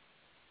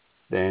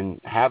 then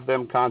have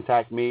them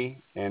contact me,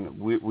 and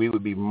we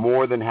would be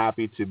more than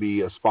happy to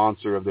be a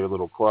sponsor of their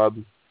little club,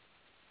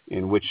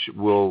 in which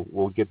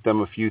we'll get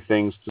them a few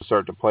things to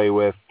start to play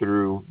with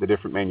through the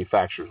different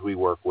manufacturers we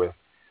work with.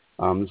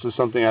 This is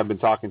something I've been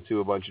talking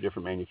to a bunch of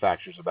different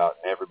manufacturers about,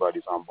 and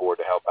everybody's on board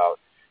to help out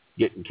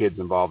getting kids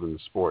involved in the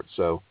sport.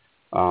 So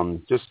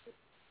just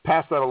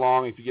pass that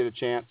along if you get a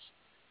chance.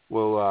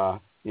 We'll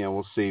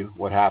see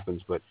what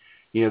happens. But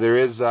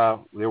there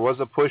was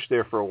a push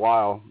there for a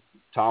while.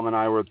 Tom and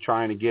I were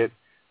trying to get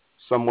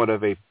somewhat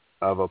of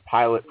a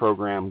pilot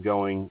program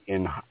going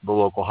in the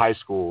local high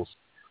schools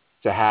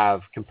to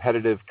have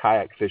competitive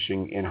kayak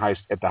fishing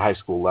at the high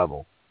school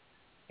level.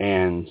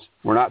 And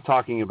we're not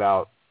talking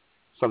about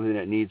something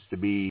that needs to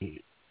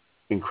be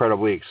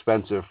incredibly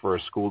expensive for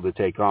a school to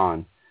take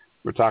on.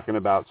 We're talking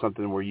about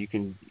something where you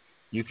can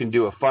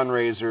do a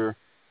fundraiser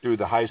through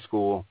the high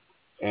school,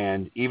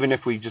 and even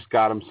if we just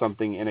got them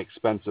something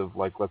inexpensive,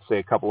 like let's say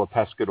a couple of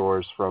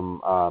pescadors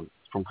from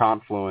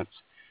Confluence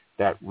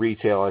that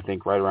retail, I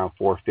think, right around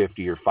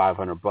 $450 or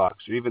 $500, or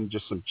even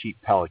just some cheap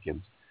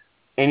Pelicans.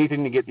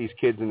 Anything to get these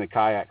kids into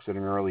kayaks at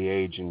an early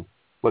age and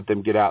let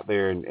them get out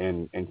there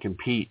and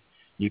compete.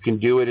 You can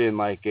do it in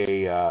like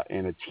in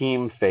a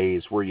team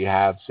phase where you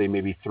have, say,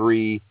 maybe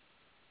three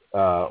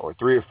or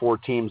 4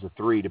 teams of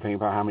 3, depending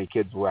upon how many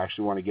kids will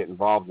actually want to get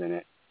involved in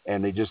it.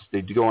 And they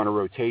go on a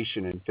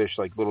rotation and fish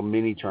like little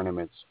mini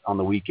tournaments on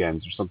the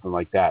weekends or something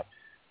like that.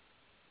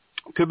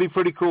 Could be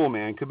pretty cool,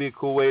 man. Could be a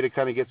cool way to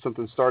kind of get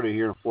something started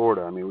here in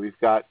Florida. I mean, we've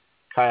got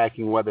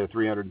kayaking weather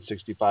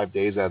 365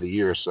 days out of the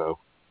year, so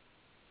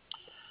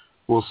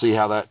we'll see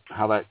how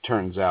that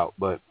turns out.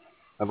 But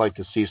I'd like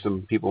to see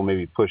some people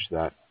maybe push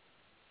that.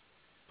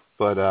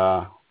 But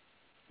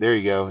there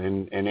you go.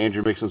 And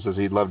Andrew Mixon says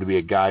he'd love to be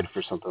a guide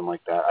for something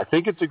like that. I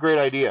think it's a great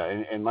idea.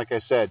 And like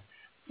I said,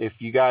 if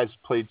you guys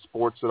played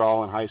sports at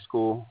all in high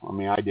school, I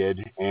mean, I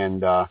did,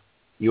 and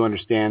you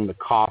understand the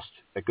cost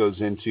that goes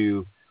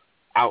into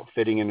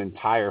outfitting an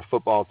entire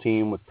football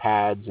team with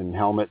pads and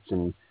helmets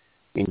and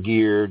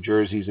gear,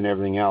 jerseys, and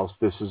everything else,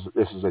 this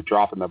is a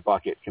drop in the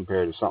bucket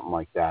compared to something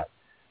like that.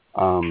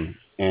 And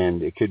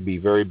it could be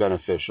very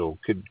beneficial.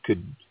 Could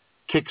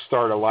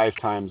kickstart a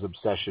lifetime's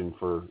obsession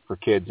for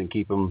kids and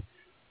keep them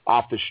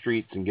off the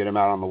streets and get them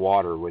out on the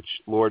water, which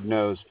Lord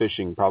knows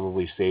fishing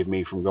probably saved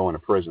me from going to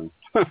prison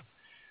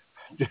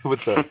with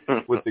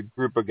the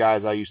group of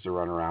guys I used to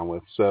run around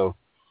with. So,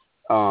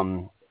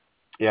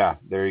 yeah,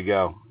 there you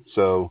go.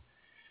 So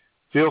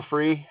feel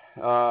free,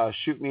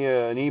 shoot me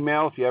an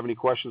email if you have any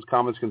questions,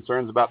 comments,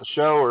 concerns about the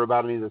show or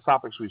about any of the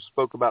topics we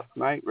spoke about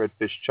tonight,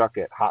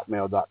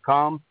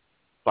 redfishchuck@hotmail.com.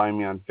 Find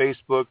me on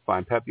Facebook,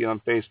 find Pepe on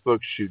Facebook,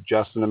 shoot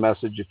Justin a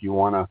message if you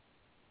want to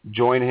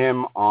join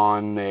him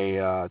on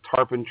a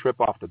tarpon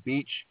trip off the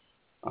beach.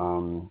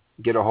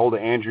 Get a hold of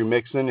Andrew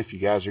Mixon if you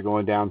guys are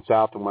going down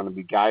south and want to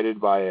be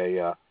guided by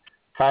a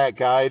kayak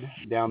guide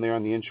down there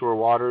on the inshore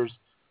waters.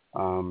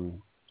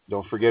 Don't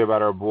forget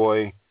about our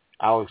boy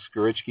Alex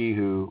Gorichki,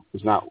 who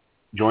is not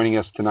joining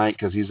us tonight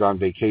because he's on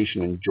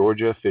vacation in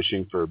Georgia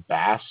fishing for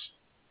bass.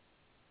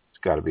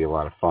 It's got to be a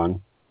lot of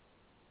fun.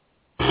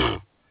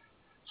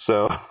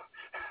 So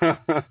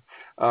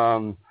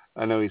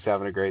I know he's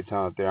having a great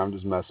time out there. I'm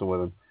just messing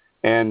with him.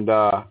 And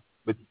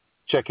but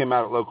check him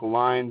out at Local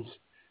Lines.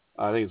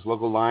 I think it's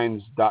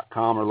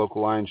locallines.com or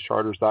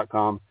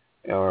locallinescharters.com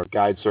or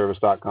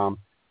guideservice.com.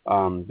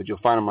 But you'll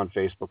find him on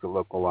Facebook at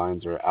Local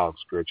Lines or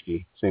Alex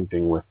Gorichki. Same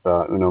thing with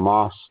Uno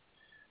Moss.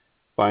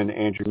 Find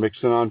Andrew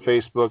Mixon on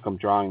Facebook. I'm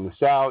drawing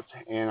this out,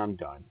 and I'm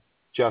done.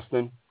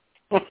 Justin?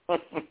 Yeah,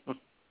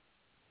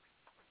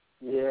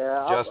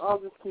 Justin? I'll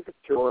just keep it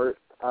short.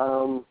 What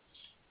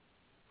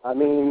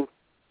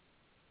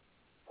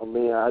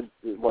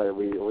are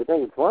we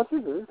thinking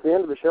sponsors? Is this the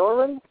end of the show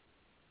already?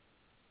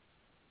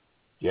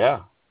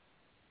 Yeah.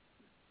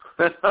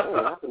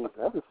 Oh,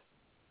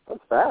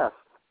 that's fast.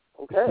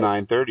 Okay. It's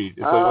 9:30.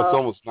 It's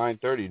almost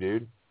 9:30,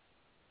 dude.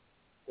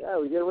 Yeah,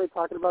 we get away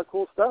talking about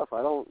cool stuff.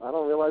 I don't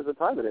realize what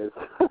time it is.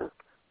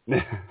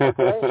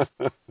 Okay.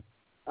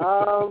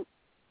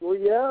 Well,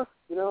 yeah,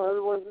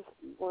 everyone just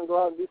want to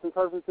go out and do some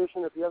tarpon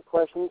fishing. If you have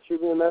questions,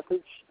 shoot me a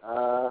message.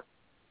 As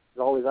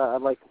always,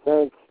 I'd like to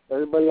thank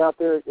everybody out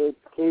there at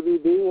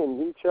KBB and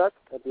you, Chuck,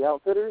 at the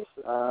Outfitters.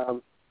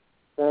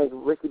 Thank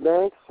Ricky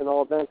Banks and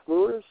all Banks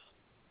Lures,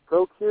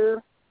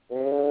 Procure,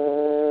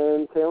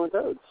 and Tail and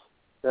Toads.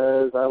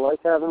 Because I like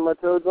having my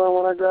toads on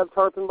when I grab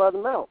tarpon by the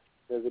mouth.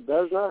 Because it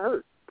does not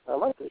hurt. I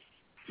like it.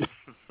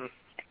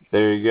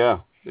 There you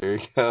go.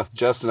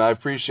 Justin, I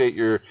appreciate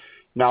your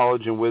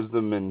knowledge and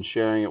wisdom and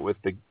sharing it with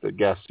the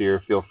guests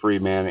here. Feel free,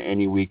 man,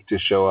 any week to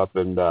show up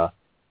and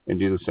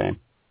do the same.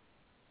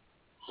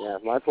 Yeah,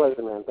 my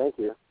pleasure, man. Thank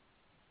you.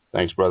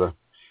 Thanks, brother.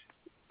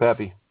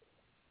 Pepe.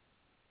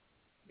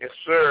 Yes,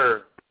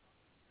 sir.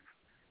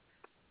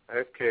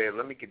 Okay,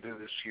 let me do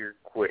this here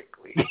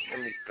quickly. Let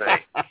me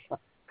think.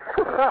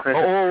 Hold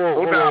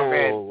on,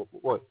 man.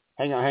 What?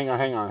 Hang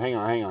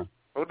on.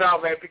 Hold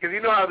on, man, because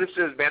you know how this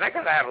is, man. I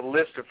gotta have a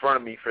list in front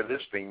of me for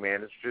this thing,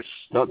 man. It's just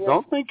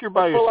don't think you're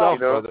by yourself,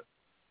 brother.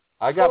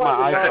 I got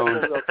my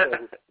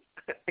iPhone.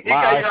 You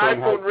got your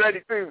iPhone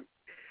ready too.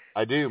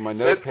 I do. My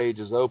note page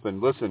is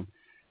open. Listen.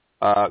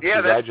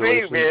 Yeah, that's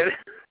me, man.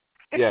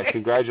 Yeah,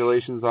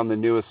 congratulations on the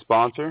newest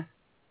sponsor.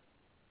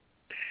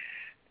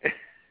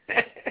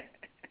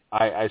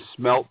 I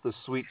smelt the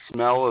sweet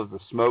smell of the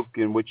smoke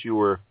in which you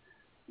were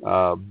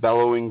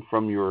bellowing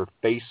from your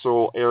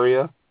facial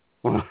area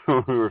when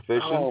we were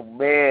fishing. Oh,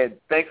 man.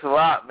 Thanks a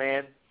lot,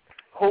 man.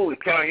 Holy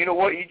cow. You know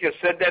what? You just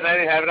said that, and I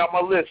didn't have it on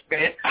my list,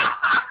 man.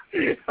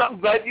 I'm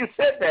glad you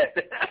said that.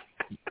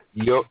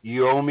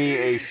 You owe me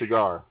a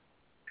cigar.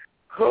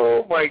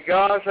 Oh, my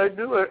gosh. I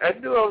knew it. I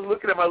was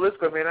looking at my list,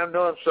 but, man, I'm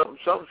knowing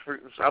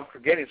I'm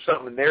forgetting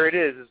something, and there it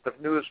is. It's the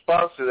newest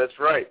sponsor. That's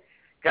right.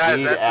 Guys,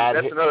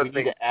 that's another thing.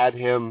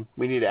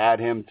 We need to add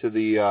him to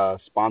the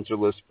sponsor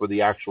list for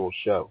the actual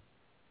show.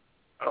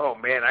 Oh,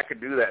 man, I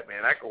could do that,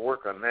 man. I could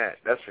work on that.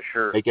 That's for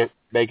sure.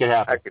 Make it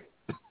happen. I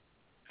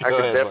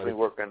could definitely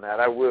work on that.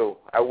 I will.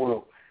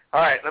 All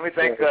right, let me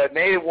thank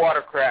Native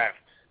Watercraft,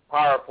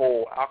 Power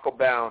Pole,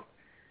 Aquabound,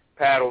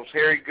 Paddles,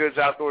 Harry Goods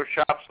Outdoor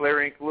Shops,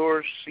 Larry Inc.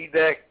 Lures,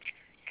 C-Deck,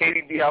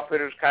 KDB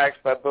Outfitters, Kayaks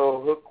by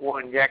Bo, Hook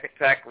One, Yak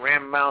Attack,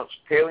 Ram Mounts,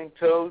 Tailing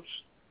Toads,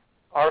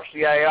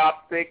 RCI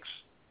Optics,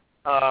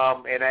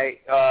 and I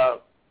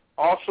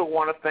also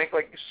want to thank,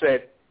 like you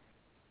said,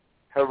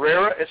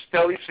 Herrera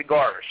Esteli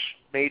Cigars,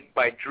 made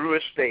by Drew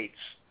Estates.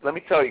 Let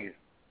me tell you,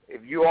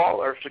 if you all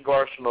are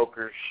cigar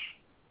smokers,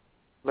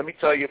 let me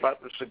tell you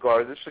about the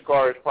cigar. This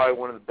cigar is probably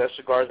one of the best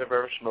cigars I've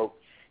ever smoked.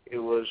 It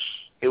was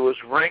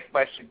ranked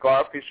by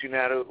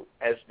KayakFishingRadio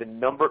as the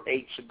number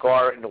 8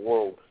 cigar in the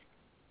world.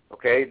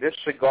 Okay, this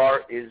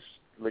cigar is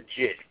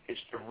legit. It's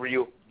the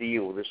real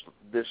deal.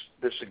 This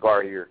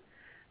cigar here.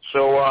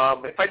 So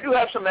if I do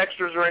have some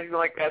extras or anything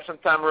like that,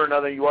 sometime or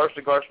another, you are a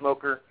cigar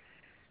smoker,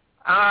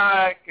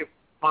 I could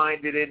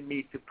find it in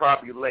me to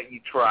probably let you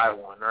try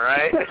one. All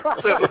right.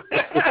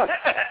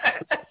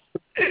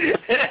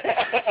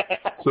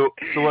 So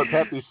what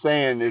Pepe's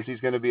saying is he's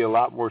going to be a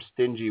lot more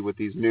stingy with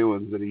these new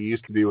ones than he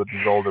used to be with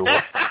his older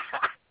ones.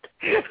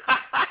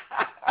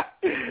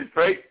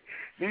 Right?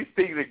 These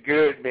things are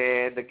good,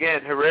 man.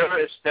 Again,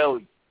 Herrera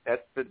Esteli.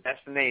 That's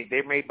the name.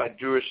 They're made by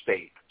Dura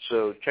State.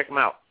 So check them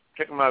out.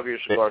 Check them out if you're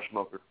a cigar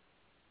smoker.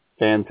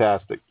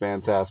 Fantastic.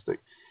 That's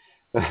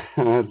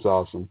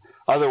awesome.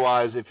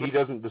 Otherwise, if he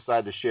doesn't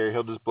decide to share,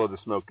 he'll just blow the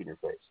smoke in your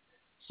face.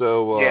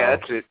 So yeah,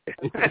 that's it.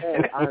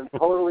 Hey, I'm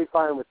totally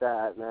fine with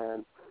that,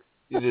 man.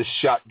 You just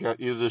shotgun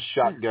you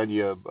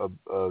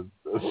a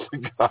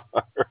cigar.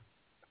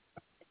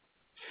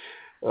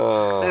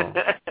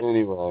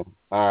 Anyway, all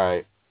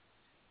right.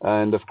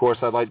 And of course,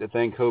 I'd like to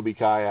thank Hobie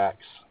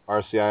Kayaks,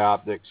 RCI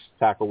Optics,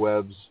 Tackle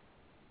Webs,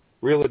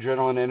 Real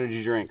Adrenaline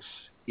Energy Drinks,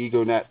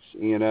 Ego Nets,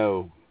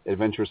 E&O,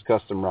 Adventurous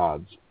Custom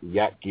Rods,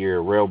 Yak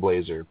Gear,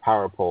 Railblazer,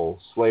 Power Pole,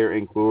 Slayer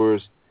Ink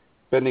Lures,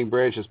 Bending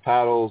Branches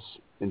Paddles,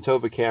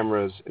 Intova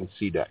Cameras, and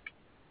C-Deck.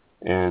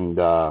 And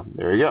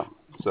there you go.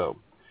 So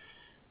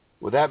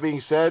with that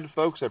being said,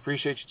 folks, I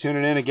appreciate you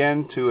tuning in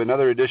again to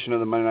another edition of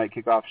the Monday Night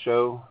Kickoff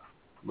Show.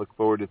 Look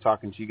forward to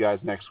talking to you guys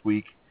next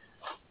week.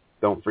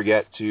 Don't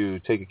forget to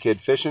take a kid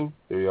fishing.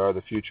 They are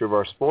the future of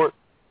our sport.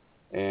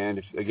 And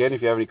if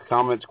you have any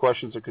comments,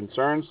 questions, or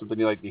concerns, something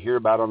you'd like to hear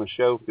about on the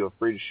show, feel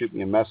free to shoot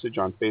me a message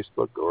on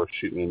Facebook or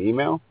shoot me an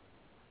email,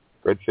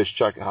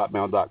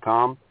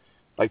 redfishchuck@hotmail.com.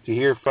 I'd like to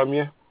hear from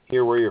you,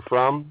 hear where you're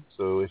from.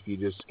 So if you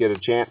just get a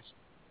chance,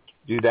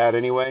 do that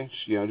anyway.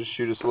 Just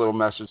shoot us a little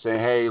message saying,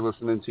 hey,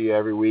 listening to you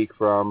every week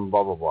from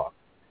blah, blah, blah.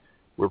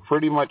 We're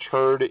pretty much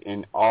heard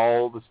in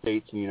all the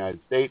states in the United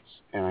States,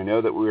 and I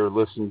know that we are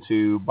listened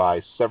to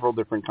by several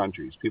different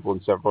countries, people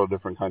in several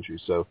different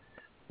countries. So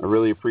I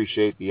really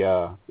appreciate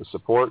the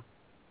support,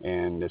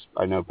 and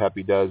I know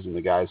Pepe does, and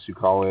the guys who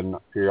call in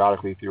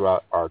periodically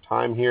throughout our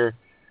time here.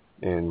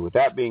 And with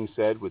that being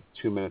said, with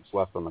 2 minutes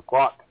left on the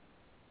clock,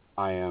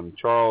 I am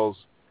Charles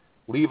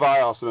Levi,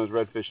 also known as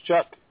Redfish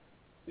Chuck,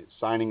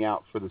 signing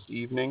out for this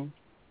evening.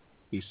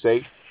 Be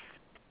safe,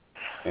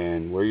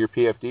 and wear your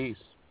PFDs.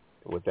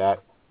 With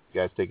that, you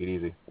guys take it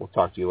easy. We'll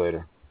talk to you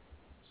later.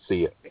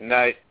 See ya. Good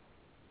night.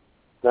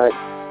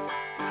 Night.